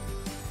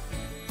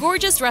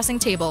 Gorgeous dressing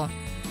table.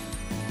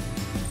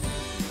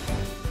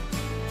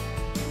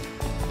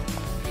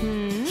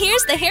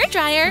 Here's the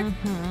hairdryer.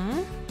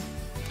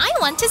 I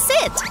want to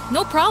sit.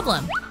 No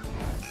problem.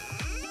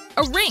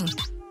 A ring.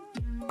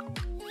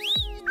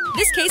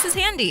 This case is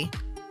handy.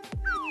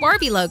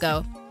 Barbie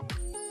logo.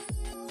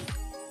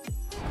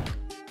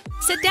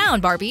 Sit down,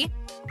 Barbie.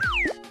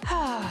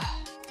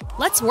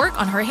 Let's work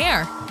on her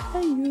hair.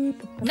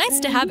 Nice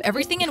to have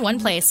everything in one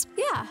place.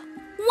 Yeah.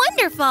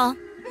 Wonderful!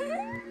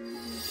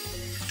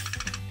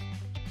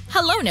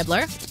 Hello,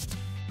 Nibbler.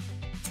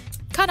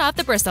 Cut off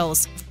the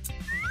bristles.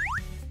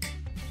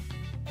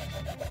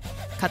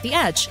 Cut the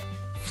edge.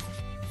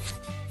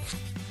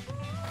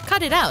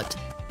 Cut it out.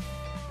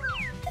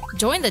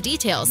 Join the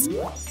details.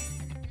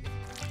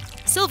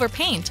 Silver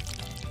paint.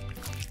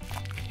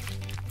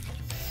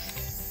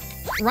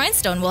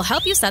 Rhinestone will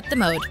help you set the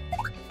mode.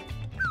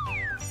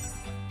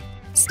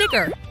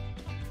 Sticker.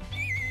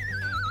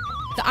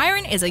 The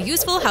iron is a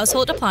useful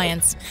household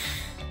appliance.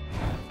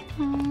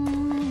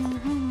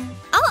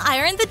 I'll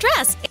iron the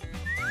dress.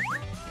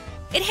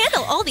 It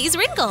handle all these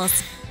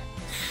wrinkles.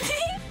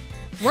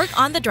 Work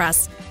on the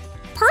dress.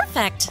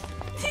 Perfect!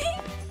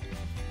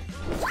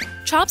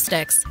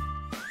 Chopsticks.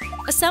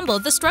 Assemble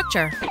the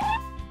structure.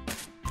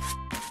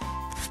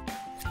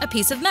 A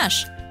piece of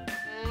mesh.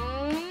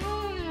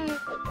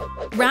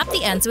 Wrap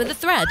the ends with a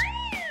thread.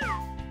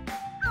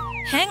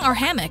 Hang our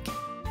hammock.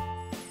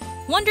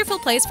 Wonderful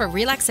place for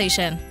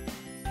relaxation.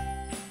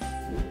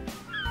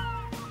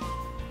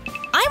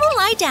 I will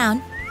lie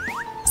down.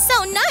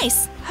 So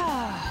nice!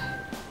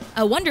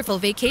 A wonderful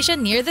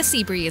vacation near the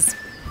sea breeze.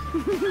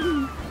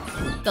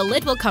 The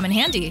lid will come in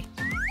handy.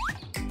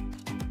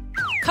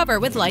 Cover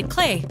with light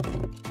clay.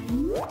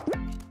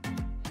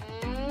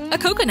 A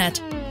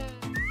coconut.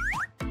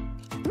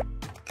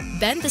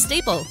 Bend the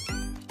staple.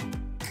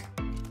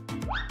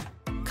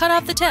 Cut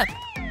off the tip.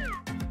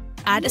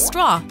 Add a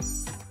straw.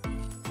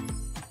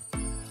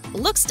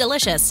 Looks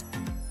delicious.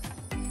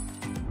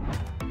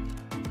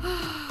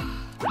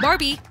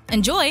 Barbie,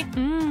 enjoy!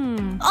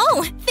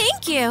 Oh,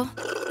 thank you.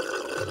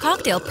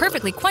 Cocktail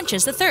perfectly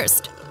quenches the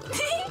thirst.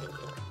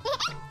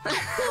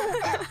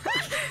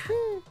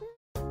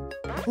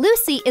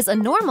 Lucy is a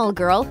normal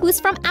girl who's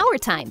from our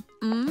time.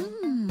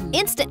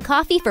 Instant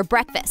coffee for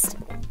breakfast.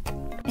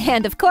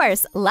 And of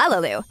course,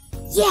 Lalilu.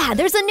 Yeah,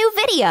 there's a new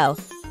video!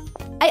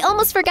 I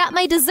almost forgot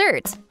my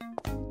dessert.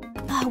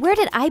 Where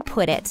did I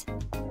put it?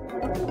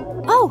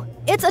 Oh,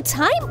 it's a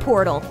time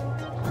portal!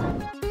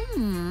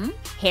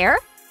 Hair?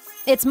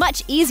 It's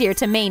much easier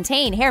to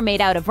maintain hair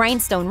made out of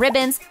rhinestone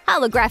ribbons,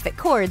 holographic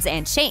cords,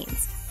 and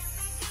chains.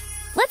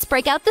 Let's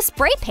break out the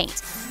spray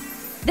paint.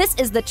 This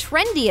is the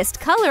trendiest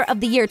color of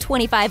the year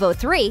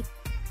 2503.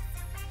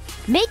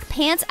 Make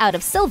pants out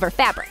of silver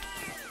fabric.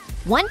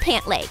 1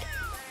 pant leg.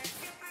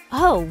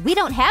 Oh, we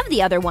don't have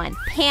the other one,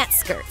 pant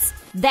skirts.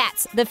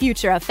 That's the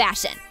future of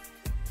fashion.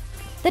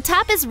 The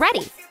top is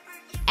ready.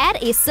 Add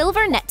a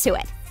silver net to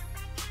it.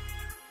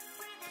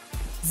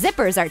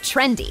 Zippers are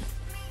trendy.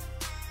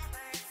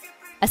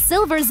 A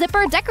silver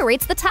zipper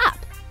decorates the top.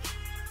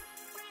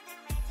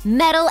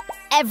 Metal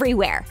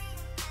everywhere.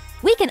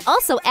 We can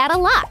also add a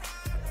lock.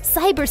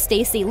 Cyber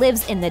Stacy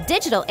lives in the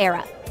digital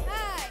era.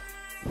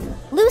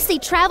 Lucy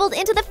traveled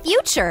into the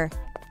future.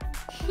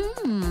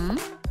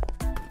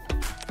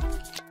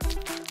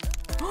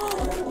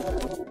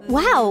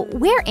 Wow,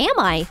 where am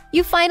I?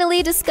 You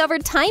finally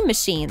discovered time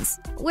machines.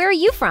 Where are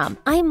you from?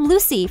 I'm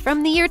Lucy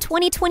from the year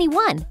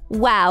 2021.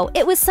 Wow,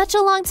 it was such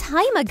a long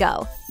time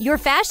ago. Your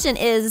fashion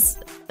is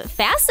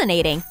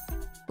fascinating.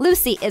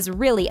 Lucy is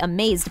really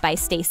amazed by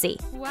Stacy.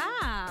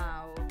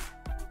 Wow.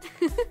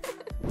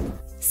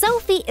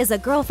 Sophie is a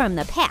girl from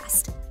the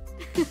past.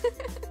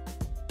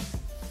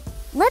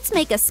 Let's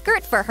make a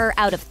skirt for her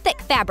out of thick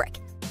fabric.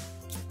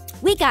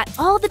 We got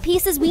all the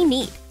pieces we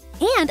need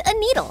and a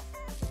needle.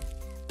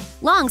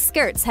 Long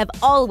skirts have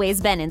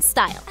always been in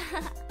style.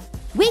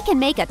 We can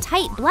make a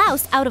tight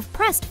blouse out of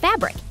pressed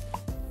fabric.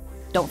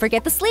 Don't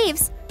forget the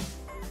sleeves.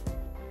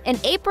 An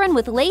apron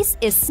with lace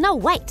is snow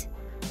white.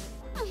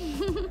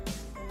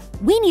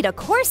 We need a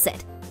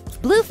corset.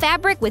 Blue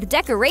fabric with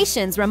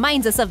decorations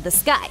reminds us of the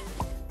sky.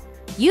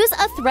 Use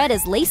a thread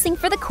as lacing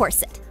for the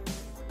corset.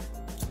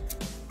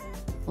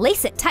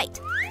 Lace it tight.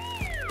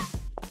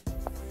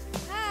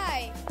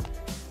 Hi.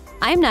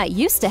 I'm not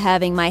used to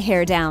having my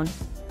hair down.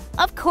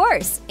 Of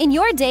course, in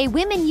your day,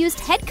 women used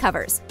head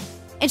covers.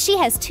 And she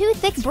has 2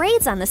 thick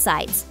braids on the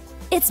sides.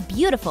 It's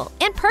beautiful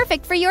and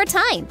perfect for your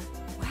time.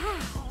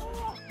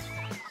 Wow.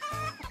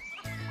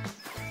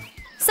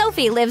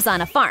 Sophie lives on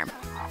a farm.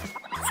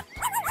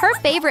 Her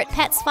favorite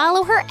pets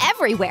follow her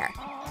everywhere.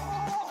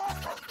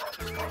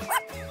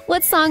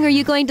 What song are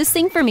you going to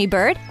sing for me,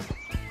 bird?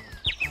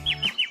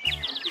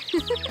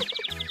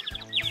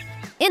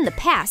 In the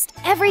past,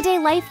 everyday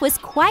life was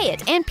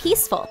quiet and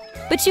peaceful,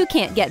 but you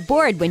can't get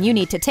bored when you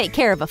need to take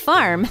care of a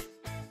farm.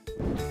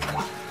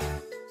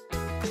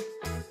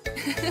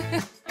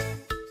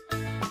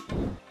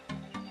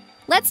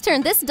 Let's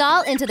turn this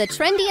doll into the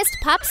trendiest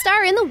pop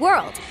star in the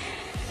world.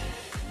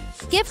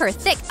 Give her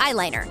thick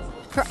eyeliner.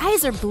 Her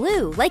eyes are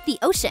blue, like the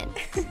ocean.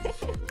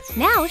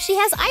 Now she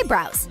has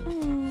eyebrows.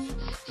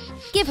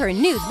 Give her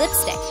nude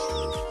lipstick.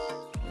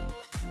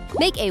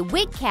 Make a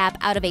wig cap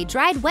out of a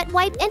dried wet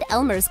wipe and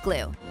Elmer's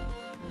glue.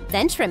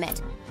 Then trim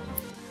it.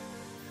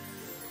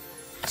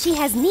 She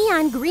has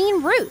neon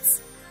green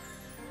roots.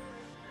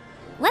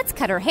 Let's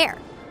cut her hair.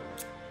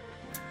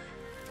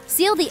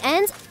 Seal the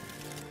ends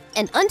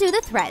and undo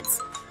the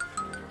threads.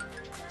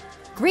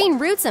 Green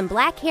roots and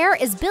black hair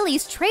is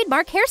Billy's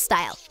trademark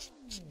hairstyle.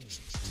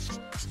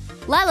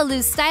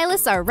 Lalilu's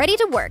stylists are ready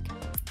to work.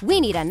 We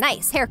need a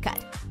nice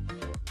haircut.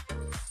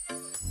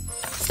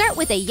 Start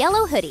with a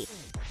yellow hoodie.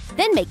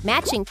 Then make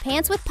matching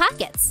pants with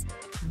pockets.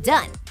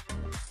 Done.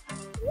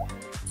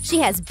 She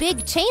has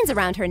big chains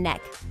around her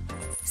neck.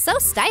 So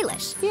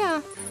stylish.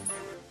 Yeah.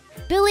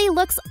 Billy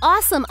looks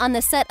awesome on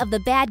the set of the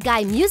Bad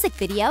Guy music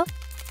video.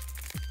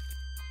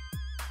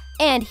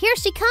 And here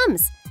she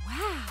comes.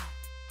 Wow.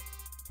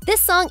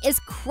 This song is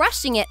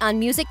crushing it on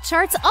music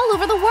charts all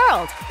over the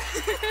world.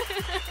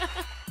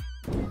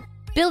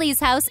 Billy's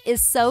house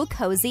is so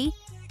cozy.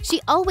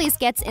 She always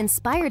gets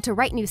inspired to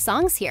write new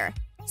songs here.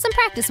 Some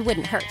practice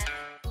wouldn't hurt.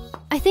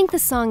 I think the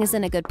song is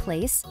in a good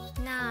place.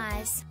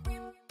 Nice.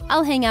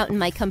 I'll hang out in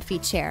my comfy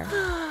chair.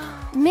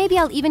 Maybe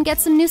I'll even get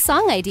some new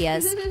song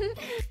ideas.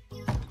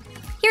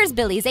 Here's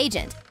Billy's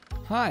agent.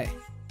 Hi.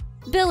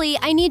 Billy,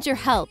 I need your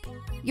help.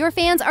 Your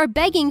fans are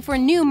begging for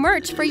new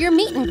merch for your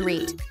meet and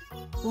greet.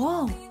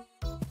 Whoa.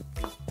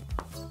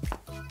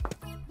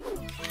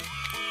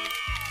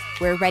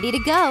 We're ready to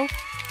go.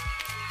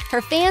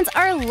 Her fans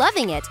are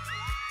loving it.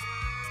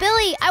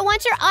 Billy, I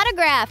want your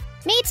autograph.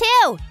 Me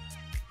too.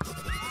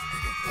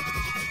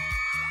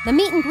 The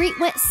meet and greet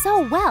went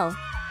so well.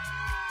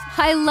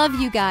 I love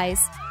you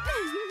guys.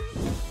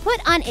 Put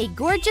on a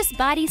gorgeous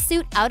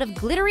bodysuit out of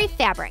glittery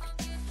fabric.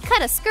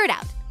 Cut a skirt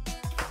out.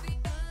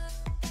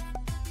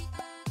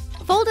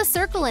 Fold a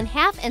circle in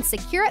half and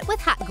secure it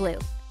with hot glue.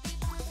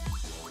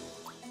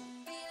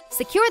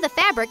 Secure the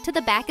fabric to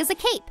the back as a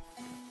cape.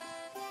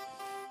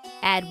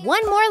 Add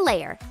one more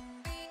layer.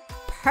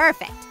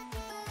 Perfect.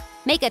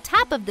 Make a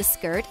top of the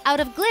skirt out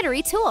of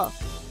glittery tulle.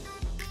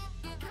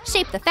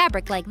 Shape the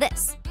fabric like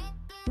this.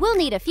 We'll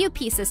need a few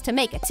pieces to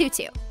make a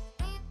tutu.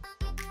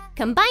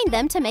 Combine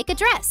them to make a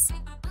dress.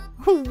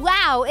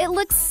 Wow, it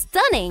looks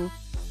stunning!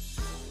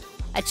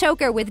 A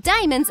choker with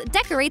diamonds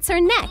decorates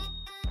her neck.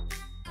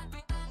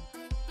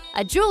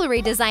 A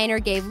jewelry designer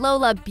gave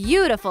Lola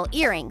beautiful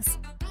earrings.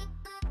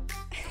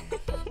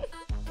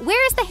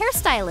 Where is the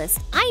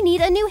hairstylist? I need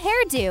a new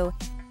hairdo.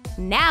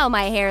 Now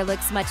my hair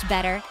looks much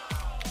better.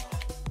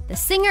 The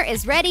singer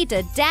is ready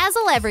to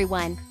dazzle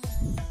everyone.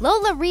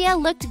 Lola Ria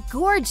looked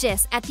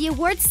gorgeous at the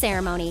awards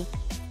ceremony.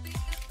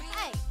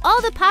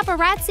 All the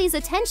paparazzi's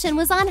attention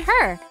was on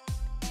her.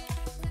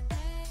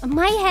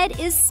 My head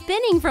is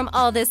spinning from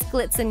all this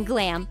glitz and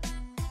glam.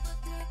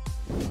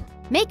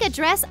 Make a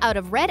dress out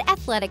of red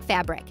athletic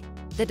fabric.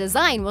 The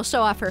design will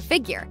show off her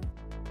figure.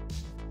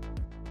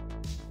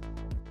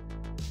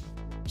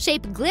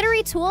 Shape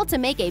glittery tulle to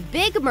make a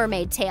big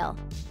mermaid tail.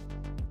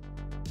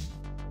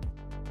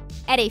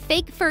 Add a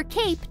fake fur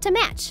cape to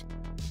match.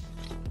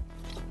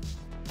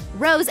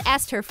 Rose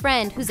asked her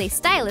friend, who's a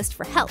stylist,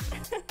 for help.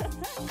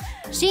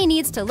 She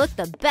needs to look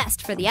the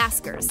best for the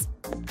Oscars.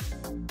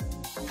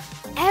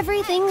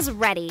 Everything's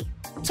ready.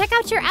 Check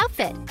out your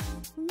outfit.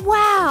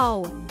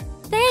 Wow!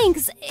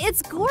 Thanks,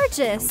 it's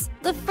gorgeous.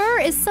 The fur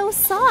is so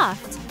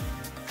soft.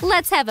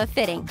 Let's have a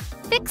fitting.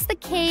 Fix the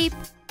cape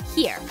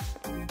here.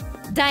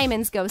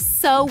 Diamonds go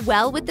so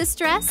well with this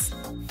dress.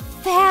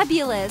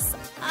 Fabulous!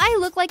 I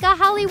look like a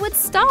Hollywood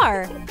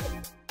star.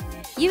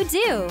 You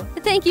do.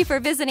 Thank you for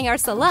visiting our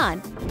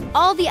salon.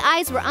 All the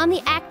eyes were on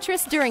the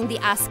actress during the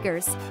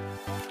Oscars.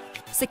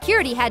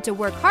 Security had to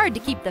work hard to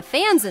keep the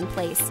fans in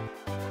place.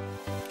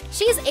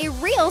 She's a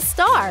real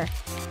star.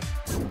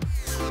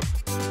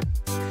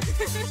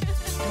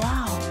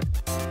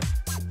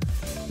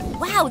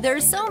 Wow, there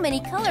are so many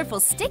colorful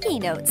sticky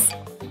notes.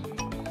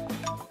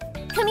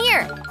 Come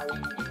here.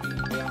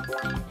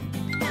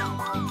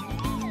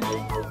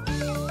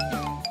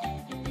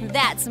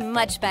 That's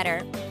much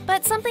better,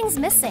 but something's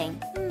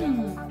missing.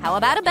 How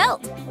about a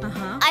belt?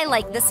 I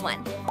like this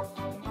one.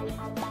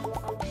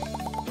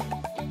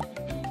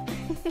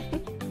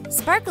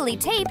 Sparkly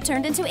tape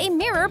turned into a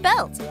mirror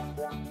belt.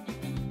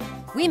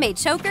 We made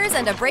chokers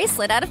and a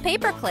bracelet out of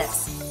paper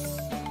clips.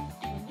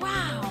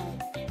 Wow!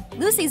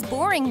 Lucy's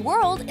boring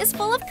world is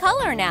full of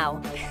color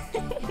now.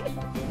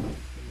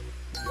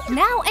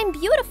 Now I'm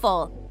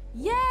beautiful.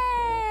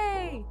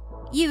 Yay!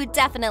 You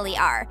definitely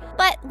are.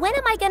 But when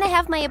am I gonna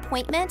have my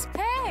appointment?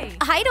 Hey!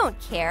 I don't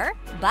care.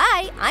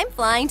 Bye, I'm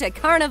flying to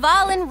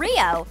Carnival in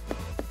Rio.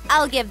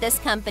 I'll give this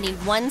company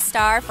 1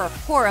 star for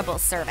horrible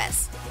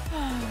service.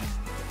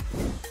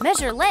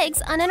 Measure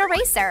legs on an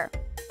eraser.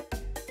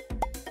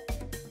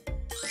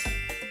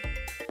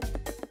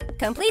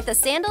 Complete the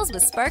sandals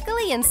with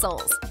sparkly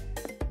insoles.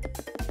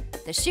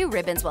 The shoe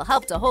ribbons will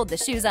help to hold the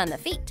shoes on the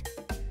feet.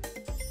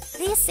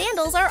 These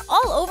sandals are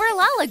all over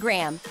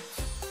Laligram.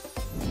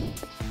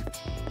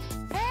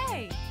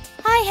 Hey!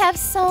 I have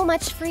so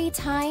much free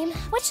time.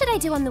 What should I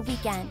do on the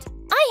weekend?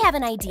 I have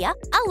an idea.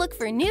 I'll look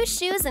for new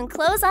shoes and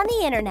clothes on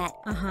the internet.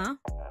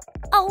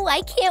 Oh,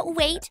 I can't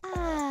wait.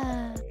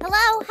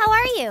 Hello, how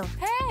are you?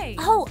 Hey!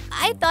 Oh,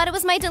 I thought it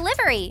was my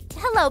delivery.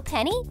 Hello,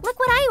 Penny. Look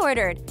what I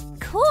ordered.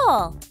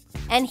 Cool.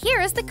 And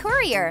here is the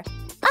courier.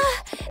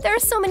 There are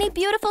so many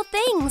beautiful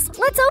things.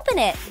 Let's open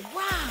it.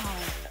 Wow!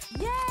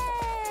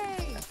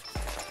 Yay!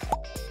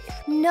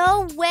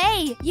 No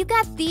way! You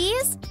got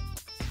these?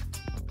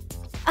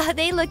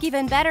 They look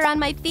even better on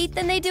my feet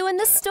than they do in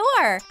the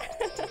store.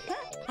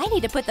 I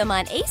need to put them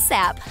on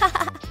ASAP.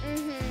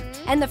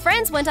 And the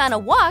friends went on a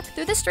walk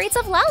through the streets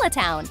of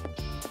Lalatown.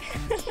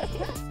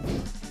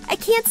 I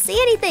can't see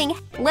anything.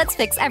 Let's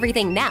fix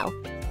everything now.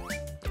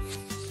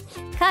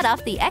 Cut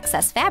off the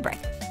excess fabric.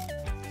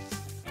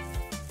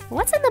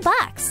 What's in the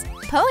box?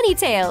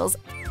 Ponytails.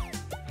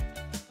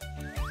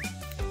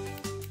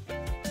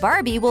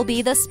 Barbie will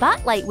be the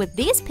spotlight with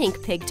these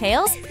pink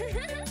pigtails.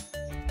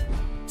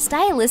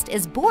 Stylist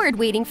is bored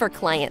waiting for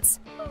clients.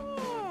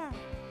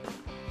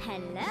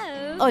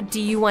 Hello. Oh,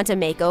 do you want a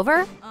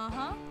makeover?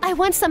 I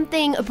want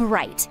something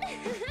bright.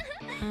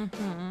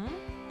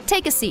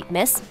 Take a seat,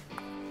 miss.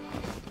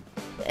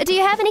 Do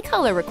you have any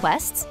color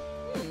requests?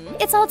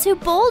 It's all too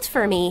bold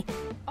for me.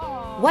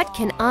 What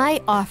can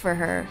I offer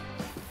her?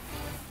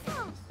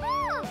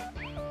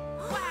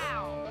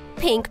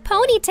 pink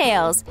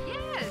ponytails.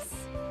 Yes!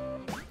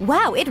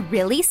 Wow, it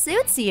really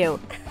suits you.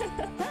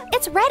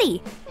 It's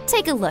ready.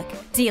 Take a look.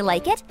 Do you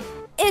like it?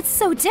 It's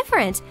so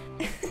different.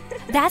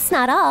 That's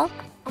not all.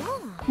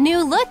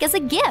 New look as a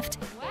gift.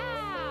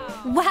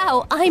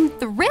 Wow, I'm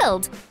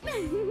thrilled.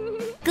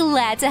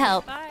 Glad to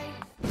help.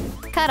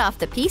 Cut off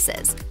the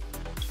pieces.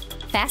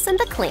 Fasten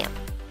the clamp.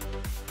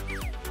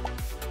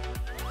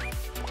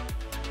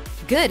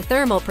 Good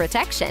thermal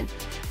protection.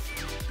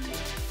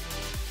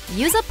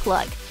 Use a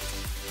plug.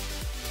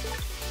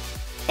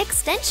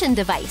 Extension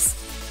device.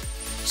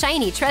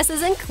 Shiny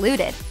tresses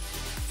included.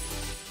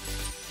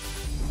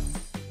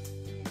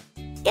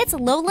 It's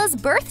Lola's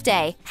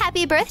birthday.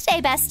 Happy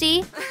birthday,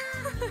 bestie.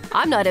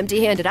 I'm not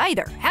empty-handed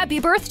either. Happy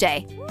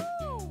birthday.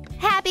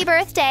 Happy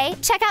birthday.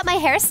 Check out my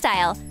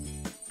hairstyle.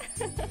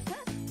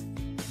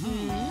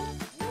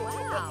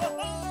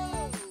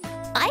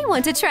 I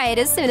want to try it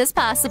as soon as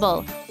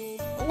possible.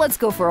 Let's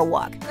go for a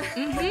walk.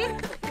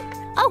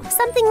 Oh,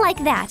 something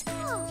like that.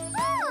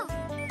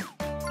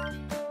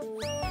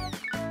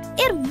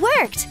 It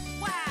worked!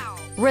 Wow.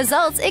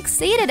 Results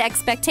exceeded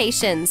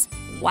expectations.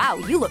 Wow,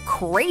 you look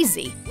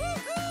crazy.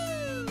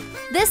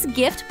 This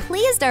gift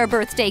pleased our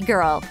birthday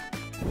girl.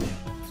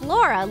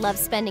 Flora loves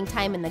spending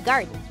time in the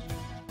garden.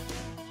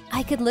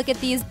 I could look at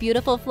these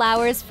beautiful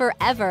flowers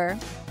forever.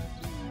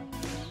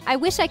 I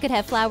wish I could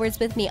have flowers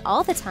with me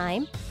all the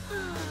time.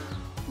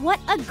 What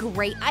a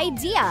great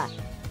idea!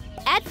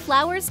 Add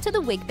flowers to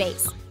the wig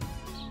base.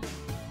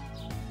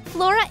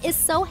 Flora is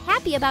so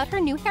happy about her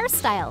new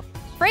hairstyle.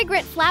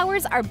 Fragrant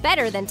flowers are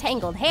better than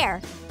tangled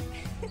hair.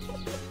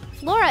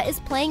 Flora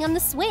is playing on the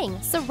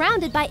swing,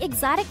 surrounded by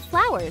exotic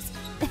flowers.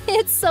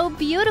 It's so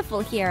beautiful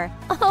here.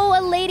 Oh,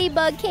 a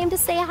ladybug came to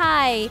say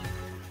hi.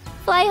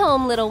 Fly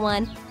home, little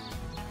one.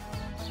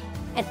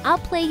 And I'll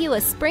play you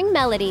a spring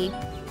melody.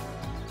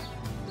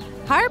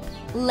 Harp,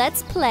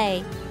 let's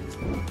play.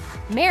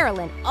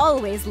 Marilyn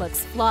always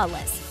looks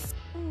flawless.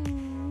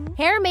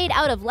 Hair made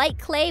out of light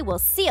clay will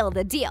seal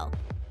the deal.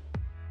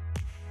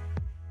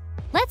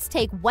 Let's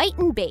take white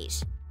and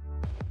beige.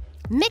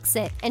 Mix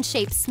it and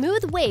shape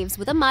smooth waves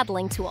with a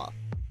modeling tool.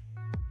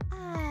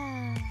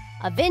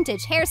 A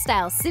vintage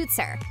hairstyle suits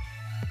her.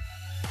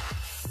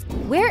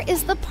 Where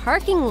is the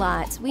parking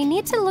lot? We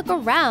need to look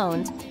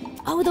around.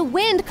 Oh, the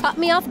wind caught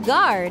me off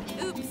guard.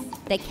 Oops.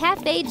 The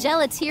Cafe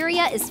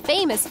Gelateria is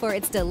famous for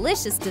its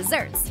delicious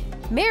desserts.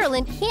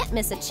 Marilyn can't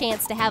miss a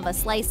chance to have a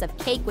slice of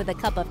cake with a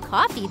cup of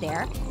coffee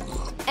there.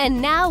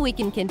 And now we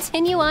can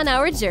continue on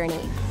our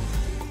journey.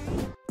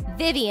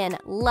 Vivian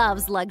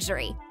loves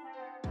luxury.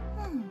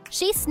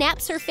 She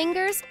snaps her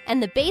fingers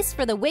and the base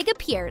for the wig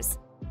appears.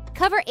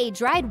 Cover a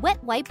dried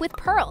wet wipe with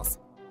pearls.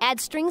 Add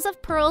strings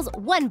of pearls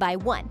one by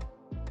one.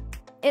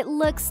 It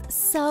looks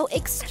so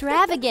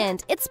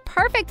extravagant. It's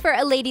perfect for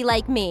a lady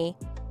like me.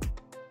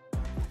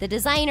 The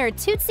designer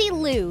Tootsie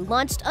Lou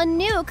launched a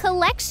new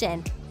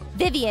collection.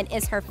 Vivian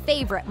is her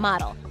favorite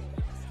model.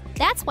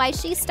 That's why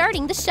she's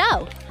starting the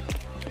show.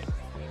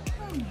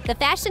 The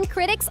fashion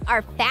critics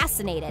are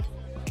fascinated.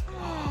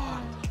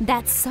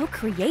 That's so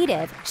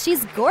creative.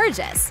 She's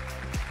gorgeous.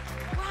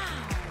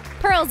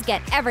 Pearls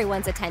get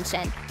everyone's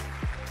attention.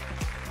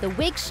 The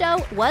wig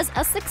show was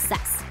a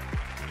success.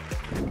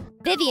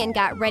 Vivian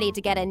got ready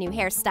to get a new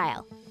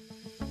hairstyle.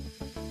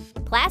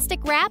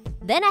 Plastic wrap,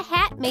 then a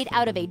hat made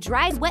out of a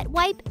dried wet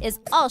wipe is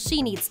all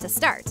she needs to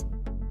start.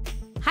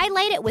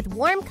 Highlight it with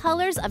warm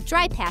colors of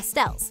dry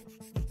pastels.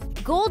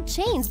 Gold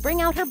chains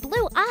bring out her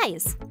blue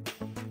eyes.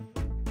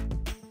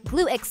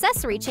 Glue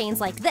accessory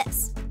chains like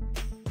this.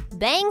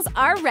 Bangs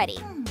are ready.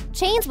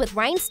 Chains with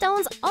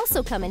rhinestones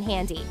also come in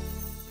handy.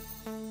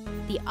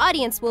 The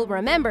audience will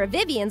remember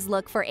Vivian's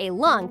look for a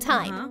long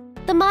time.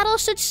 The model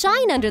should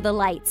shine under the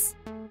lights.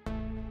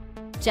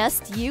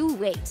 Just you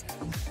wait.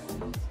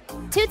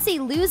 Tootsie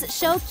Lou's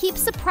show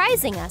keeps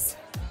surprising us.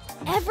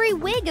 Every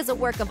wig is a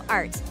work of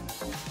art.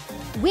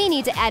 We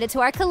need to add it to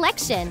our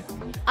collection.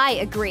 I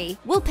agree.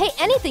 We'll pay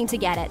anything to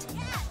get it.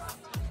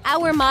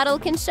 Our model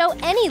can show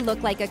any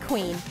look like a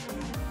queen.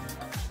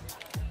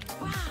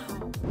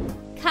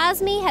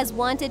 Cosme has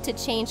wanted to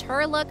change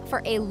her look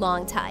for a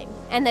long time,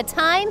 and the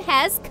time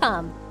has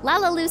come.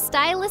 Lalilu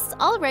stylists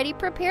already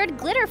prepared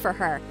glitter for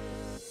her.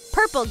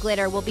 Purple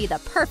glitter will be the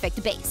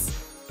perfect base.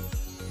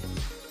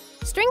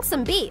 String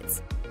some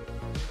beads.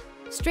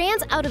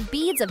 Strands out of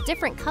beads of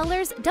different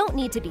colors don't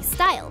need to be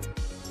styled.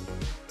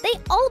 They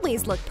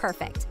always look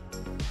perfect.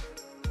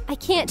 I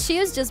can't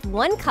choose just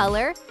one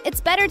color. It's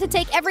better to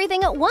take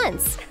everything at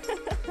once.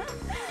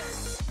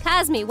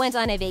 Cosme went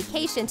on a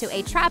vacation to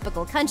a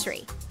tropical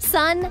country.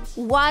 Sun,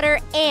 water,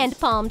 and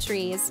palm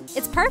trees.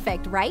 It's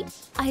perfect, right?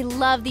 I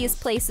love these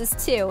places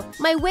too.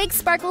 My wig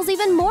sparkles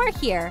even more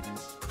here.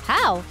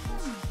 How?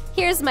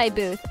 Here's my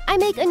booth. I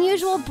make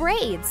unusual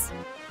braids.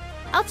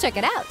 I'll check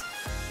it out.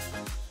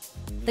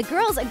 The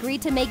girls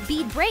agreed to make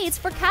bead braids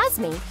for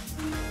Cosme.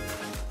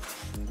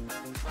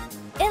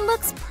 It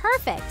looks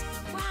perfect.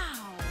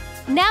 Wow.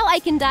 Now I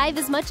can dive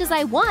as much as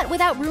I want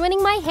without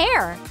ruining my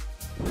hair.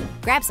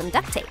 Grab some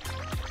duct tape.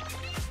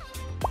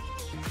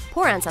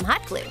 Pour on some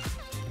hot glue.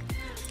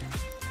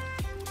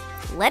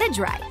 Let it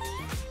dry.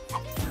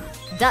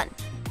 Done.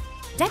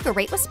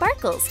 Decorate with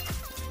sparkles.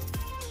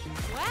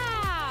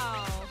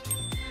 Wow.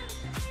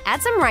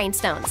 Add some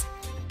rhinestones.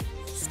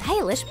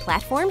 Stylish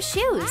platform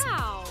shoes.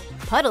 Wow.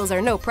 Puddles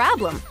are no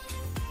problem.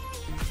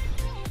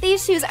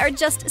 These shoes are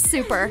just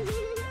super.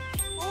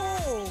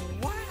 Oh,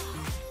 wow.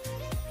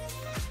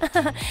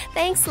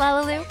 Thanks,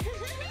 Lalilu.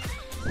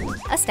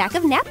 A stack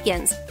of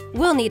napkins.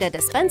 We'll need a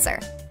dispenser.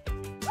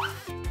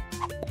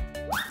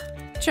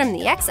 Trim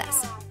the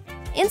excess.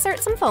 Insert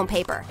some foam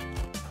paper.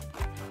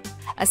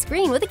 A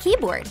screen with a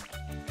keyboard.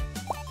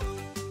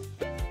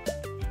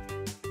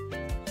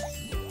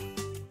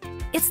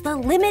 It's the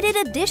limited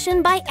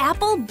edition by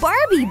Apple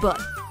Barbie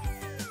book.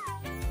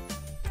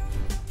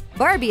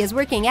 Barbie is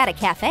working at a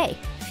cafe.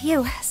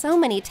 Phew, so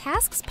many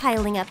tasks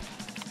piling up.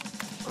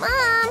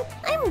 Mom,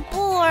 I'm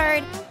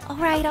bored. All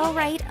right,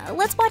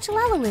 let's watch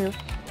Lalilu.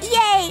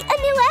 Yay,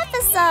 a new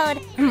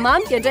episode.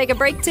 Mom can take a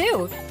break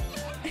too.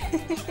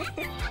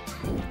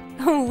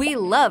 We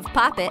love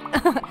Pop It.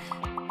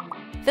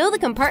 Fill the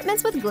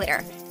compartments with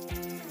glitter.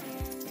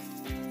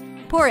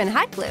 Pour in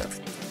hot glue.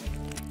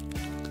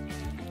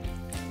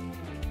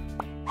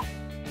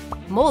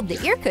 Mold the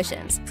ear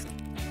cushions.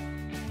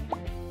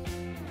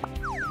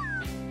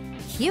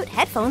 Cute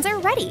headphones are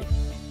ready.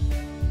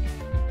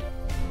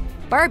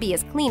 Barbie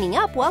is cleaning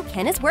up while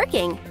Ken is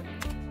working.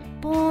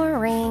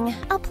 Boring.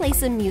 I'll play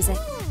some music.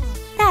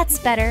 That's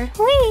better.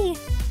 Whee!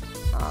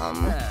 La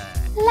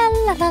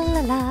la la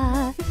la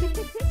la.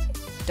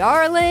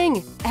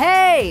 Darling!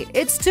 Hey!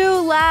 It's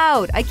too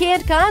loud! I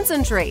can't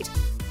concentrate!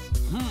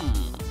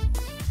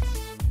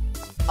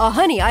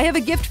 Honey, I have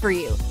a gift for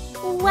you.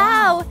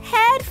 Wow!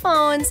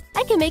 Headphones!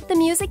 I can make the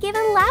music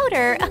even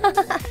louder!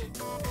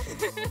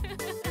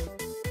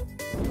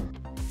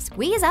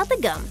 Squeeze out the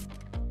gum.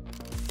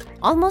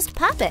 Almost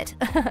pop it.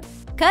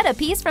 Cut a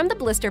piece from the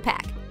blister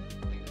pack.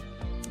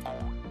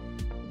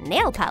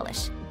 Nail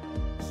polish.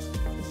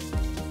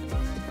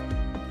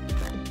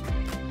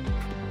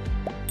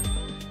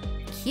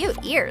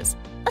 Cute ears.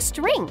 A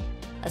string.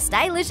 A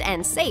stylish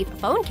and safe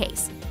phone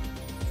case.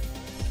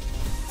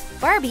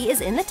 Barbie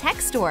is in the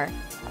tech store.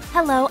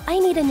 Hello, I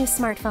need a new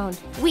smartphone.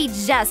 We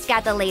just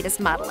got the latest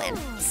model in.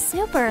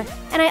 Super.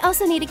 And I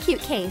also need a cute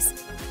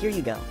case. Here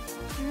you go.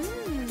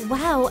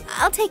 Wow,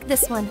 I'll take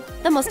this one.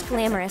 The most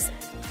glamorous.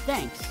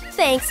 Thanks.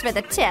 Thanks for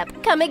the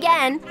tip. Come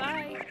again.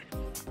 Bye.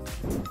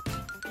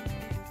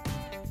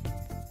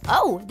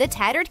 Oh, the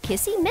tattered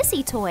Kissy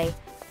Missy toy.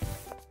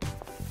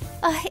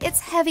 It's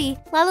heavy.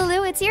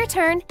 Lalilu, it's your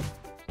turn.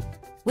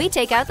 We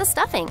take out the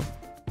stuffing.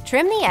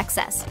 Trim the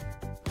excess.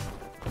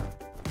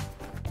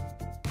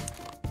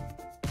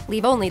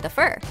 Leave only the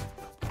fur.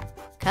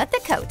 Cut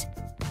the coat.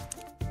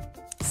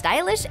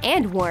 Stylish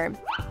and warm.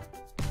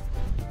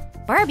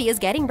 Barbie is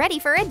getting ready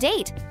for a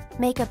date.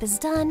 Makeup is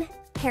done.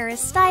 Hair is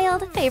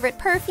styled. Favorite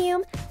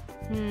perfume.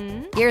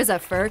 Here's a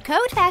fur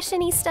coat,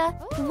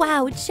 fashionista.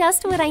 Wow,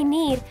 just what I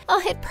need.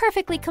 Oh, it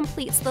perfectly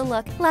completes the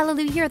look.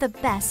 Lalilu, you're the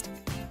best.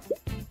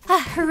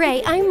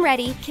 Hooray, I'm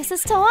ready.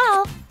 Kisses to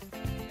all.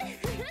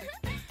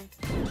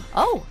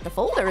 Oh, the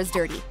folder is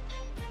dirty.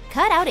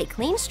 Cut out a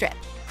clean strip.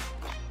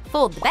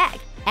 Fold the bag.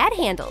 Add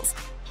handles.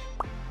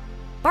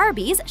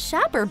 Barbie's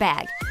shopper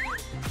bag.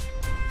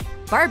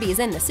 Barbie's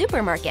in the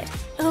supermarket.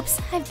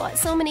 Oops, I've bought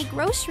so many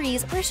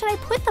groceries. Where should I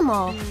put them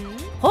all?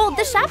 Hold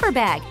the shopper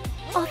bag.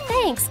 Oh,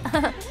 thanks.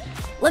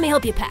 Let me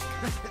help you pack.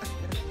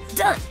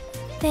 Done.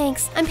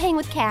 Thanks, I'm paying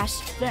with cash.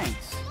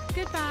 Thanks.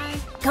 Goodbye.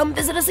 Come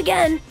visit us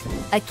again.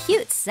 A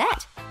cute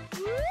set.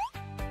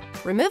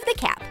 Remove the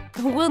cap.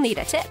 We'll need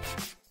a tip.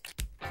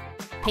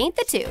 Paint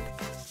the tube.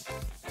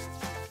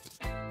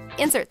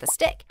 Insert the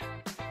stick.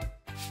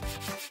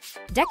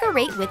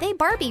 Decorate with a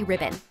Barbie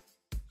ribbon.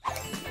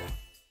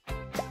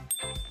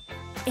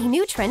 A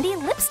new trendy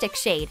lipstick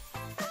shade.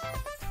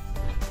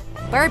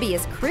 Barbie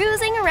is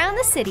cruising around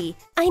the city.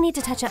 I need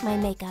to touch up my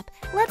makeup.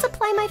 Let's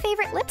apply my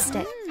favorite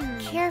lipstick.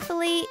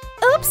 Carefully.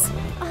 Oops!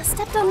 Oh,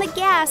 stepped on the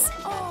gas.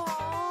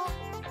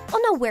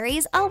 Oh, no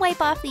worries. I'll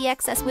wipe off the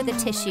excess with a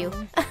tissue.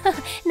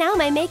 Now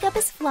my makeup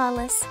is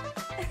flawless.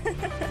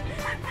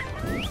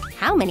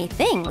 How many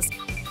things?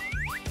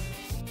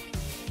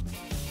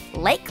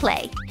 Light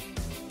clay.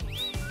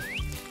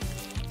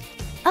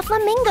 A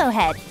flamingo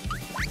head.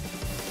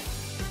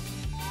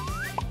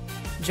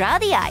 Draw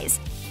the eyes.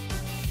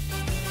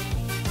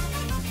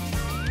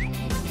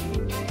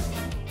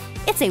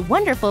 It's a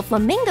wonderful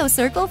flamingo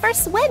circle for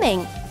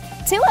swimming.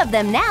 2 of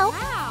them now.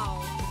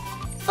 Wow.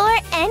 For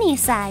any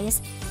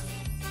size.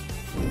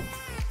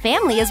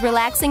 Family is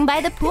relaxing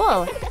by the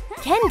pool.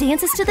 Ken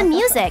dances to the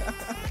music.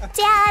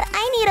 Dad,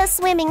 I need a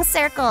swimming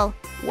circle.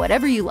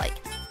 Whatever you like.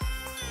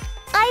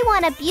 I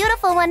want a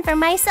beautiful one for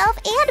myself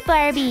and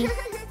Barbie.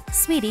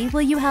 Sweetie,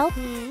 will you help?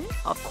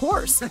 Of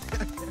course.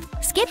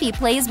 Skippy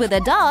plays with a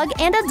dog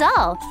and a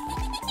doll.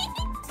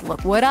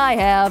 Look what I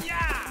have.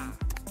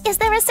 Is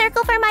there a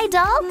circle for my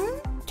doll?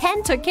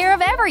 Ken took care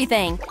of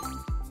everything.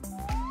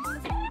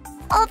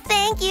 Oh,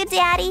 thank you,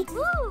 Daddy.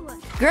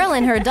 Girl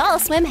and her doll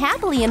swim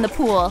happily in the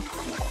pool.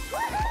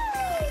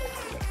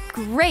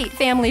 great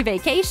family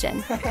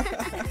vacation.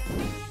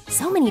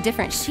 So many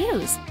different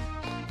shoes.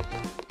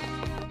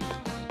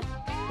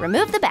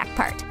 Remove the back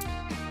part.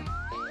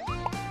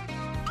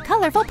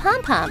 Colorful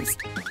pom-poms.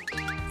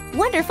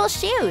 Wonderful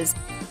shoes.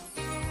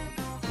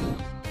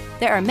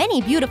 There are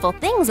many beautiful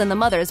things in the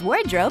mother's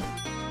wardrobe.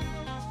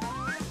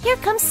 Here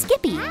comes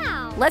Skippy.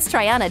 Wow. Let's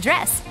try on a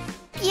dress.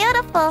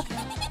 Beautiful.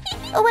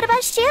 Oh, what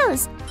about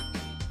shoes?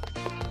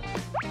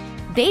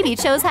 Baby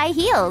chose high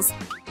heels.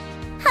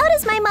 How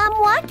does my mom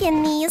walk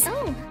in these?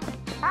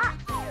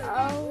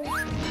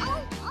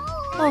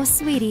 Oh,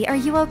 sweetie, are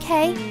you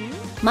okay?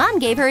 Mom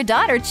gave her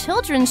daughter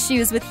children's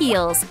shoes with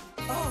heels.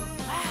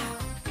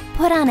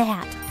 Put on a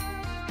hat.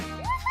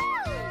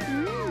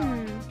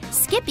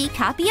 Skippy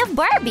copy of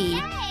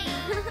Barbie.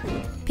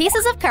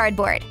 Pieces of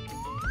cardboard.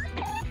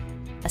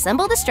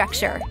 Assemble the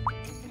structure.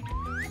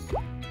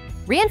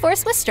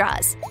 Reinforce with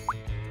straws.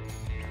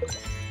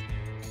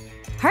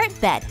 Heart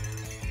bed.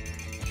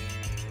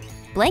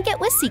 Blanket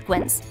with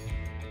sequins.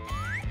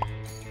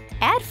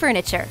 Add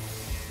furniture.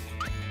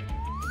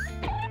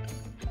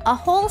 A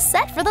whole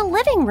set for the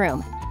living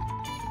room.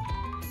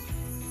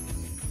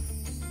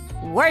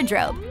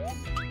 Wardrobe.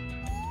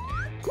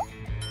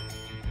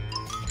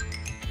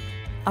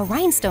 A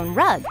rhinestone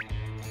rug.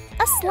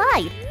 A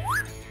slide.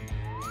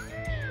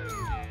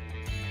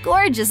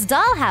 Gorgeous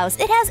dollhouse.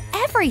 It has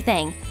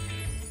everything.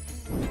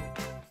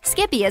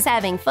 Skippy is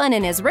having fun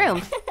in his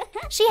room.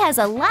 She has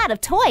a lot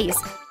of toys.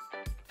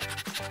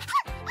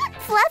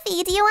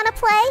 Fluffy, do you want to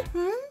play?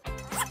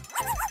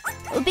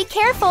 Be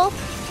careful.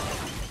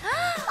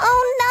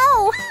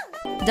 Oh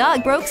no!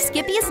 Dog broke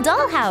Skippy's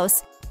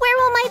dollhouse. Where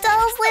will my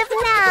dolls live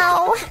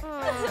now?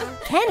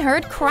 Ken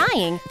heard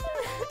crying.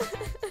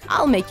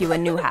 I'll make you a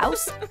new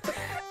house.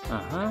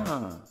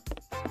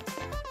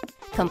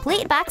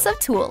 Complete box of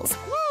tools.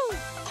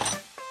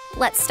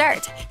 Let's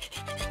start.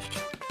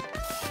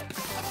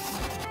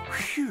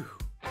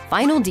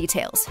 Final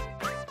details.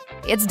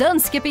 It's done,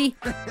 Skippy.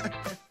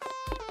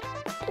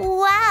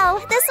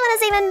 Wow, this one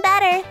is even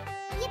better.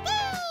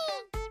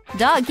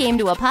 Dog came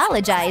to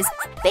apologize.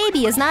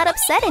 Baby is not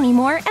upset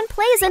anymore and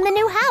plays in the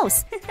new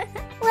house.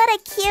 What a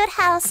cute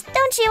house.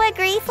 Don't you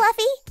agree,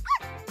 Fluffy?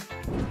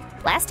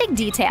 Plastic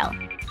detail.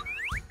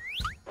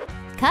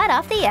 Cut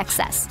off the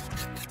excess.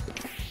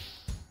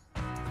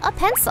 A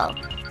pencil.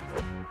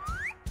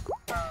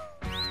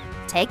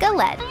 Take a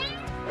lead.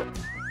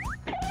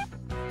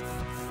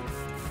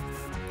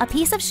 A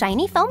piece of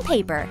shiny foam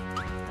paper.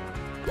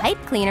 Pipe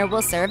cleaner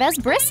will serve as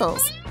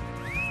bristles.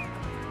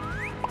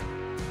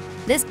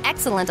 This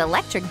excellent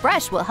electric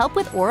brush will help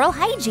with oral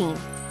hygiene.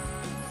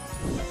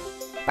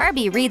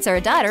 Barbie reads her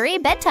daughter a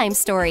bedtime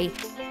story,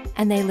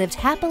 and they lived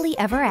happily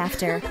ever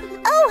after.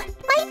 Oh,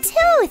 my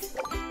tooth!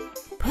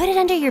 Put it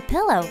under your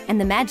pillow, and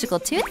the magical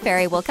tooth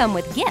fairy will come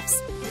with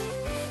gifts.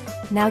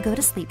 Now go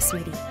to sleep,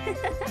 sweetie.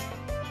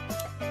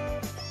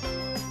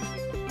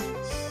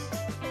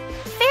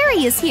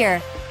 Fairy is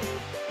here!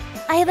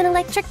 I have an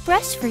electric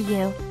brush for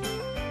you.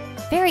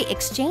 Fairy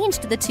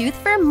exchanged the tooth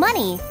for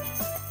money.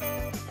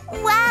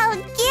 Wow,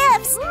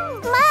 gifts!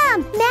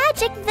 Mom,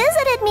 Magic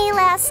visited me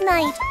last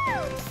night.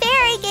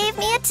 Fairy gave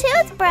me a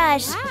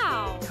toothbrush.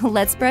 Wow.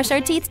 Let's brush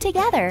our teeth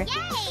together.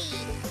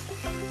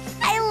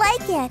 I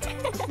like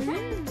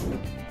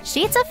it.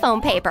 Sheets of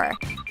foam paper.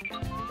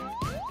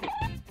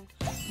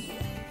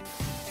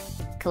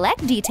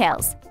 Collect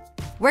details.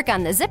 Work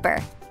on the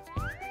zipper.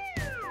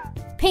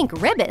 Pink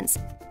ribbons.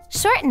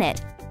 Shorten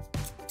it.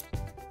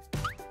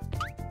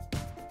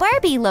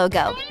 Barbie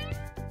logo.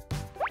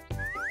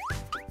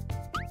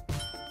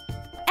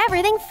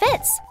 Everything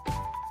fits.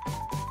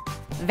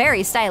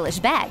 Very stylish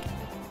bag.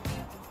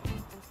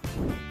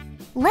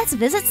 Let's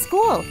visit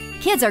school.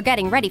 Kids are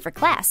getting ready for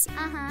class.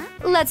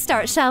 Let's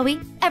start, shall we?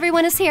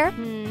 Everyone is here.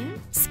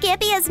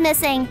 Skippy is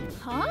missing.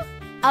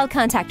 I'll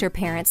contact her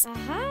parents.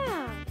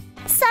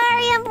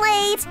 Sorry I'm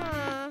late.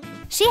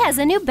 She has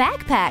a new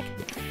backpack.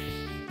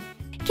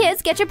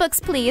 Kids, get your books,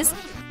 please.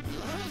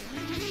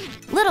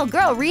 Little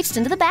girl reached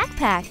into the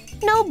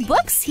backpack. No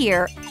books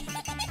here.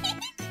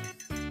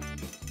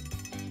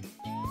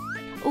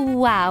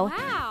 Wow.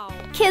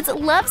 Kids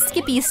love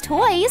Skippy's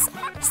toys.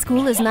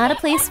 School is not a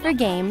place for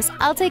games.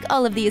 I'll take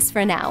all of these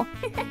for now.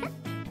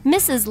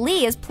 Mrs.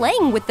 Lee is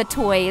playing with the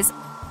toys.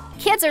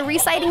 Kids are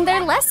reciting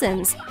their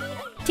lessons.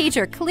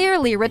 Teacher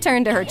clearly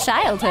returned to her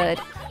childhood.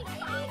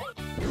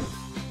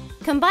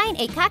 Combine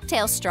a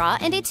cocktail straw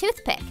and a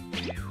toothpick.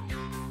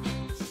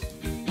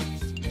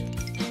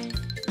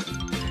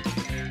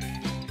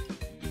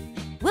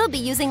 We'll be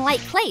using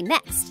light clay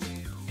next.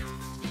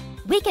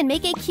 We can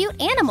make a cute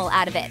animal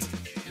out of it.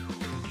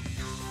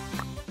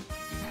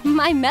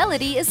 My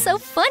Melody is so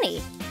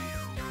funny.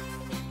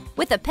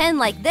 With a pen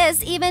like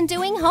this, even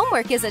doing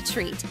homework is a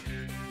treat.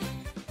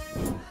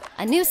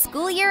 A new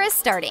school year is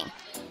starting.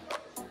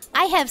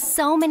 I have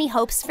so many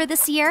hopes for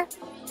this year.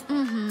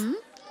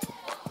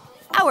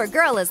 Our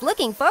girl is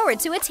looking forward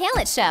to a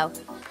talent show.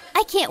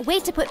 I can't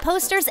wait to put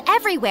posters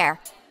everywhere.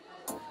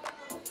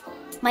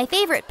 My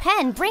favorite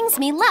pen brings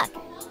me luck.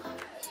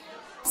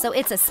 So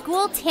it's a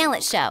school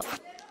talent show.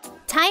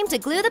 Time to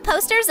glue the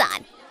posters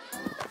on.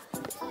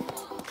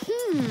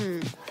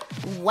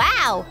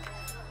 Wow!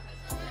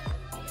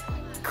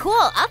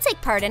 Cool, I'll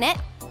take part in it.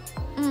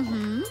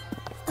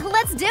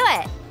 Let's do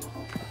it!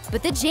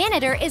 But the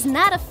janitor is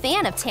not a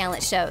fan of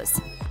talent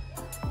shows.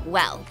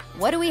 Well,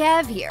 what do we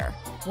have here?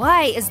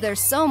 Why is there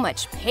so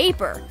much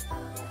paper?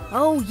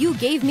 Oh, you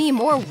gave me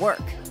more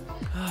work.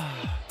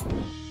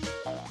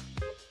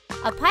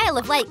 A pile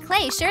of light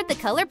clay shared the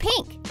color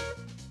pink.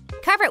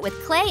 Cover it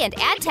with clay and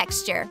add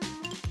texture.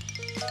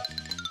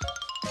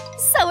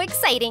 So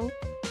exciting!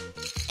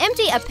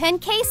 Empty a pen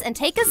case and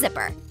take a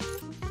zipper.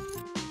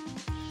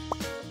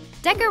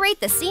 Decorate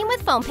the seam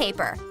with foam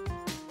paper.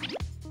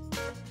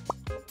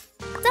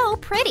 So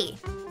pretty!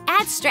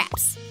 Add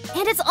straps,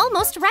 and it's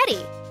almost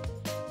ready.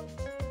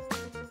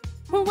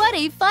 What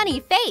a funny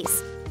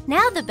face!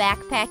 Now the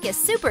backpack is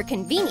super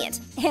convenient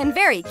and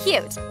very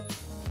cute.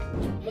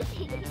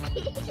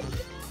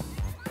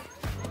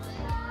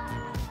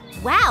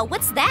 Wow,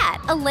 what's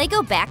that? A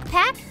Lego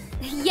backpack?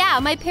 Yeah,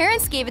 my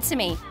parents gave it to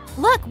me.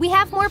 Look, we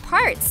have more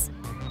parts.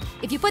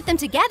 If you put them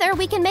together,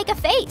 we can make a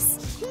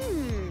face.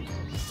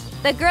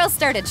 The girls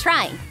started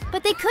trying,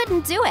 but they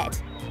couldn't do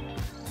it.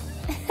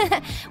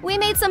 We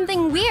made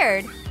something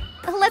weird.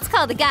 Let's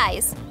call the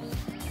guys.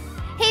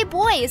 Hey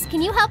boys,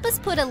 can you help us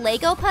put a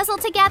Lego puzzle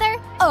together?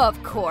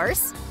 Of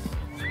course.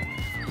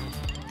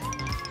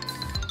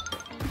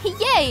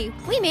 Yay,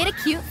 we made a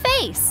cute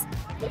face.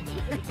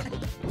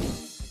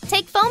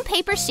 Take foam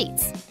paper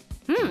sheets.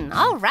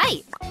 All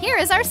right, here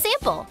is our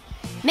sample.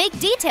 Make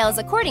details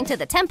according to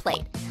the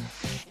template.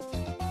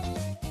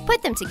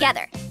 Put them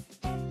together.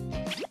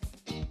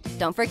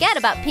 Don't forget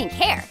about pink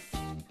hair.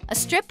 A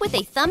strip with a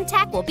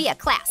thumbtack will be a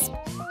clasp.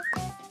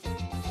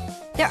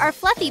 There are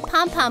fluffy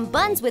pom-pom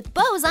buns with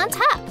bows on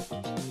top.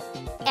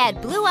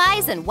 Add blue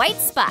eyes and white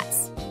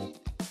spots.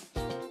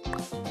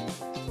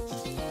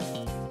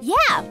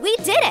 Yeah, we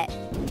did it!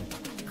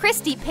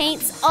 Christy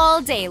paints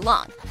all day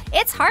long.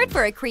 It's hard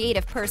for a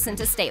creative person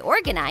to stay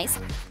organized.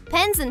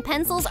 Pens and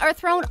pencils are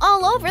thrown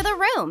all over the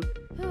room.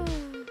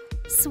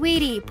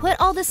 Sweetie, put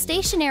all the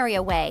stationery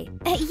away.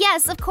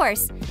 Yes, of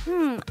course.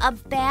 A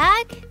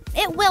bag?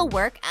 It will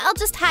work. I'll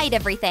just hide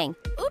everything.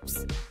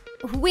 Oops.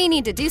 We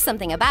need to do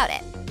something about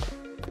it.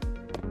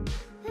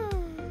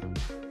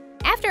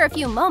 After a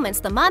few moments,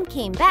 the mom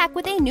came back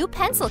with a new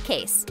pencil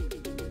case.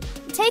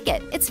 Take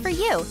it. It's for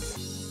you.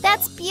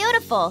 That's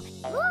beautiful.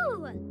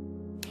 Ooh.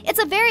 It's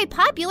a very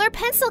popular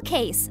pencil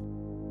case.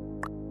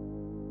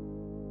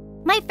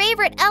 My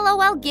favorite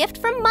LOL gift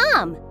from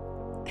Mom.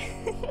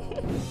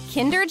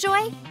 Kinder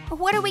Joy?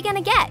 What are we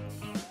gonna get?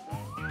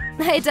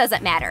 It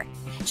doesn't matter.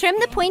 Trim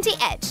the pointy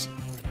edge.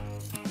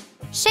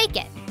 Shake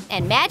it,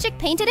 and magic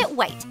painted it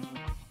white.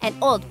 An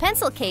old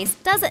pencil case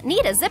doesn't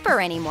need a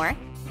zipper anymore,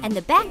 and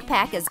the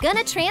backpack is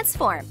gonna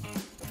transform.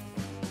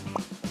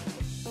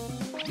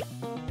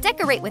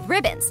 Decorate with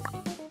ribbons,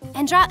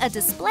 and draw a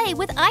display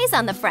with eyes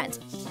on the front.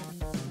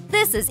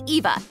 This is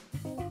Eva.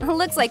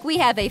 Looks like we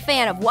have a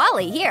fan of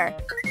Wally here.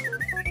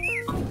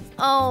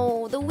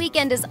 Oh, the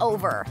weekend is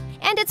over,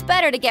 and it's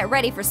better to get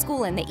ready for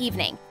school in the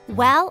evening.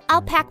 Well,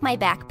 I'll pack my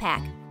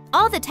backpack.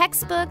 All the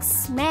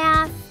textbooks,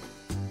 math.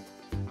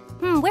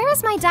 Where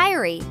is my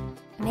diary?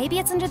 Maybe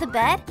it's under the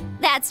bed?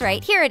 That's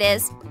right, here it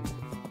is.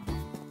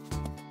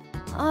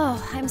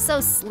 Oh, I'm so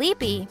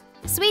sleepy.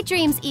 Sweet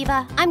dreams,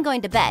 Eva. I'm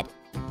going to bed.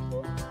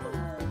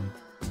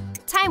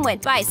 Time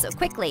went by so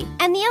quickly,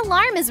 and the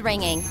alarm is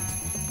ringing.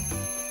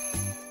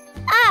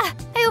 Ah,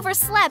 I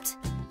overslept.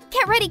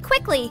 Get ready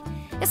quickly.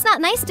 It's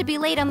not nice to be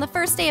late on the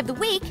first day of the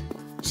week.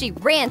 She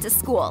ran to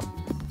school.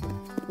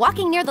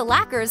 Walking near the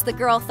lockers, the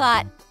girl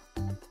thought,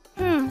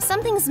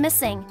 something's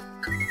missing.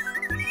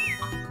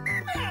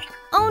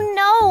 Oh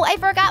no, I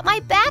forgot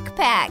my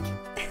backpack.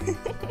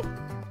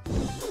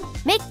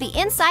 Make the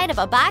inside of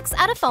a box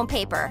out of foam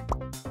paper.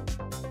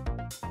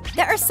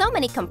 There are so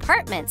many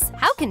compartments.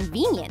 How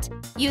convenient.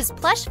 Use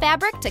plush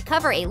fabric to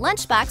cover a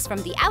lunchbox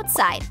from the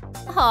outside.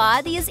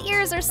 Aw, these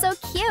ears are so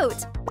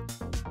cute.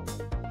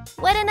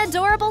 What an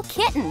adorable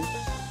kitten.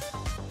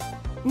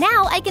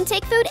 Now I can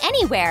take food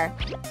anywhere.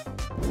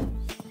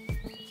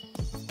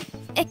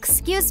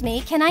 Excuse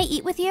me, can I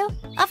eat with you?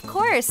 Of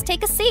course,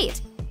 take a seat.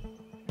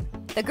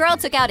 The girl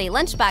took out a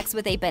lunchbox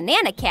with a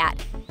banana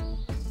cat.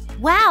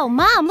 Wow,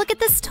 Mom, look at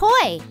this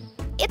toy.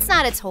 It's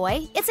not a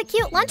toy, it's a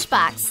cute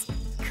lunchbox.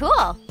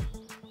 Cool.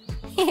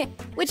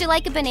 Would you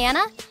like a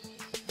banana?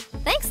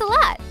 Thanks a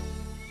lot.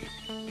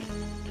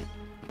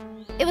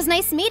 It was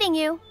nice meeting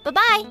you.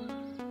 Bye-bye.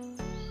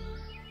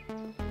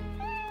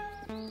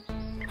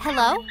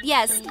 Hello?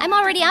 Yes, I'm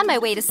already on my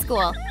way to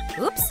school.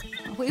 Oops,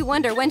 we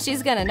wonder when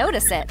she's gonna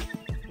notice it.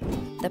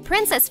 The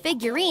princess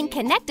figurine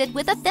connected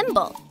with a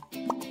thimble.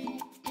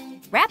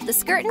 Wrap the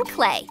skirt in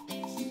clay.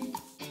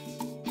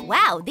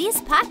 Wow,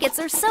 these pockets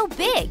are so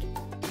big.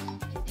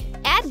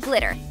 Add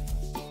glitter.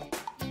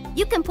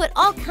 You can put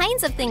all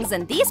kinds of things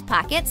in these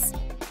pockets.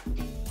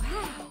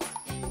 Wow.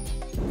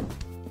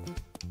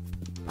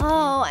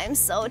 Oh, I'm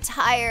so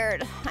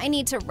tired. I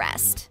need to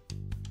rest.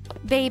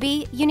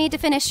 Baby, you need to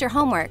finish your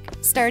homework,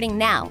 starting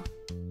now.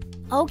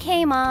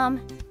 Okay, Mom.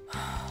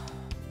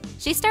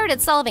 She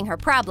started solving her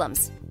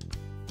problems.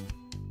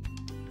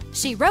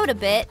 She wrote a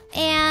bit,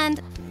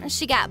 and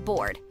she got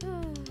bored.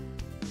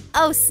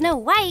 Oh, Snow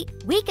White,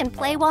 we can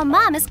play while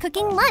Mom is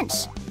cooking lunch.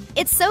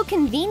 It's so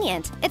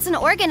convenient. It's an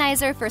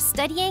organizer for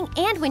studying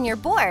and when you're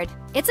bored.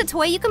 It's a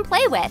toy you can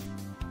play with.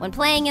 When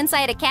playing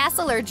inside a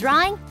castle or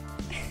drawing,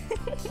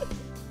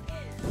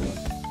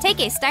 take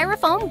a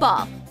styrofoam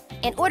ball.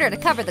 In order to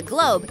cover the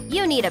globe,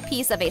 you need a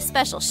piece of a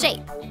special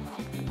shape.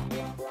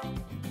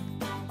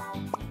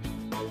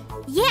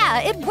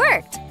 Yeah, it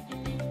worked!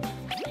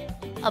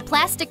 A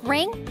plastic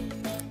ring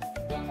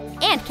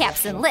and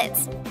caps and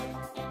lids.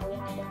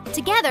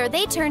 Together,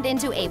 they turned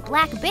into a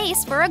black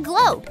base for a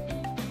globe.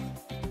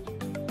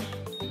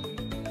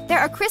 There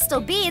are crystal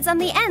beads on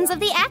the ends of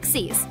the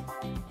axes.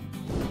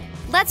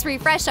 Let's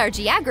refresh our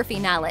geography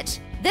knowledge.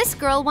 This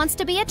girl wants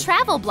to be a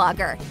travel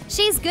blogger.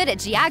 She's good at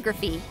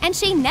geography, and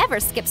she never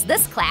skips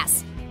this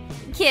class.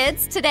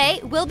 Kids, today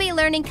we'll be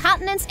learning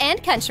continents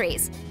and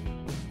countries.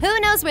 Who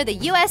knows where the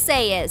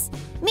USA is?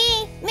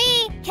 Me!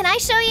 Can I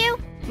show you?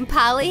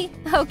 Polly?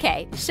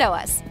 Okay, show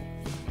us.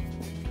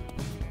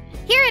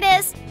 Here it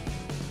is!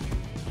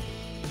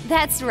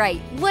 That's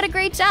right, what a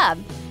great job!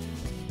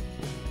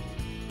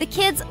 The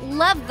kids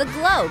love the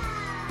globe.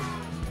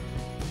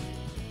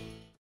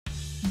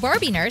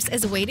 Barbie nurse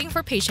is waiting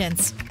for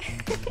patients.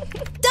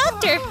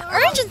 Doctor!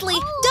 Urgently!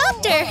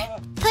 Doctor!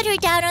 Put her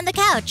down on the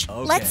couch.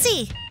 Okay. Let's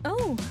see.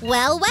 Oh.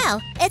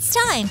 Well, it's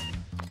time.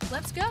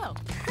 Let's go.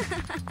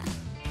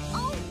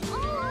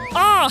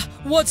 Ah!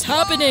 What's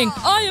happening?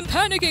 I am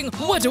panicking!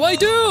 What do I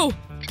do?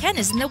 Ken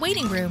is in the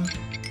waiting room.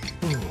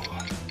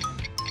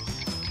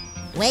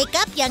 Wake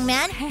up, young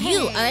man.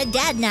 You are a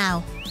dad now.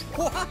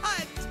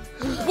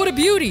 What a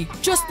beauty!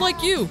 Just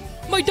like you!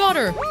 My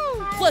daughter!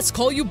 Let's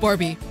call you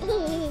Barbie.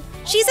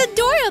 She's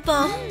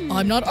adorable!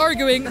 I'm not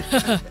arguing.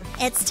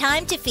 It's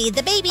time to feed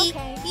the baby.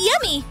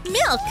 Yummy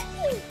milk.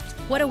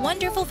 What a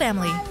wonderful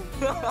family.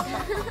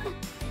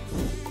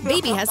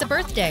 Baby has a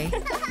birthday.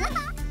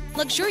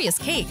 Luxurious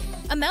cake.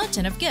 A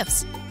mountain of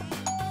gifts.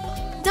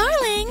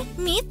 Darling,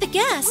 meet the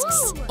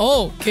guests.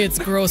 Oh, kids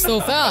grow so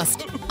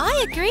fast.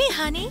 I agree,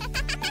 honey.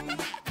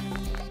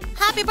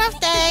 Happy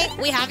birthday.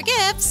 We have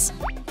gifts.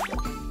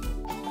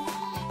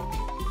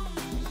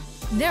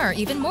 There are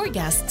even more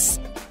guests.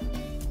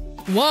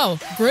 Wow,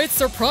 great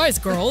surprise,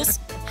 girls.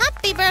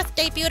 Happy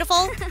birthday,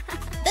 beautiful.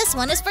 This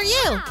one is for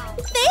you.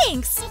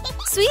 Thanks!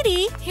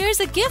 Sweetie,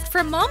 here's a gift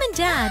from Mom and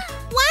Dad.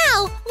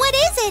 Wow, what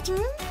is it?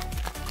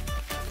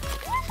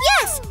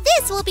 Yes,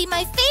 this will be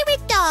my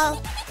favorite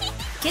doll.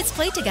 Kids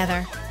play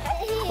together.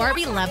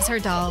 Barbie loves her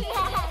doll.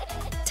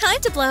 Time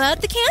to blow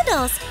out the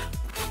candles.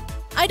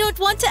 I don't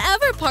want to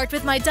ever part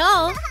with my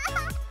doll.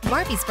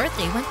 Barbie's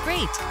birthday went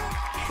great.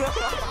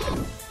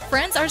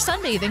 Friends are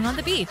sunbathing on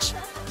the beach.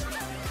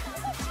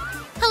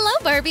 Hello,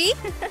 Barbie.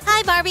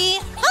 Hi, Barbie.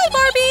 Hi,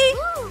 Barbie!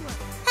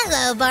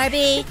 Hello,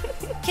 Barbie.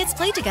 Kids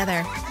play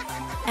together.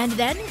 And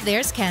then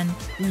there's Ken.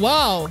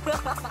 Wow.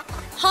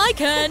 Hi,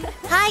 Ken.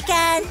 Hi,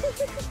 Ken.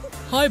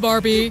 Hi,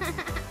 Barbie.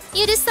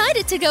 You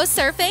decided to go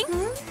surfing?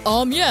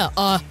 Yeah,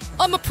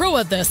 I'm a pro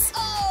at this.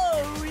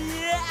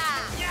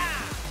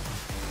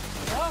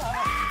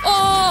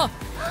 Ah!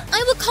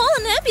 I will call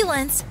an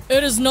ambulance.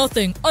 It is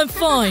nothing. I'm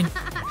fine.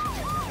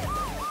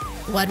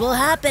 What will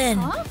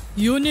happen?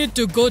 You need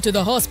to go to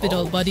the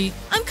hospital, buddy.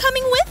 I'm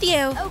coming with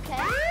you.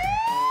 Okay.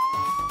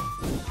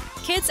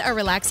 Kids are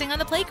relaxing on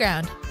the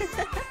playground.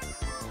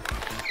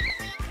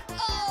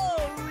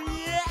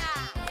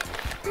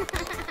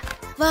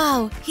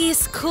 Wow,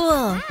 he's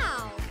cool.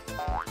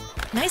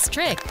 Nice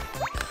trick.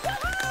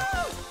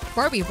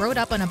 Barbie rode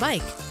up on a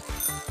bike.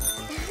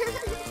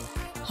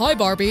 Hi,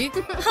 Barbie.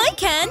 Hi,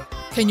 Ken.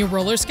 Can you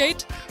roller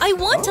skate? I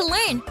want to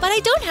learn, but I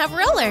don't have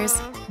rollers.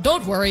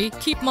 Don't worry,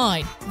 keep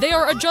mine. They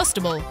are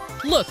adjustable.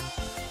 Look,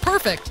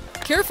 perfect.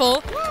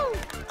 Careful.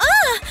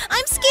 Ah,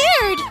 I'm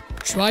scared.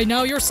 Try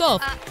now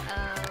yourself.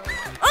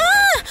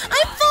 Ah,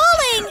 I'm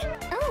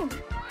falling.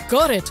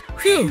 Got it.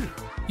 Phew.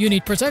 You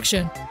need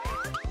protection.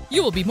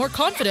 You will be more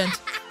confident.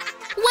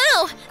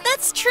 Wow,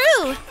 that's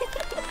true.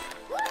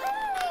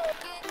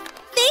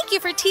 Thank you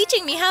for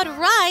teaching me how to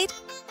ride.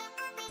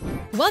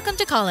 Welcome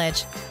to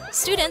college.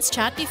 Students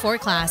chat before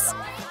class.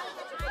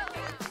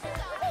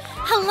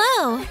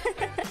 Hello.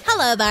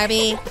 Hello,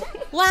 Barbie.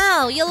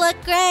 Wow, you look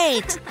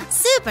great.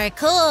 Super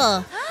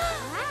cool.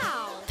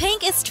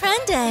 Pink is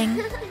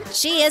trending.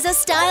 She is a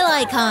style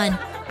icon.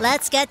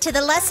 Let's get to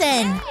the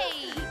lesson.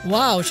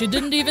 Wow, she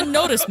didn't even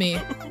notice me.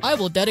 I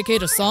will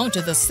dedicate a song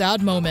to this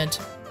sad moment.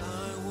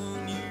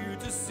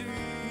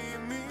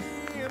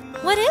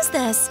 What is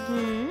this?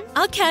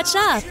 I'll catch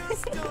up.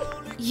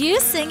 You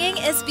singing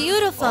is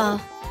beautiful.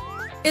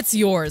 It's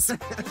yours.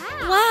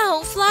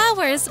 Wow,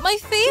 flowers, my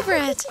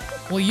favorite.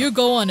 Will you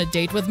go on a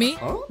date with me?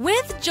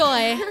 With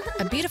joy.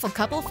 A beautiful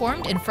couple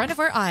formed in front of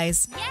our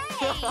eyes.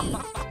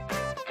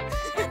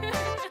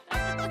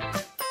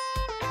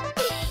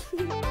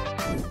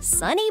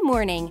 Sunny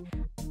morning.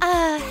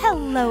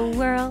 Hello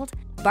world.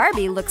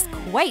 Barbie looks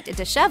quite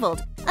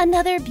disheveled.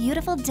 Another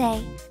beautiful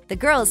day. The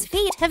girl's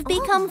feet have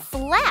become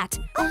flat.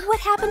 What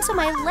happened to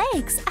my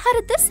legs? How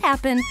did this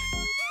happen?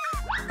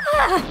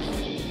 Ah!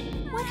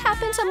 What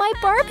happened to my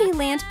Barbie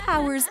land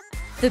powers?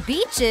 The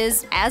beach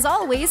is, as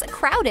always,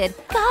 crowded.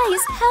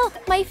 Guys,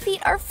 help! My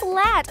feet are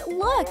flat.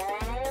 Look!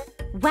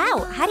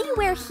 Wow, how do you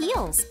wear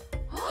heels?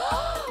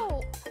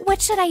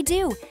 What should I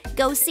do?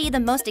 Go see the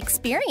most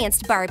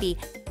experienced Barbie.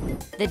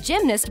 The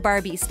gymnast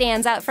Barbie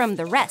stands out from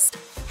the rest.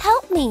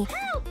 Help me!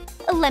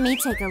 Let me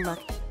take a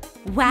look.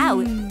 Wow,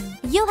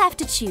 you'll have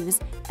to choose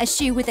a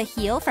shoe with a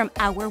heel from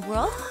our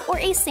world or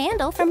a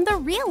sandal from the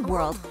real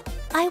world.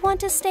 I want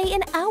to stay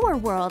in our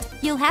world.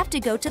 You'll have to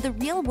go to the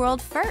real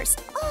world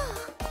first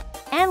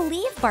and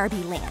leave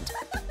Barbie Land.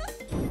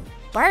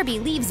 Barbie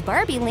leaves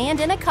Barbie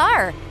Land in a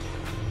car.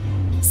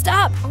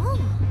 Stop!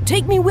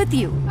 Take me with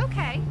you.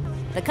 Okay.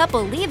 The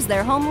couple leaves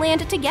their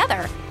homeland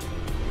together.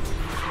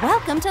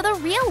 Welcome to the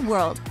real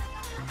world.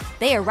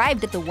 They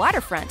arrived at the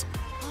waterfront.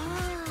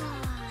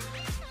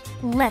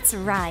 Let's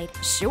ride.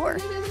 Sure.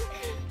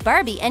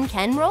 Barbie and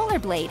Ken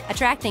rollerblade,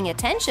 attracting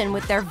attention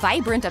with their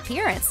vibrant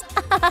appearance.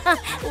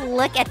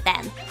 Look at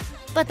them.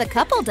 But the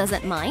couple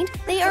doesn't mind.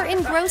 They are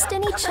engrossed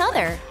in each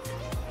other.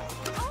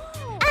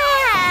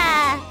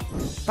 Ah!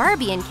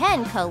 Barbie and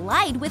Ken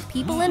collide with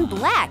people in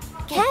black.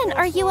 Ken,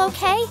 are you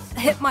okay?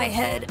 Hit my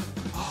head.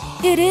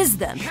 It is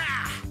them.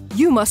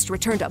 You must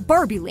return to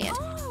Barbie Land.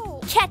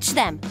 Catch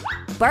them.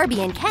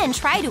 Barbie and Ken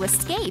try to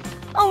escape.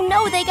 Oh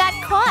no, they got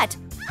caught.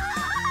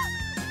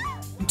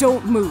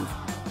 Don't move.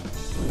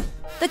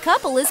 The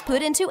couple is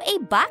put into a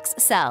box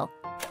cell.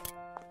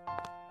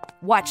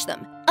 Watch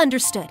them.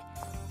 Understood.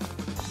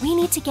 We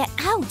need to get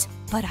out.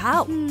 But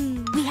how?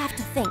 We have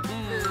to think.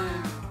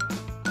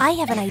 I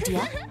have an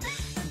idea.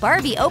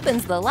 Barbie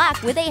opens the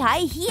lock with a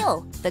high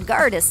heel. The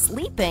guard is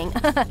sleeping.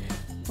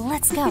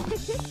 Let's go.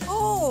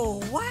 Oh,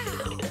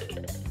 wow.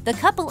 The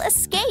couple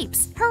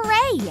escapes.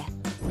 Hooray!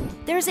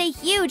 There's a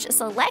huge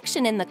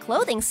selection in the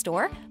clothing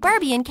store.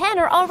 Barbie and Ken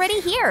are already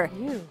here.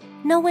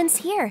 No one's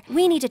here.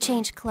 We need to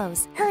change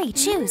clothes. Hurry,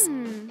 choose.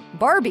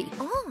 Barbie.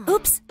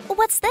 Oops,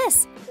 what's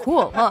this?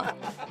 Cool, huh?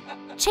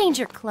 Change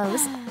your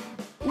clothes.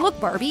 Look,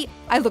 Barbie,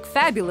 I look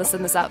fabulous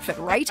in this outfit,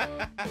 right?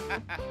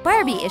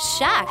 Barbie is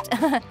shocked.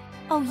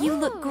 Oh, you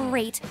look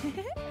great.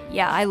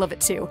 Yeah, I love it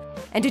too.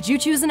 And did you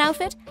choose an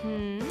outfit?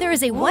 There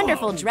is a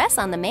wonderful dress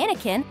on the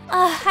mannequin.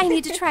 I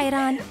need to try it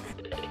on.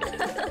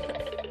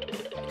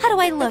 How do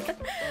I look?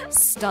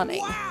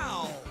 Stunning.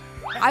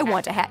 I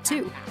want a hat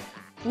too.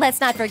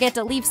 Let's not forget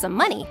to leave some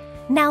money.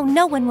 Now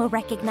no one will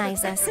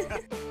recognize us.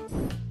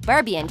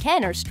 Barbie and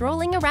Ken are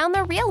strolling around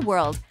the real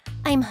world.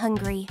 I'm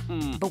hungry.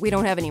 But we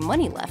don't have any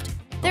money left.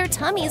 Their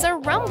tummies are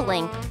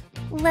rumbling.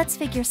 Let's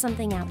figure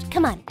something out.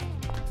 Come on.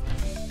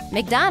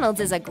 McDonald's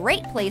is a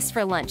great place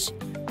for lunch.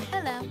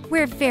 Hello.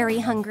 We're very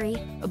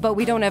hungry. But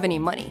we don't have any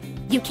money.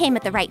 You came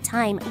at the right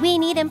time. We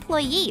need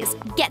employees.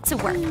 Get to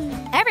work.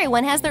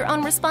 Everyone has their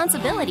own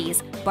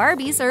responsibilities.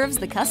 Barbie serves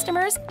the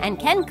customers and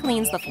Ken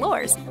cleans the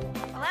floors.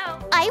 Hello.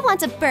 I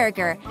want a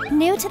burger.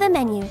 New to the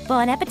menu.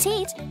 Bon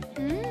appetit.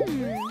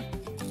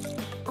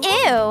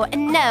 Ew,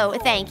 no,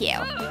 thank you.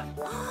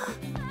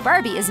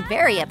 Barbie is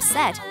very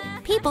upset.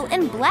 People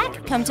in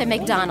black come to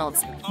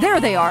McDonald's.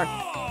 There they are.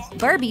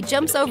 Barbie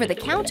jumps over the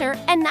counter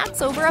and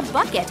knocks over a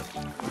bucket.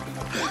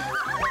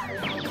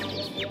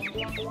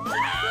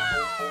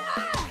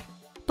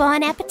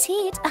 Bon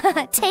appetit.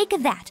 Take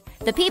that.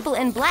 The people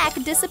in black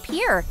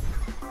disappear.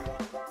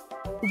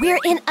 We're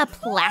in a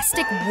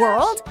plastic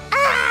world?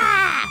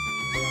 Ah!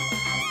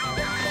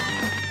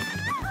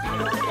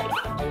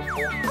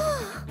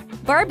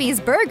 Barbie's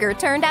burger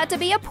turned out to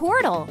be a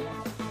portal.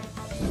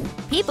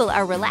 People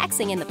are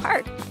relaxing in the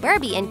park.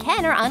 Barbie and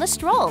Ken are on a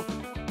stroll.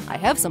 I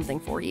have something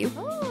for you.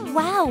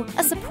 Wow,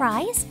 a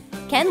surprise?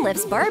 Ken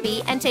lifts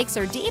Barbie and takes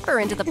her deeper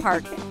into the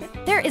park.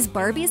 There is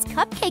Barbie's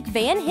cupcake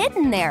van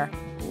hidden there.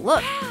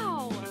 Look.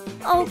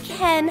 Oh,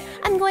 Ken,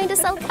 I'm going to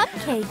sell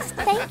cupcakes.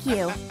 Thank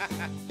you.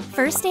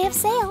 First day of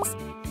sales.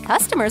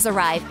 Customers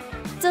arrive.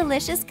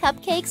 Delicious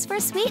cupcakes for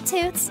sweet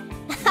toots.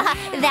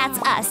 That's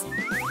us.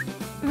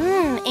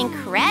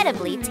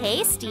 Incredibly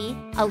tasty.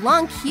 A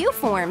long queue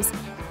forms.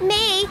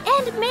 Me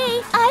and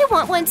me. I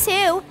want one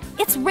too.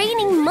 It's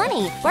raining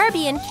money.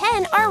 Barbie and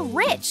Ken are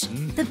rich.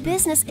 The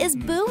business is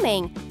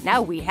booming.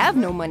 Now we have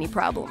no money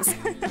problems.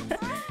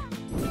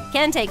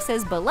 Ken takes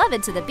his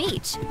beloved to the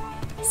beach.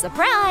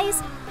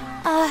 Surprise!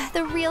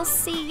 The real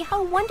sea.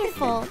 How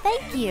wonderful.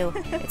 Thank you.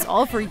 It's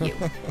all for you.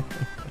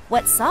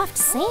 What soft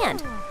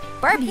sand.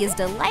 Barbie is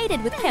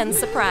delighted with Ken's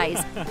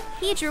surprise.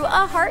 He drew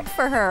a heart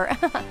for her.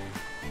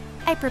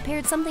 I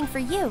prepared something for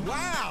you.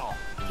 Wow.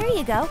 Here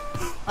you go.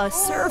 A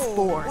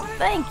surfboard.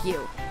 Thank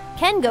you.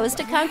 Ken goes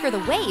to conquer the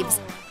waves.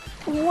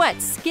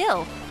 What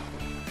skill.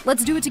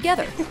 Let's do it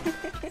together.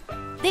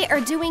 They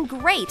are doing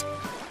great.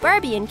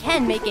 Barbie and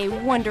Ken make a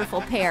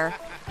wonderful pair.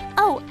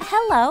 Oh,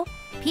 hello.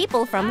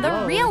 People from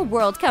the real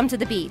world come to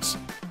the beach.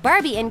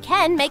 Barbie and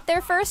Ken make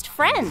their first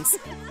friends.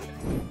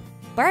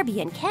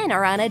 Barbie and Ken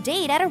are on a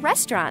date at a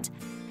restaurant.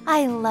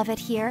 I love it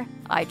here.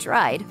 I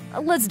tried.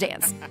 Let's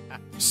dance.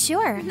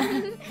 Sure.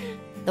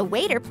 The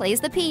waiter plays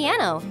the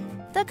piano.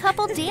 The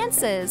couple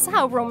dances.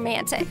 How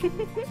romantic.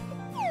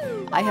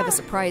 I have a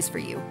surprise for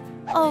you.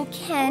 Oh,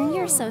 Ken,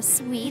 you're so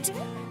sweet.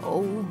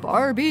 Oh,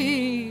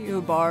 Barbie,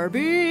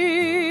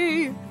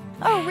 Barbie.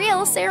 A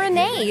real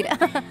serenade.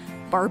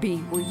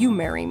 Barbie, will you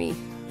marry me?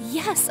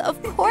 Yes,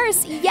 of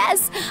course,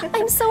 yes.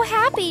 I'm so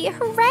happy.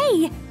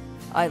 Hooray.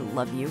 I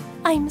love you.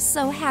 I'm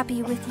so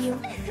happy with you.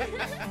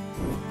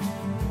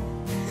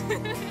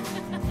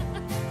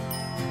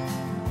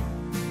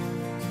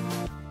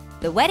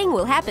 The wedding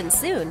will happen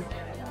soon.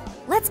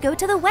 Let's go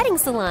to the wedding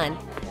salon.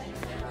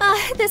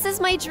 This is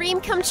my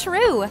dream come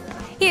true.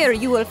 Here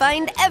you will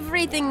find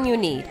everything you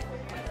need.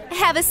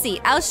 Have a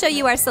seat. I'll show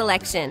you our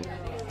selection.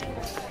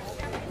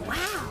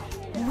 Wow.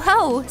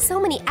 Whoa, so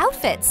many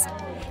outfits.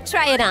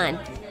 Try it on.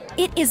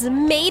 It is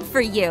made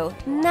for you.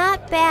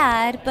 Not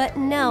bad, but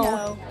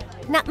no.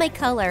 Not my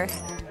color.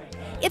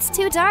 It's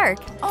too dark.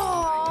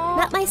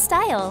 Not my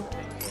style.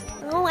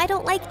 Oh, I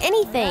don't like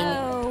anything.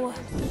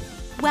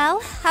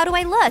 Well, how do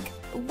I look?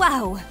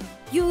 Wow,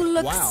 you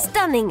look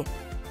stunning.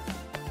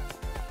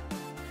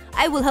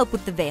 I will help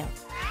with the veil.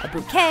 A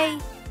bouquet,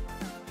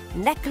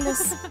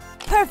 necklace.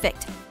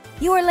 Perfect.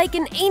 You are like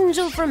an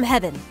angel from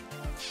heaven.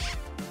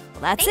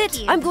 Well, that's Thank it.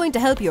 you. I'm going to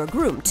help your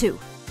groom, too.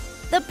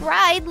 The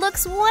bride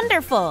looks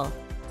wonderful.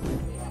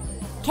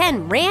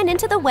 Ken ran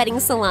into the wedding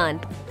salon.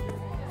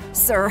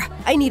 Sir,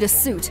 I need a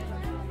suit.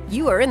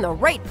 You are in the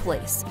right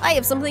place. I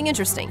have something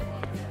interesting.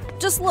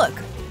 Just look.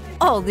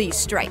 All these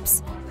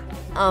stripes.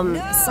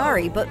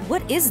 Sorry, but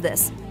what is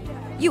this?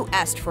 You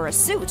asked for a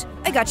suit.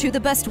 I got you the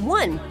best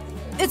one.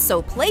 It's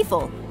so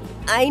playful.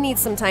 I need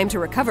some time to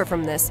recover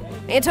from this.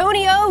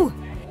 Antonio!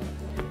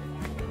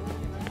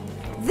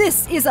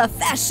 This is a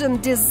fashion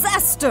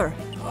disaster!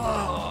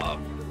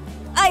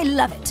 I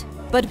love it,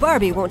 but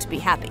Barbie won't be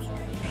happy.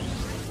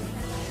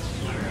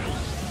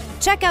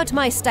 Check out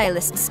my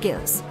stylist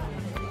skills.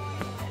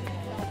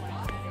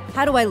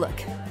 How do I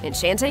look?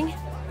 Enchanting?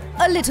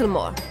 A little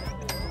more.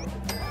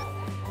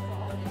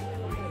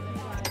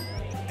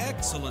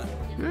 Excellent.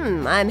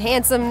 I'm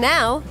handsome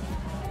now.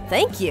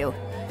 Thank you.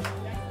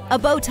 A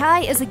bow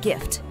tie is a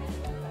gift.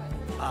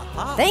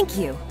 Aha. Thank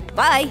you.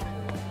 Bye.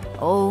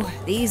 Oh,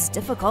 these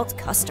difficult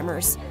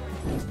customers.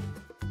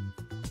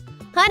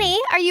 Honey,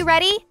 are you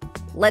ready?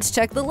 Let's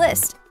check the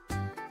list.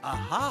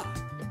 Aha.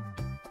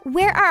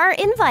 Where are our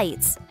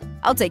invites?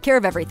 I'll take care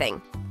of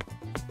everything.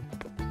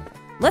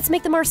 Let's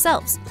make them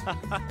ourselves.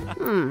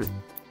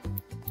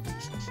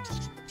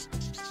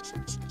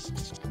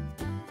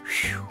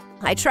 Phew,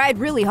 I tried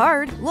really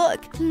hard.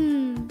 Look.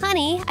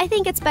 Honey, I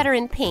think it's better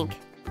in pink.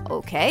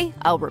 Okay,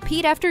 I'll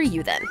repeat after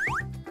you then.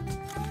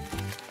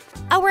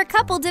 Our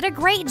couple did a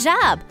great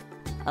job.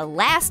 A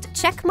last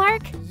check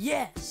mark?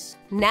 Yes.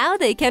 Now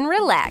they can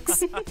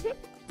relax.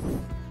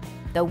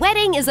 The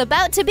wedding is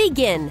about to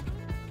begin.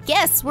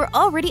 Guests were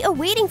already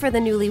awaiting for the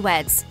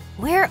newlyweds.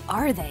 Where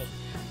are they?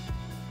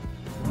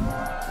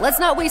 Let's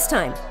not waste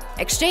time.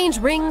 Exchange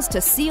rings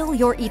to seal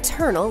your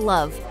eternal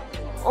love.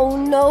 Oh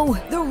no,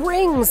 the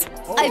rings!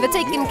 I've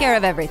taken care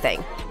of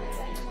everything.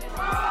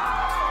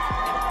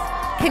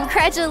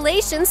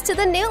 Congratulations to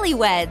the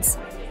newlyweds!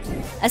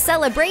 A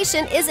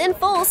celebration is in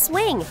full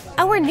swing.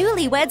 Our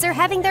newlyweds are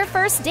having their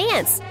first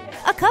dance.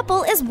 A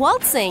couple is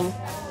waltzing.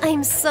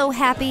 I'm so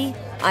happy.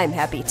 I'm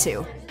happy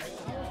too.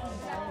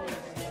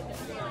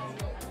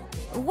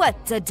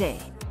 What a day.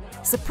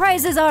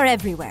 Surprises are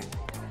everywhere.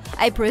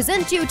 I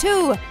present you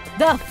to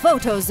the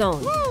photo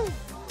zone.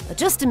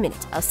 Just a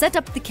minute, I'll set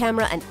up the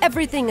camera and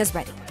everything is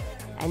ready.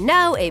 And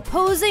now a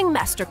posing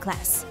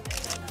masterclass.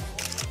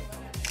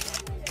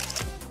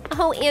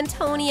 Oh,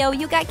 Antonio,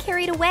 you got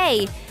carried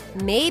away.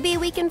 Maybe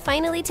we can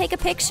finally take a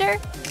picture?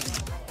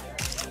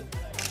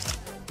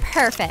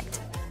 Perfect.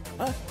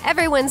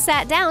 Everyone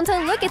sat down to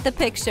look at the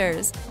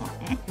pictures.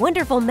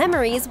 Wonderful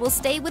memories will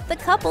stay with the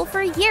couple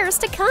for years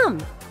to come.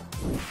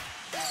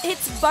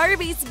 It's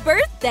Barbie's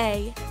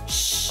birthday.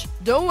 Shh!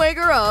 Don't wake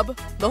her up.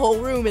 The whole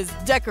room is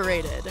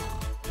decorated.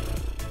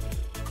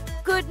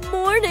 Good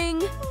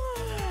morning.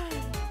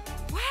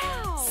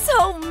 Wow.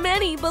 So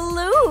many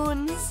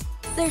balloons.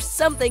 There's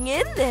something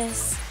in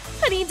this.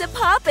 I need to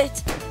pop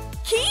it.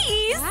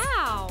 Keys?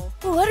 Wow.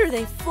 What are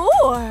they for?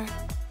 Oh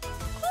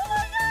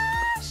my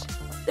gosh!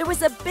 There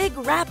was a big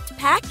wrapped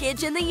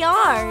package in the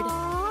yard.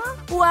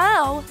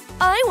 Wow,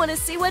 I want to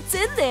see what's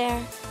in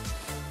there.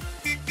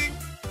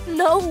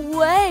 No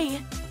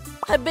way!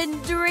 I've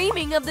been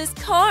dreaming of this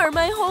car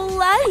my whole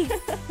life.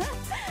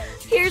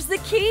 Here's the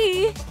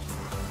key.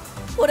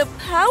 What a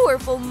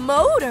powerful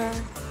motor.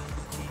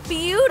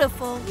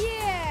 Beautiful.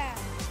 Yeah.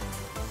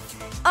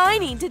 I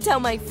need to tell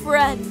my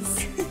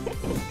friends.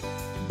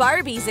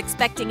 Barbie's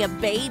expecting a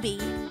baby.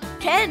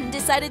 Ken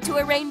decided to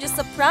arrange a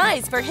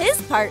surprise for his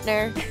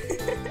partner.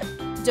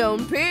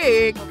 Don't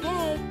peek.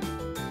 Okay.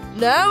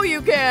 Now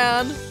you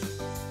can.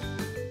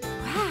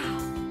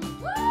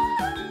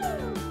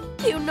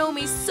 You know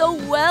me so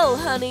well,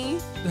 honey.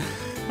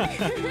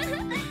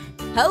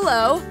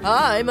 Hello,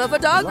 I'm a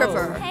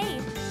photographer. Hey,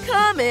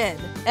 come in.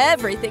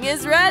 Everything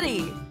is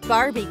ready.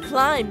 Barbie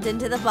climbed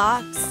into the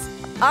box.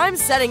 I'm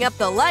setting up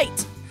the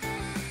light.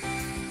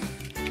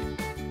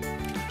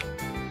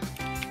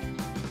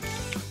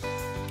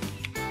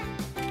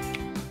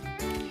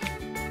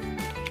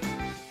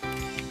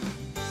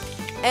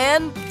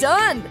 And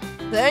done!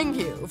 Thank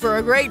you for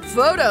a great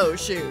photo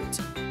shoot.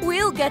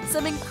 We'll get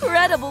some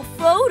incredible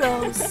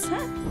photos.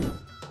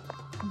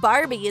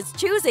 Barbie is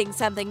choosing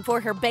something for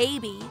her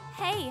baby.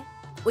 Hey.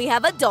 We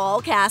have a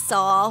doll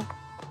castle.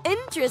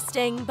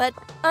 Interesting, but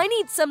I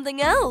need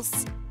something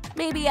else.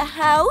 Maybe a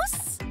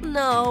house?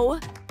 No.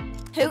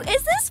 Who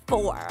is this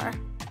for?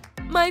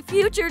 My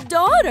future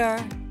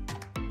daughter.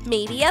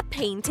 Maybe a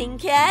painting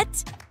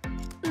kit?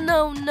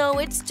 No,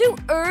 it's too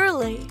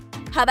early.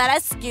 How about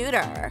a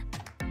scooter?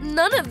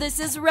 None of this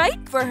is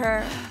right for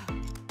her.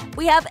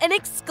 We have an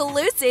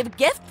exclusive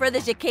gift for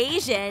this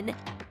occasion.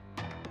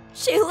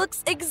 She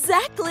looks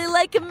exactly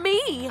like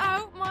me.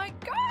 Oh my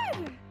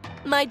god!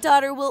 My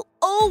daughter will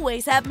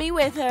always have me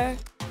with her.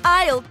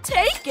 I'll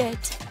take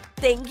it.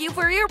 Thank you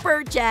for your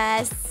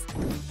purchase.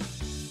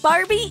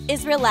 Barbie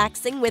is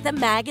relaxing with a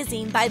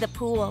magazine by the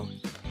pool.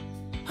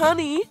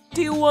 Honey,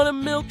 do you want a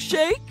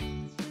milkshake?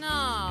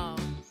 No.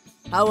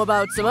 How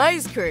about some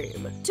ice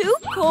cream? Too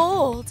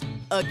cold.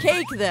 A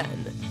cake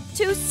then.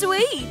 Too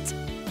sweet.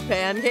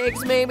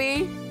 Pancakes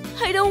maybe?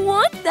 I don't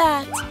want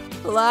that.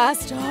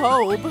 Last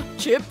hope.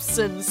 Chips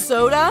and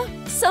soda?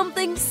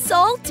 Something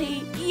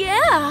salty,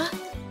 yeah.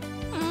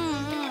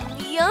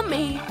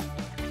 Yummy.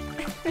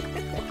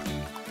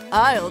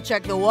 I'll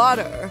check the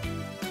water.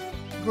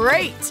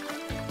 Great.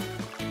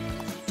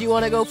 Do you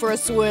want to go for a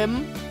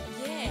swim?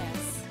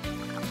 Yes.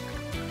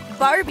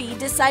 Barbie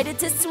decided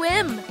to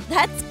swim.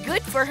 That's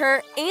good for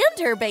her and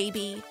her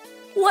baby.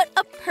 What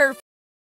a perfect